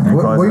emotions.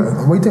 What do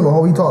you think about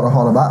how he talked to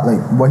Hollaback?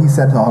 Like what he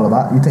said to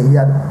Hollaback? You think he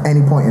had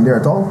any point in there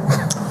at all?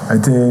 I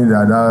think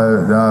that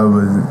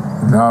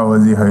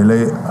was the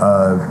highlight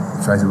of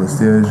festival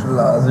stage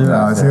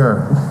last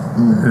year.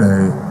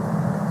 Like,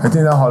 I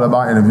think that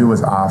Hollaback interview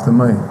was after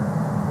mine.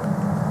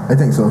 I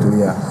think so too,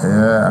 yeah.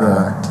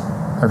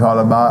 I thought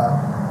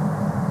about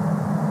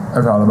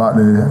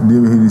the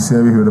deal he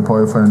said he would have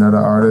played for another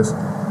artist.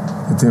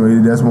 I think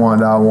he just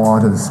wanted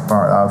to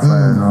spark that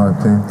fire and all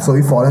that thing. So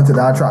he fall into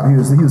that trap. He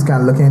was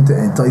kind of looking to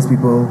entice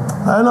people.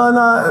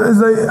 No. It's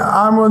like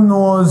Armour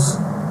knows.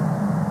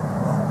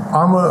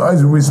 I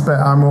respect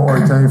Armour all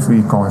the time for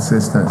his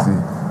consistency.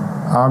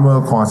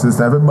 Armour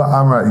consistent. But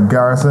Armour at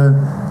Garrison,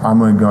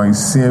 Armour going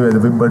same with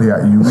everybody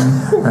at UE,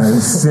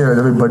 and same with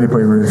everybody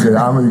playing.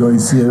 Armour going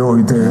same all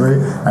the time,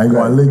 right? I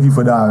got lucky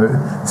for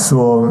that.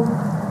 So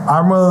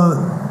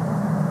Armour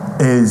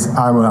is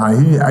Armour,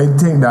 and I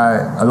think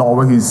that a lot of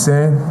what he's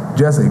saying,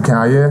 just like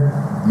Kanye,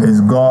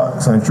 it's got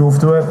some truth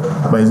to it,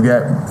 but it's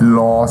get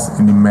lost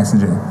in the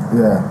messaging.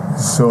 Yeah.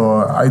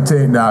 So I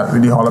think that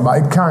with the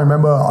Hollaback, I can't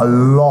remember a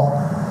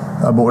lot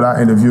about that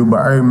interview, but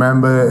I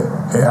remember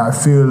I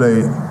feel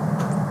like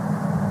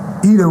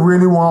he didn't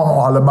really want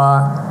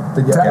Hollaback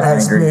to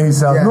explain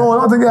himself. Yeah. No,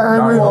 not to get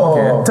angry.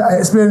 To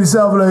explain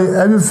himself, like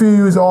every feel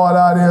you was all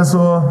out there,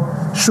 so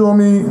show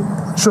me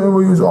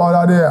what you was all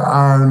out there,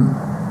 and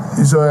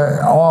so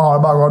all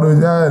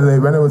Hollaback got is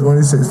like when it was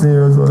only 16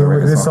 years old,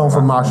 this song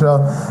from Marshall,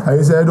 and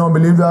he said I don't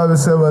believe that. I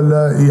said,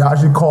 well, he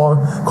actually called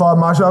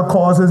Marshall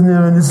calls his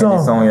name in the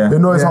song. Yeah. You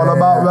know it's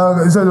Hollaback.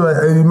 Well, he said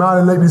the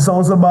man liked the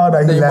song so bad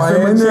that he left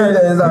him in there.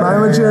 I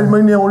even changed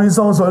my name on the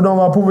song, so I don't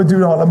want to prove it to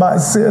you.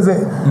 Hollaback says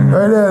it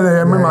right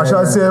there.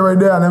 Marshall say it right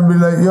there, and then be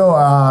like, yo,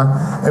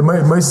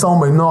 my song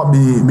might not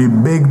be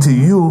big to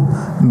you,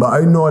 but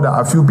I know that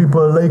a few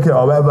people like it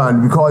or whatever,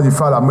 and because he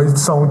felt that my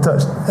song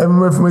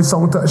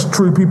touched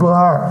 3 people's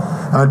heart,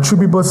 and 3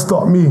 people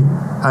stop me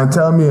and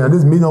tell me, and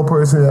this me no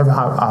person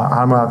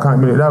I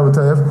can't believe that would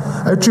tell you,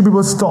 if 3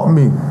 people stop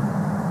me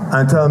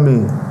and tell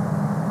me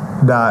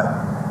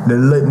that they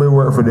like my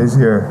work for this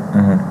year,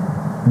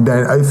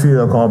 then I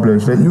feel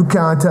accomplished. That you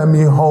can't tell me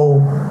how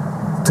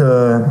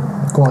to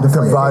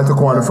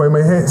quantify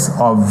my hits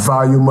or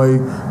value my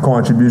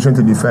contribution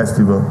to the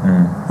festival.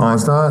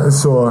 Understand?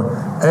 So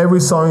every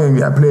song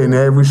you get played in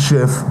every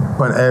shift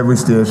on every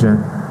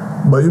station.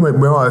 But you might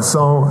bring out a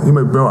song, you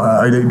might bring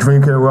out like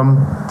drinking rum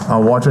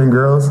and watching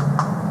girls,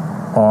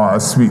 or a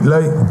sweet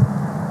light,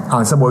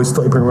 and somebody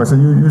start playing and say,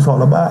 you talk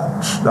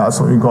about that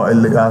song, you got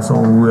that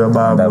song real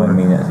bad. That would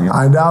mean it to you.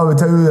 And that would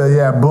tell you that,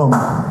 yeah, boom,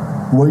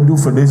 what you do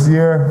for this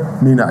year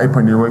mean that I'm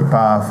on the right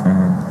path. You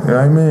know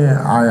what I mean?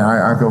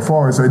 I go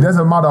forward. So it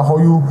doesn't matter how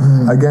you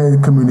again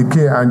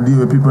communicate and deal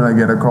with people and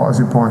get across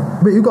your point.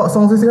 But you got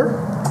songs this year?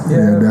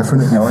 Yeah,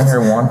 definitely. I want to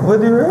hear one. What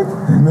do you read?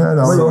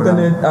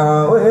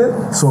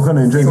 Soca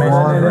Ninja.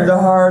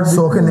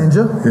 Soca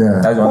Ninja?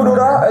 Yeah. Who do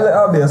that?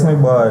 Obviously,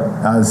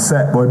 but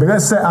Set, boy.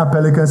 Because Set at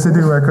Pelican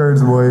City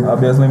Records, boy.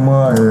 Obviously,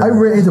 mud. I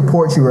really into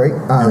poetry, right?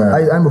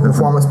 I'm a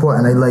performance poet,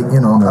 and I like,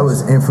 I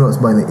was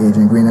influenced by the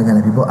Adrian Green, that kind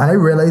of people. And I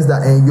realized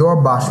that in your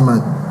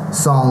Bashment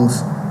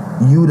songs,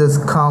 you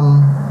just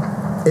come,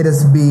 it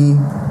is the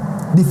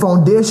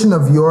foundation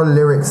of your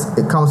lyrics,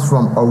 it comes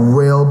from a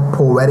real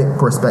poetic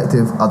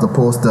perspective as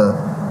opposed to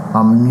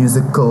a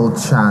musical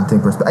chanting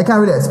perspective. I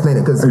can't really explain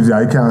it because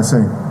I can't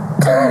sing.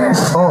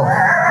 Oh.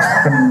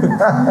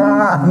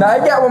 Nah, I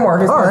get one more.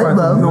 All right,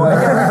 bro. No,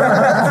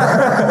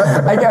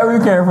 I get what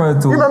you care for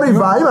it too. You remember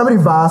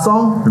the VAR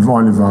song?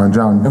 Von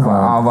John.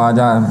 Von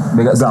John.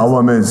 That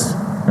one is.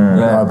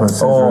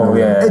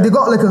 They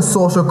got like a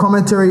social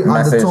commentary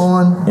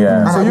undertone.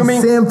 Yeah. And So at you the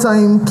mean same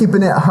time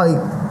keeping it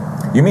hype.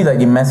 You mean like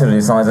the message of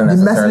the song isn't The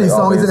necessarily message of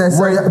the song isn't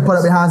necessarily put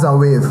up your hands and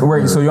wave.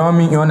 Right, so you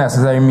don't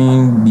necessarily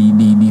mean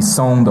the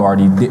sound or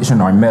the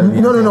diction or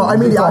melody. No. I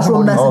mean the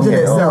actual message in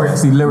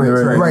itself. The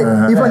lyrics,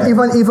 right?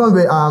 Even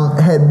with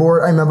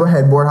Headboard, I remember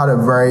Headboard had a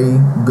very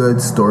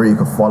good story you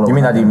could follow. You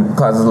mean that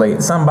because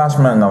like some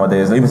bashment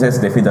nowadays, even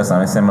if they feed us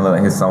something similar,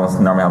 his songs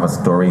normally have a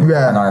story.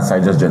 Yeah. And not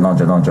necessarily just no.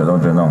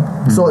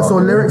 So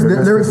lyrics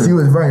to you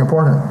is very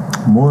important.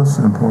 Most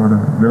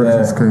important.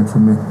 Lyrics is king for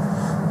me.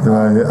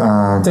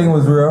 I think it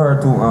was real hard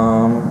to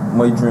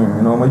My Dream.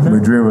 You know My Dream?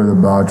 My Dream was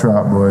about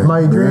trap, boy.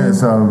 My Dream.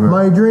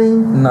 My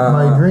Dream. Nah.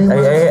 My Dream.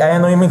 I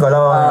know you mean because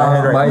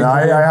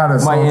I had a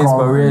song my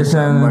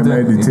inspiration, called My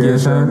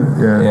Meditation.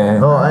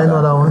 Yeah. Oh, I know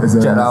that one.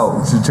 Check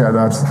out. She checked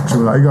out. She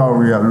was like, you gotta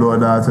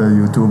re-upload that to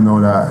YouTube. Know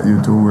that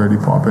YouTube really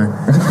popping.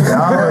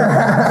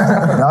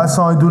 That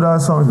song, do that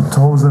song in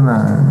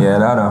 2009. Yeah,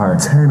 that hard.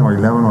 10 or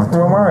 11 or 12.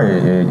 Don't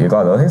worry, you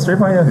got a little history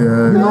for you.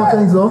 Yeah. You know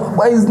things though.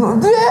 Why is not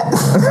that?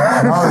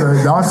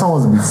 That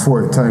song was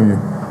before it, telling you.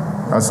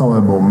 That song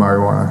was about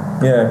marijuana.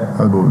 Yeah.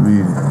 That was about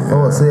weed. Yeah.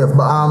 Oh, safe.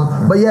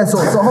 But yeah. So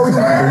how you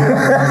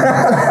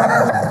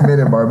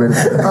made it Barbados?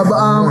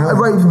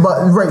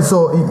 Right.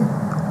 So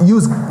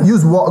use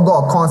what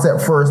got a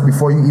concept first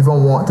before you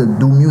even want to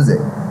do music,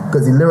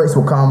 because the lyrics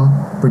will come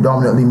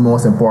predominantly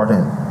most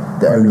important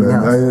to everything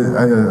else.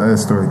 I a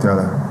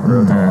storyteller.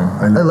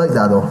 I like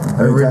that though.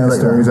 I really tell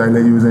like stories. that. I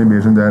like using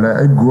ambition.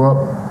 I grew up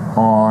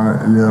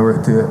on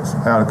lyric tips.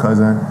 I had a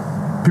cousin.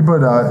 People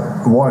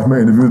that watch my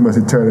interviews must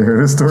be tired to hear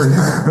this story.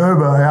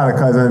 But I had a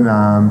cousin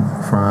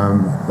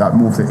that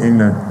moved to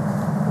England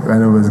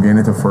when I was getting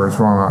into first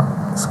round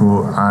at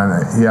school,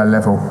 and he had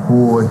left a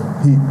whole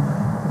heap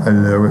of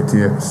lyric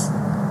tapes,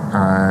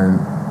 and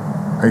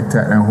I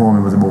took them home.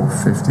 It was about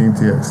 15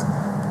 tapes.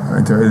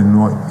 I tried to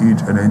know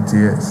each of them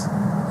tapes.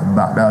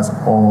 But that's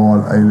all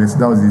I listened.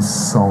 That was the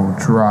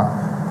soundtrack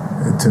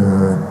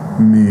to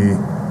me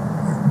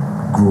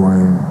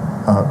growing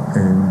up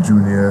in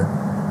junior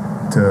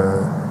to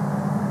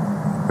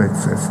like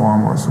fifth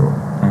form or so.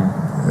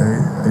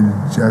 I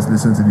just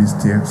listened to these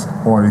tapes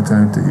all the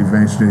time to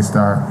eventually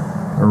start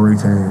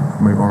writing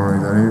my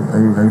own.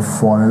 I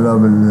fall in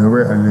love with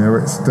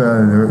lyric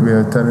style, lyric way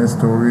of telling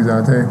stories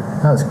and things.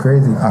 That's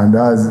crazy. And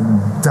that's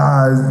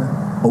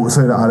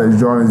outside of other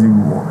genres, you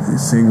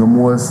sing the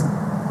most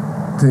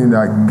thing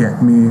that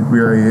get me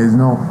where he is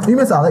now. You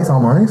miss Alex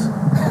on mornings?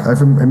 I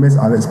miss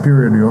Alex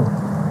period, yo.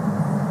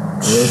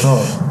 Real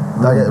talk.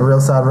 That get real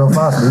sad real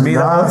fast. Be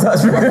I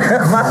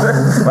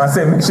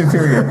say mission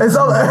period. It's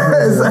so.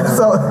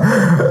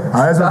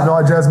 Alex was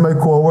not just my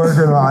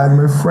co-worker, I had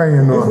my friend,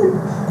 you know.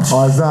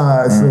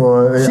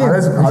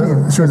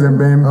 She was in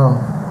BAME.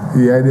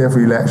 Yeah, there for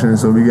election,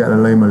 so we got to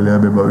lame a little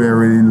bit, but we ain't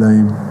really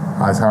lame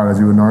as hard as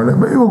you would normally.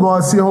 But you will go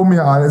and see how me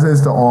and Alex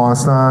is to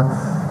understand.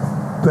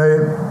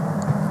 Like,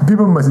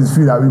 people must just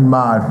feel that we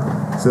mad.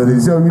 So they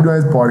say we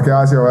doing this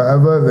podcast or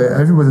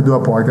whatever. If you was to do a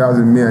podcast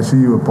with me and she,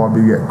 you would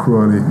probably get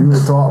cruddy. We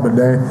would talk, but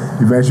then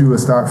eventually we would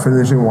start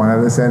finishing one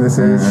of the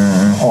sentences,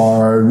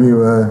 or you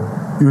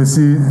would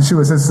see she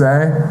would just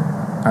say,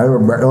 I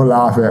would don't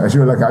laugh at her. She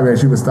would look at me and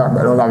she would start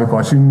don't laugh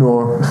because she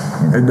know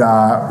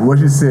that what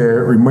she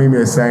said remind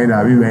me of saying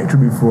that we went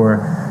through before.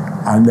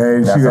 And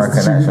then that's our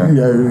connection.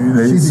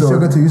 She's the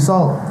sugar to your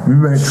salt. We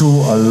went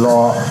through a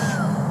lot.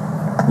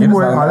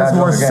 That's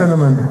more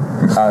cinnamon.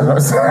 More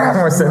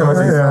cinnamon.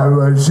 Yeah,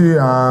 but she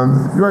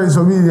right.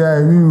 So we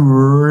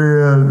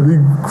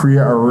create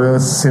a real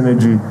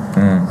synergy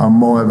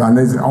among, and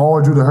it's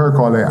all due to her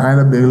call. Like, I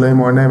ain't a big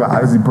lame or name, but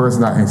I was the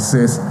person that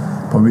insists.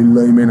 But we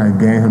lame in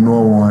again, who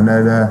know one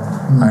another,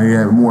 and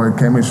get more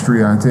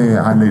chemistry and thing,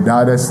 and like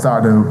that just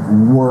started to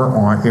work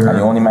on here. And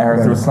you only met her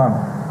through Islam.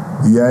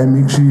 Yeah, I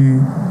mean she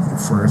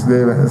first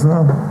day at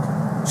Islam.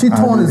 She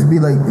told us to be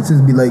like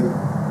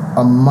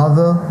a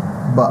mother,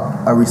 but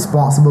a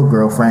responsible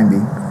girlfriend.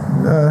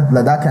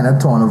 Like that kind of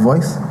tone of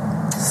voice,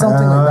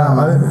 something like that,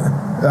 man.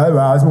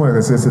 It's more like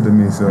a sister to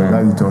me, so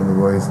that's the tone of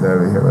voice that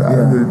we hear.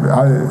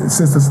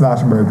 Sister /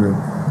 brethren.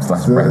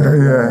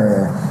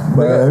 Yeah.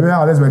 But I mean,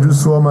 Alex went through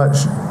so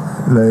much,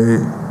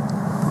 like,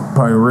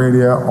 on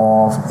radio,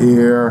 off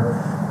air,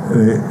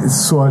 it's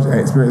so much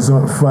experience, so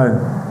much fun,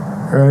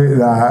 right?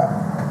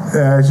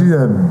 That she's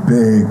a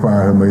big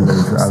part of my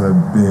life. I'm a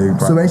big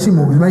part. So when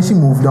she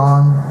moved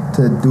on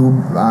to do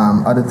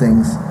other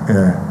things,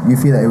 you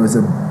feel that it was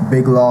a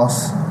big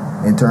loss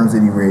in terms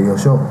of the radio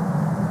show?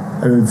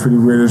 For the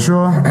radio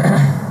show,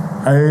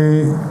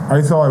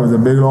 I thought it was a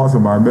big loss for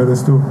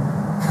Barbados too.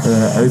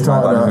 I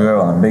thought that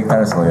on a big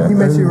pedestal. He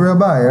met you real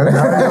bad.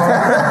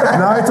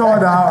 Now I thought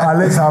that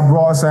Alex had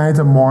brought something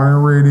to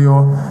morning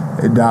radio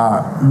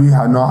that we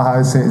had not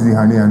had since the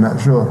Honey and Nut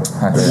show.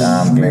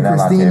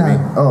 Christina.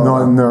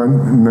 No,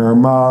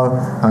 Normal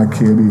and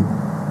KB.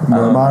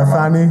 Normal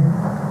Fanny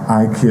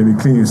and KB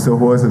Clean used to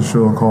host a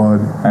show called.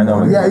 I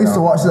know. Yeah, I used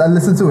to watch it. I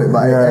listened to it,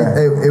 but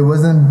it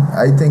wasn't.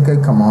 I think I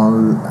come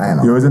on. I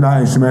know. It wasn't that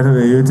instrumental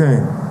that you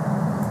think.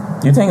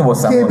 You think it was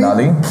Samuel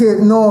Dali?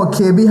 No,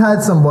 KB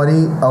had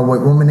somebody, a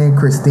white woman named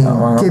Christine.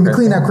 KB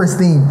clean at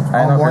Christine.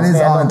 I know Mornings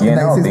Christine,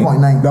 I don't get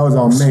 96.9. That was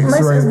on Mix, Mix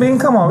right? is being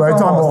come on. But I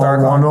talking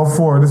about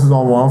 104. This is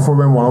on 104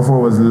 when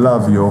 104 was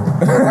love, yo.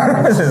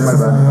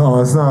 No,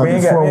 it's not.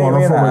 Before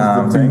 104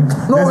 was the beat.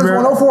 No, it was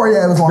 104.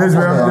 Yeah, it was 104.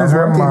 This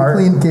where Mark.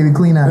 KB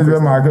clean at This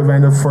where Market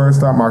Vendor first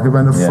start. Market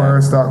Vendor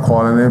first start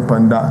calling it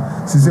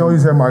Panda. See how you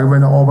said Market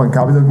Vendor open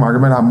capital. Market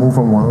Vendor had moved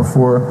from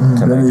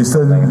 104. Then he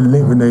still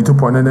linked with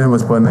 92.9. Then it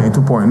was put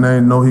 92.9.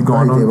 No, he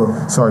gone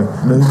on. Sorry,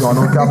 no, he gone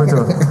on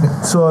capital.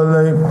 So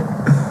like,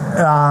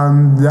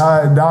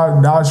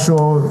 that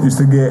show used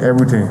to get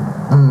everything: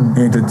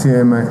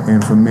 entertainment,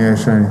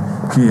 information,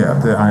 key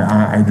up there,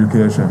 and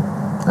education.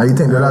 And you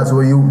think that's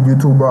what you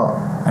two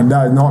brought? And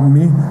that's not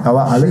me. That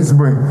was Alex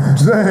bring.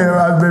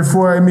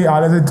 Before me,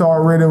 Alex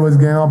thought radio was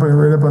getting up and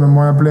radio up in the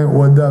morning playing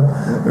what up.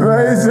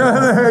 Right?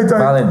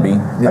 Valid B.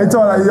 I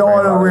thought that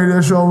all the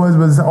radio show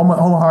was how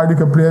hard you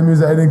could play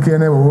music. I didn't care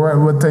nothing, but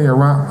what time you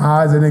run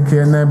eyes, I didn't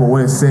care nothing, but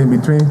what it's saying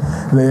between.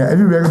 Like, if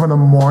you wake up in the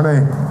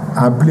morning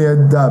and play a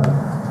dub,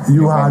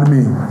 you had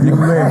me. You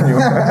win. You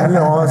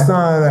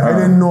understand? Like, I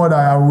didn't know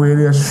that a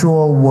radio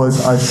show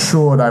was a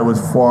show that was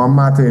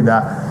formatted,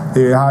 that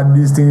they had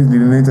these things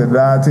leading into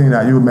that thing,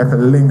 that you would make a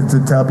link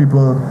to tell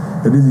people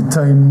that this is the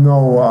time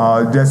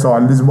now, this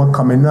is what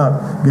coming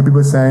up. Get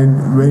people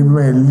saying when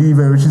you leave,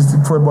 which is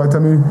for about tell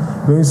me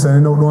when you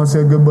signing out, don't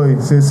say goodbye,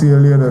 say see you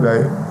later.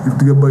 Like if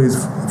the goodbye is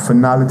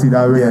finality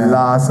that really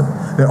lasts.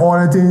 Like all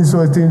the things,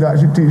 so the things that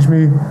she teach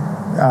me.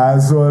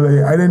 So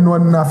like, I didn't know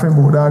nothing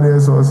about that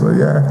there, so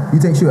yeah. You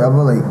think she'll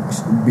ever like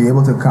be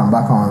able to come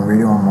back on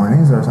radio on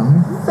mornings or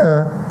something?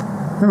 Yeah.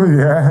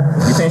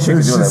 You think she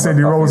could do like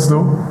Cindy Rose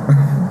though?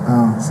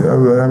 So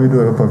how we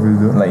do it? Puffy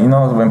do? Like, you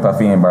know when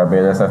Puffy in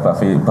Barbados,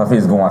 Puffy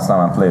is going on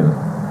slam and play.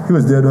 He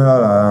was there doing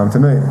that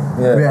tonight.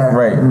 Yeah.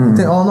 Right.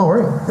 No,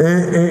 right?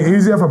 It's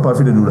easier for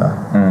Puffy to do that.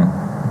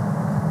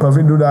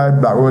 Puffy do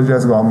that, Black Rose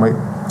just go on mic.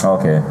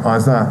 Okay.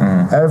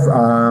 Understand?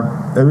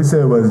 If we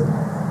say it was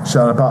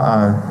Shalapa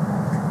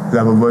and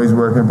Level Boys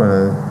working for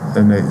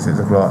the night 6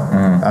 o'clock.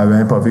 And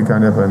when Puffy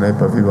come up at night,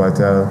 Puffy go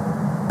tell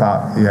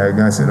Pop, you're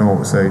gonna sit on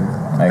outside.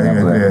 I ain't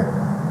gonna play.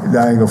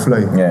 That ain't gonna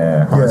fly.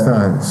 Yeah.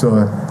 Understand?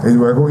 So it's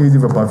working easy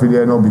for Puffy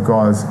there now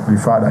because we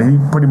thought that he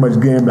pretty much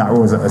gave Black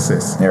Rose an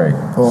assist. Yeah, right.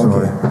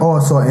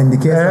 So in the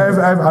case if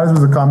Alice was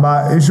to come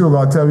back, he should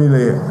gonna tell me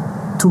like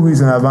 2 weeks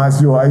in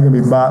advance, yo, I can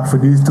be back for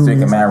these 2 So you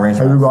weeks. can man arrange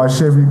and we gonna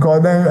shift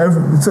because then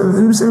so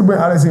you say we bring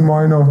Alice in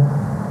more, you know,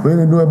 we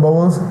gonna do it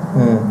bubbles.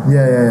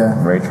 Yeah.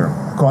 Very true.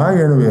 Cause I ain't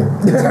getting away.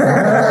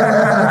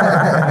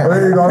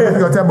 You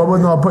gonna tell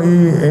Bubbles no put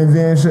you in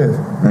VN shift.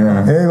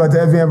 And you gonna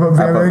tell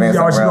VN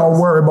y'all should gonna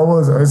worry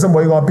Bubbles. Or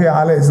somebody gonna pay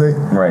Alex. Like,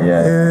 Right,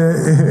 yeah.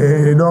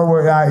 It don't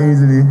work that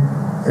easily.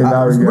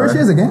 Where she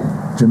is again?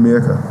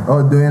 Jamaica.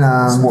 Oh, doing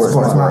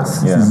sports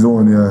max. Yeah. She's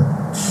zone, yeah.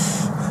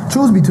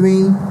 Choose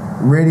between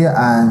radio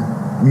and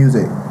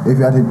music. If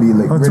you had to be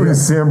like I'm radio. the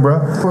same, bro.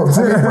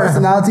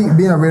 Personality,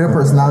 being a radio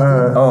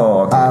personality.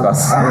 Oh, okay.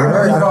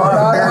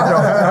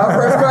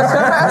 First question.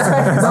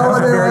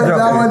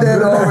 That one there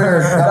over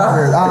here.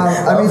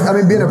 I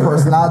mean, being a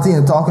personality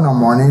and talking on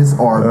mornings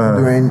or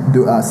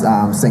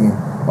singing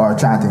or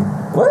chanting.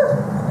 What?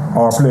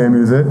 Or playing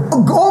music.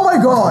 Oh my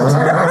God!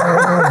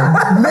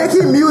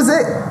 Making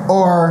music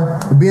or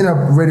being a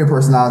radio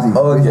personality.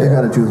 Oh, yeah. You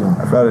gotta choose one.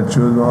 I gotta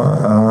choose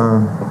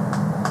one.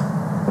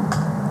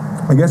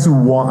 I guess you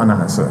want an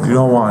answer. You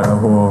don't want a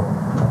whole.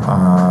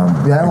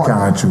 I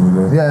can't choose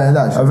it. Yeah,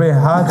 that's. If I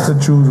had to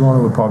choose one, I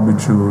would probably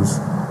choose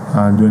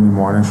doing the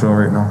morning show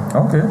right now.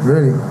 Okay.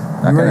 Really?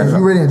 You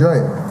really enjoy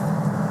it?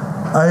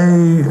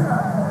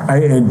 I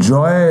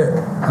enjoy it,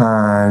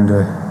 and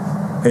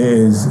it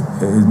is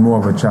more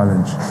of a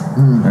challenge.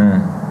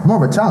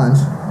 More of a challenge?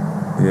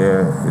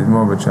 Yeah, it's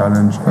more of a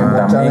challenge.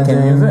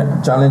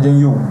 Challenging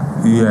you.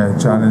 Yeah,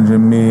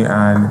 challenging me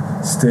and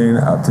staying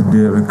up to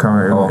date with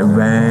current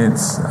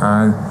events,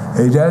 and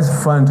it's just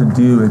fun to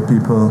deal with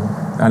people.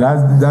 And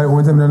that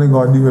one time that I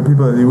got to deal with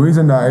people. The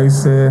reason that I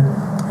say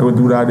I would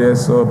do that there,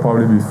 so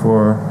probably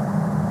before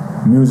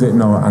music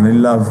now, and I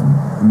love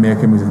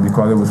making music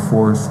because I was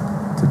forced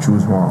to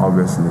choose one,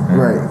 obviously.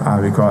 Right.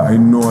 Because I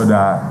know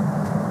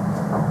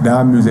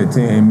that music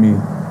thing in me.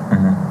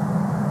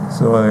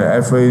 So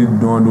if I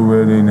don't do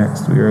really the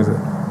next 2 years,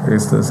 I can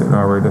still sit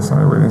down and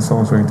write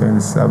songs for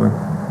 2027.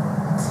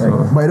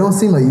 So. But it don't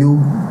seem like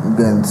you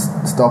can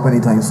stop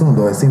anytime soon,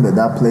 though. It seems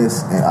that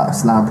place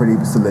slam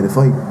pretty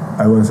solidified.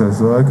 I wouldn't say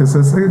so. I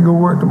could go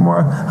work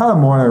tomorrow. How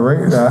morning,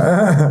 right?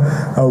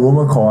 A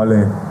woman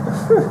calling.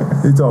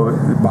 He told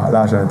me about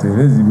last night.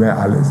 This is when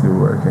Alex is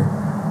working.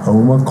 A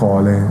woman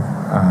calling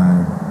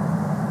and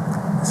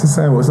she's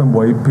saying what some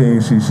boy paying.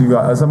 She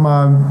got some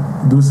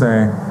man do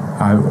saying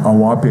I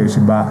want to pay she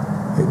back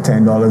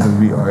 $10 a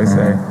week, or I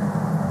say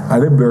I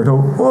did blurt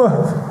out,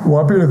 oh,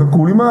 want to pay like a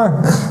coolie man.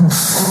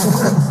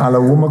 And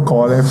a woman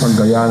calling from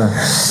Guyana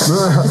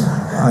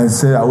and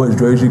said that what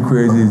drives you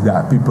crazy is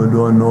that people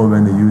don't know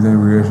when they're using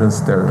racial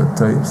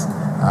stereotypes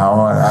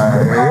How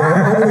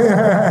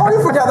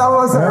you forget that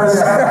was? I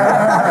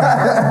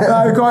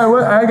ain't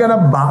got a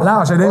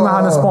backlash. I didn't even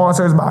have the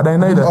sponsors back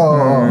then either.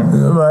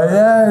 But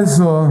yeah,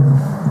 so.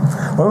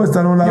 What was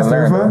that on last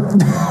time?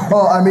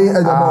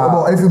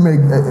 About if you make.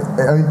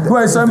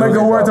 Wait, so I make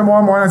a word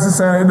tomorrow morning and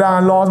saying, I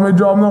lost my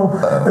job now.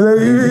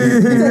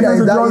 You think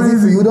that easy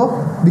for you though?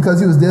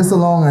 Because you was there so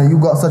long and you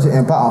got such an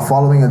impact on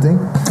following a thing?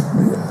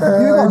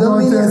 You got the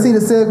leniency to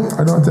say.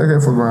 I don't take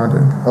it for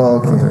granted. Oh,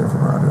 okay. I don't take it for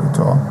granted at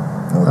all.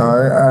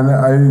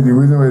 Okay. The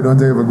reason why you don't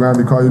take it for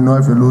granted because you know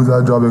if you lose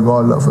that job, you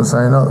gotta look for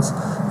something else.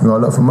 You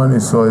gotta look for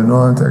money, so you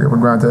don't take it for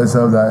granted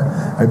yourself that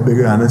I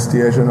bigger than a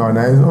station or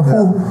nice.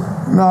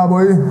 Nah,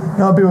 boy, you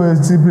know people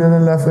see people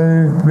in left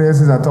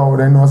places and talk,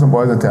 they know some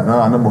boys are telling,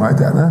 no boy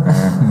telling.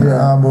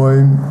 Yeah,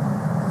 boy,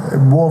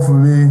 both of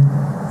me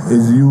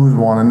is use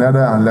one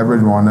another and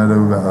leverage one another,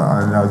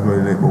 and that's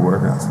why they both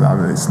work at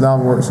Islam.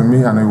 Islam works for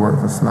me and I work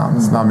for Islam.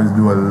 Islam is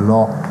do a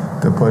lot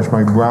to push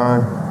my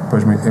brand,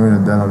 push my image,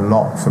 and done a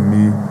lot for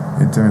me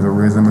in terms of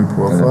raising my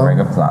profile. It's a very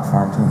good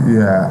platform too.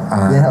 Yeah.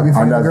 They have you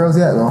find the girls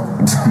yet though?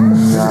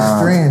 Nah.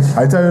 Strange.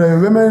 I tell you,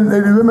 the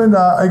women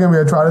that I can be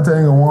a try to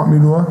tell you want me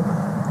though,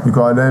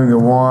 because then you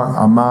want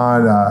a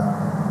man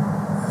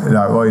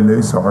that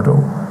oily sort of.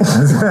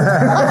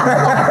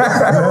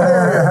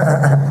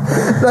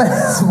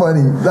 That's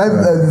funny. That's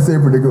the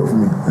same pretty good for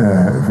me.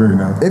 Yeah, very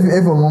nice.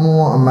 If a woman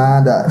want a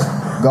man that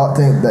got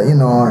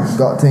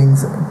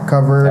things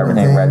covered,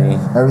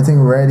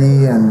 everything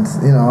ready, and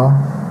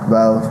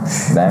well,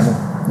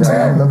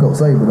 yeah, look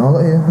outside, but don't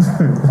look here.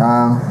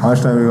 How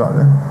much time we got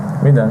there?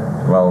 We done.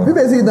 Well, we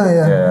basically done,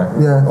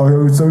 yeah.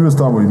 Okay, so we were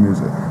starting with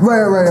music.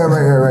 Right.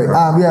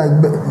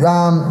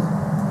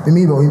 You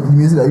mean about the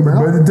music that you bring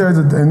up? But in terms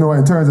of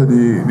the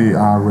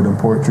rhythm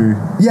poetry.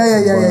 Yeah.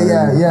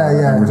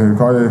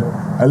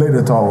 I like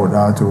to talk about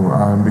that too,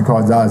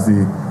 because I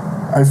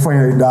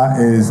find that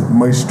is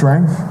my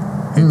strength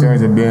in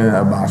terms of being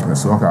a bashment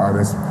soca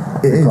artist.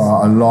 Because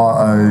a lot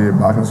of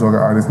bashment soca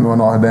artists, a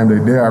lot of them,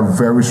 they are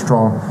very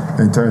strong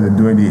in terms of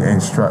doing the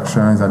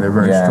instructions, and they're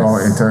very strong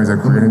in terms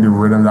of creating the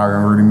rhythm that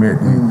can really make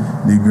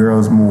the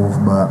girls move.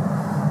 But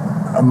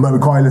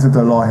because I listen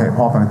to a lot of hip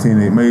hop and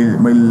teenage,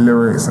 my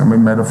lyrics and my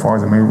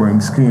metaphors and my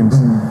rhyme schemes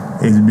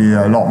is be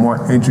a lot more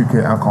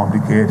intricate and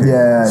complicated.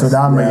 So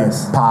that may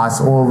pass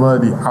over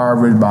the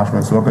average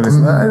bashment soca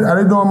listener.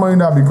 I don't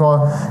mind that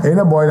because ain't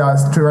a boy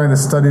that's trying to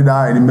study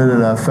that in the middle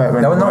of the effect.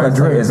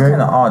 It's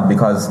kind of odd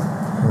because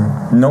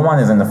no one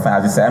is in the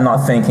fact. You say I'm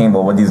not thinking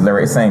about what these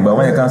lyrics saying, but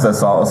when it comes to a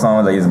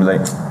song, like, be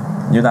like,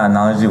 your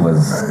analogy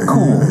was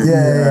cool.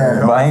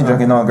 Yeah. But I ain't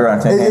joking no girl.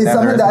 It's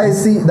something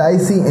that I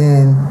see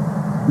in.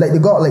 Like they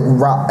got like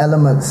rap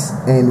elements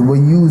and what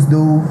you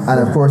do, and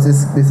of course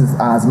this is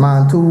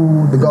Asman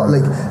too. They got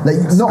like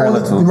not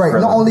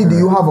only do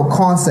you have a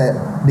concept,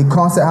 the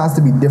concept has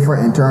to be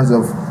different in terms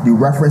of the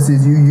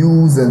references you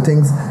use and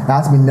things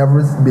that has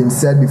never been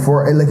said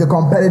before. And like a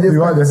competitive.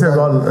 I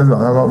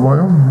got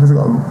volume. When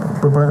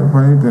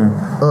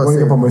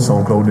you put my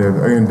SoundCloud there,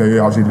 and they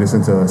actually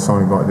listen to a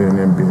song got there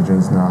named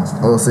Beijing's Nasty.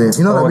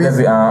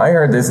 I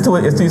heard this two.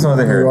 It's two songs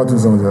I heard.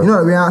 You know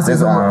what we asked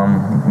this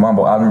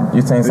Mambo album.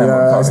 You saying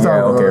something?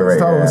 Start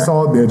with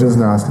Salt, they're just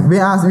nasty. We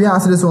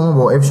asked this woman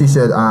about if she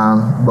should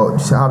about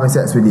having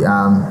sex with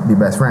the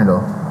best friend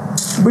though.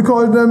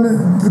 Because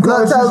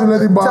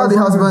tell the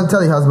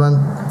husband.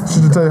 She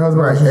should tell your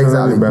husband. Right,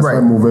 exactly. Best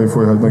friend move away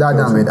for your husband. That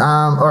done it.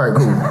 Alright,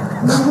 cool.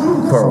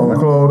 So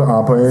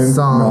Claude, playing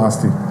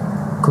nasty.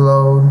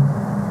 Claude.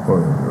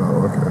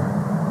 Okay.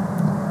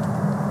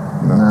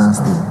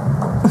 Nasty.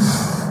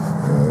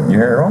 You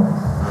hear it wrong?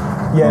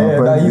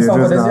 Yeah. You saw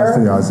what this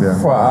year?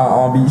 For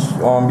on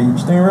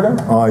beach thing right there?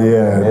 Oh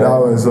yeah. That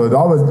was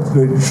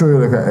to show you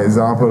like an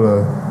example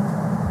of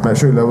make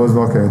sure levels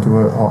looking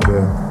into it out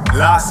there.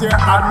 Last year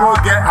Admiral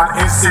get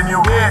and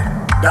insinuate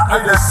that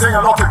I just sing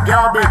a lot of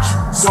garbage.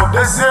 So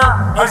this year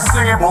I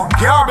sing about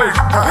garbage.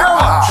 Hear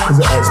what?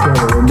 Is it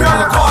experiment? Can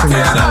you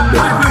container,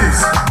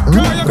 please?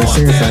 They're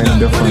singing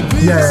something different.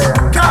 Yeah.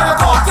 Can you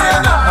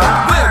container?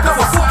 Wait, the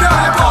fuck can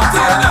you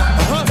container?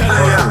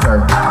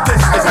 This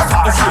is a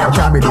fast year. I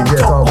can't be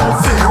DJ at all, man.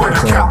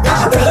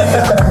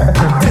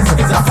 This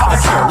is a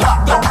fast year.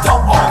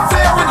 Don't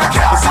unfair in the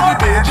car. See the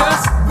pages?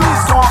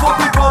 Please come for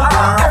people.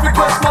 Every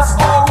Christmas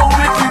all around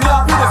we clean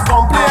up. We just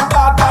complain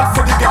bad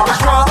for the garbage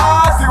truck.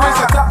 The way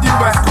set up the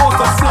West Coast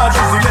of sludge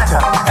is the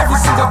litter. Every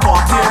single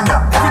container,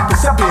 every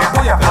piece of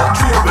paper you got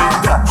trail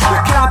with that. You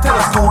can't tell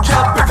a school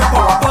child pick up a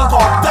rapper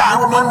or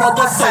down.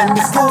 Another send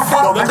me school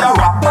for when the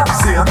rapper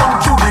say don't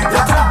you dig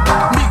that?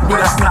 Meet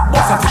with a snap,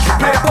 what's a tissue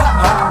paper?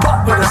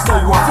 But with a style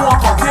you want for a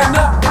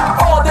container.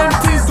 All them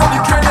things got the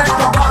drainage,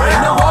 no got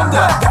in the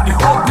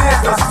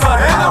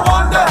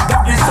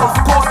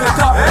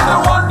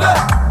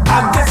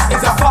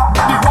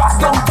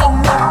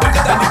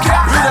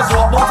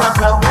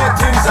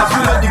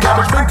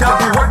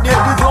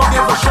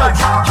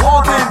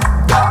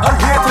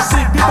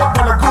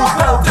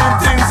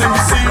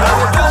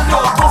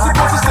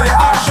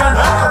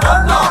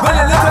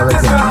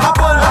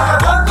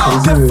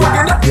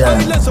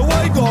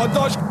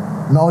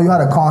No, you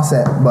had a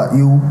concept, but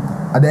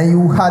then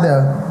you had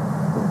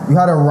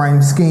a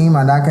rhyme scheme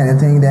and that kind of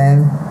thing.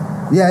 Then,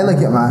 yeah, I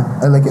like it, man.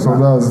 I like it, So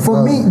man.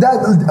 For me,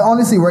 that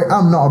honestly, right?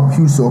 I'm not a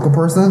huge soca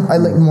person. I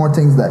like more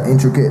things that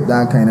intricate,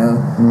 that kind of,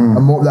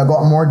 that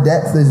got more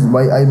depth. This is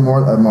why I'm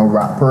a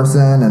rap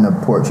person and a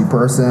poetry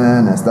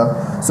person and stuff.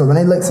 So when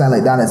I like something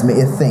like that, it's make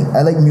you think.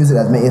 I like music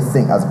that make you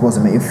think as opposed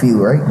to make you feel,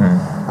 right?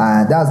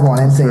 And that's one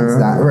of them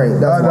things that, right?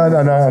 But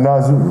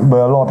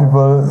a lot of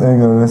people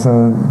ain't gonna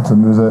listen to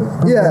music.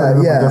 Yeah.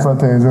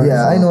 Different things, right?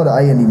 Yeah, I know that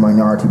I am the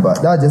minority,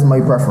 but that's just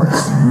my preference.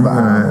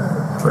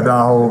 But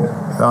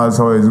that's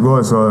how it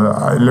goes. So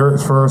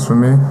lyrics first for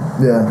me.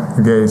 Yeah.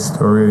 Get a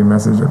story,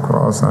 message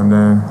across, and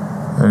then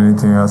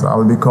anything else.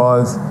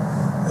 Because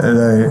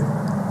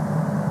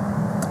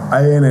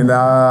I ain't in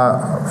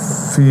that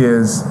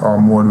phase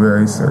or mode where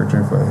I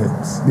searching for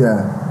hits.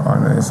 Yeah.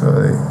 On it, so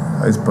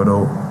I just put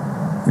out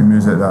the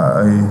music that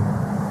I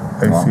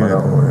feel.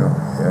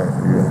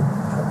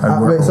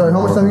 Yeah. Wait, sorry,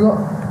 how much time you got?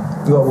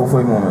 You got about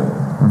 4 more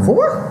minutes.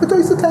 4? I thought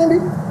you said time,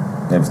 babe.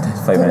 It was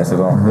 5 minutes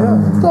ago.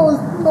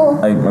 No.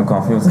 I'm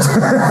confused.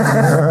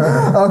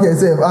 Okay,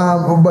 safe.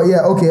 But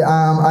yeah, okay.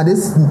 And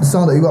this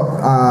song that you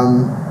got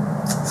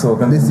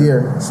this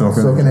year,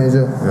 Soaking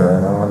Asia. Yeah,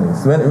 that one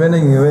is. When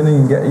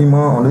you get him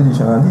on the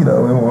shanty,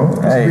 that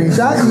one. Hey. You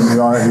got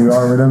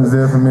rhythms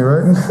there for me,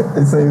 right?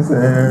 It's same.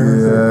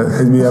 Yeah,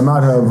 it'd be a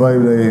matter of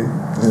vibe.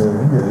 I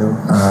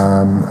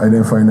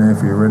didn't find anything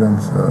for your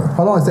rhythms.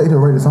 How long does it take to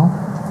write a song?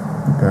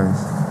 Depends.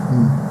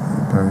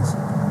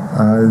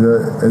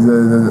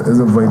 It's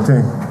a vibe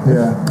thing.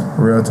 Yeah.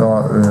 Real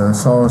talk.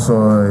 So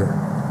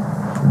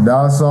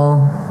that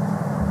song,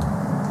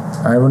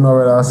 I don't know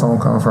where that song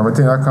comes from. I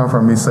think that comes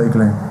from me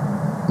cycling.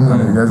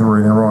 Just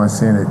reading around and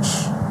seeing it.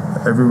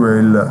 Everywhere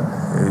you look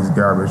is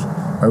garbage.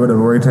 I would have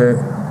write it,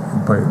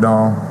 put it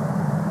down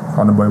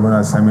on the Bible,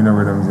 not send me the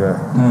rhythms yet.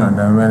 And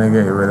then when I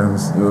get your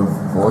rhythms,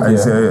 I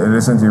say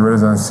listen to your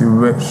rhythms and see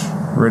which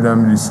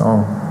rhythm the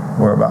song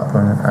work back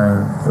on it.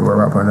 And it work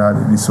back on that.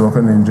 The Soca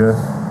Ninja,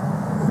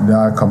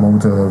 that come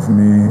out of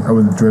me. I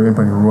was driving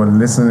on the road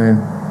listening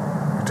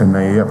to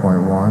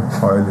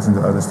 98.1, or I listen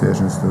to other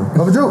stations too.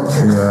 Love a joke.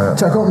 Yeah.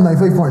 Check out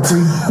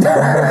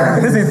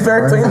 95.3. This is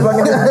 13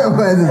 fucking. I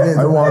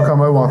want to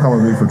come and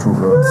be for truth,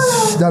 bro.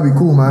 That'd be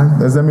cool, man.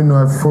 Just let me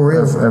know if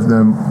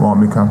them want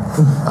me come.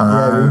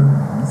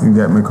 You can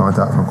get me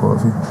contact from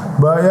Kofi.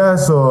 But yeah,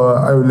 so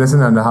I was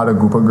listening and I had a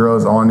group of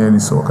girls on there, the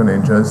Soca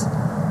Ninjas.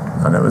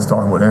 And I was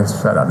talking with them,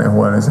 fed out their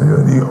whole and I said,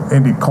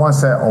 in the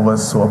concept of a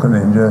Soca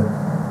Ninja,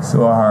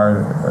 so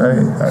hard,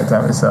 right? I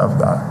tell myself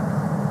that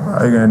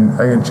I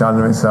can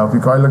challenge myself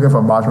because I'm looking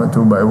for bashment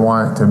too, but I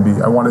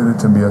wanted it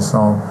to be a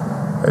song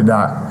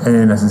that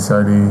ain't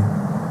necessarily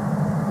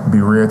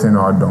berating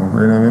or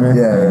downgrading, you know what I mean?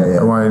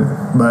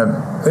 Yeah. But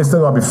it's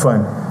still gotta be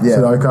fun. Yeah.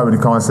 So I cover the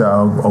concept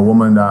of a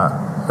woman that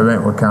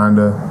went with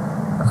Wakanda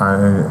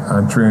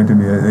and trained to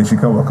be. She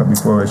come up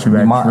before she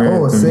went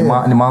trained. The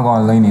man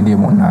gonna line in there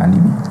more than 90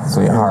 beats,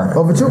 so you're hard.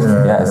 Over you?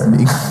 Yeah, it's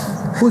big.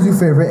 Who's your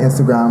favorite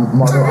Instagram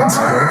model?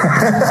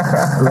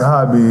 It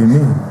would be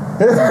me.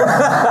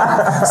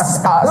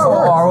 That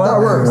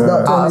works.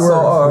 That totally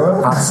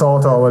works.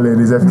 Assault our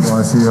ladies if you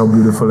want to see how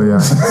beautiful I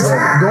am.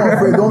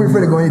 Yeah, don't be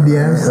afraid to go in the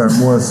DMs.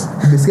 Most.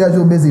 The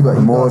schedule busy, but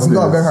you got a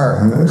good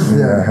heart.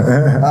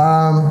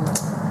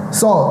 Yeah.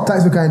 So,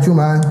 thanks for coming through,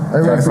 man. I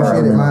really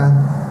appreciate it,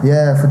 man.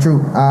 Yeah, for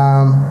true.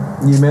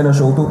 You made a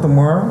show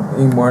tomorrow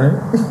in the morning.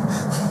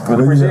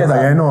 Really appreciate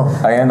that. I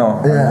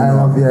know.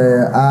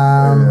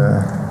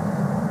 Yeah.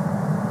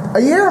 A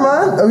year,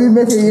 man. We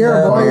make a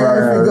year, boy.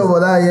 Yeah, think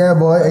about that. Yeah,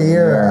 boy. A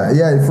year.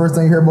 Yeah, the first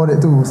time you hear about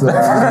it too. So.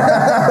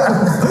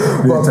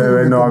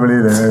 Normally,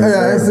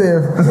 yeah, it's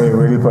safe. They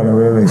really put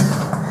away like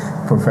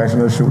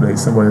professional shoot. Like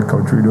somebody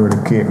come through door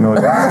the cake. No.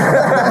 Hi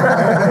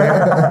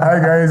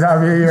guys,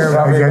 happy year.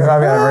 Happy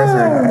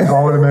anniversary.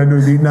 All the men do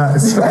deep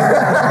nuts.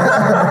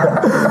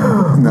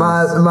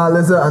 Man,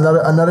 listen,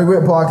 another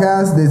great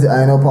podcast. This is the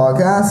INO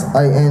podcast.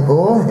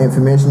 INO,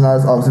 information,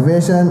 knowledge,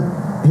 observation.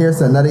 Here's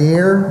to another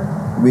year.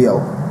 We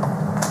out.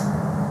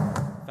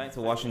 Thanks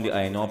for watching the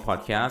INO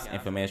podcast,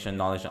 information,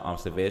 knowledge, and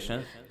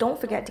observation. Don't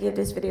forget to give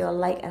this video a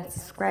like and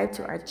subscribe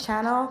to our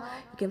channel.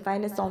 You can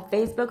find us on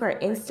Facebook or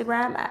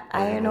Instagram at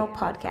INO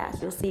Podcast.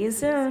 We'll see you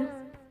soon.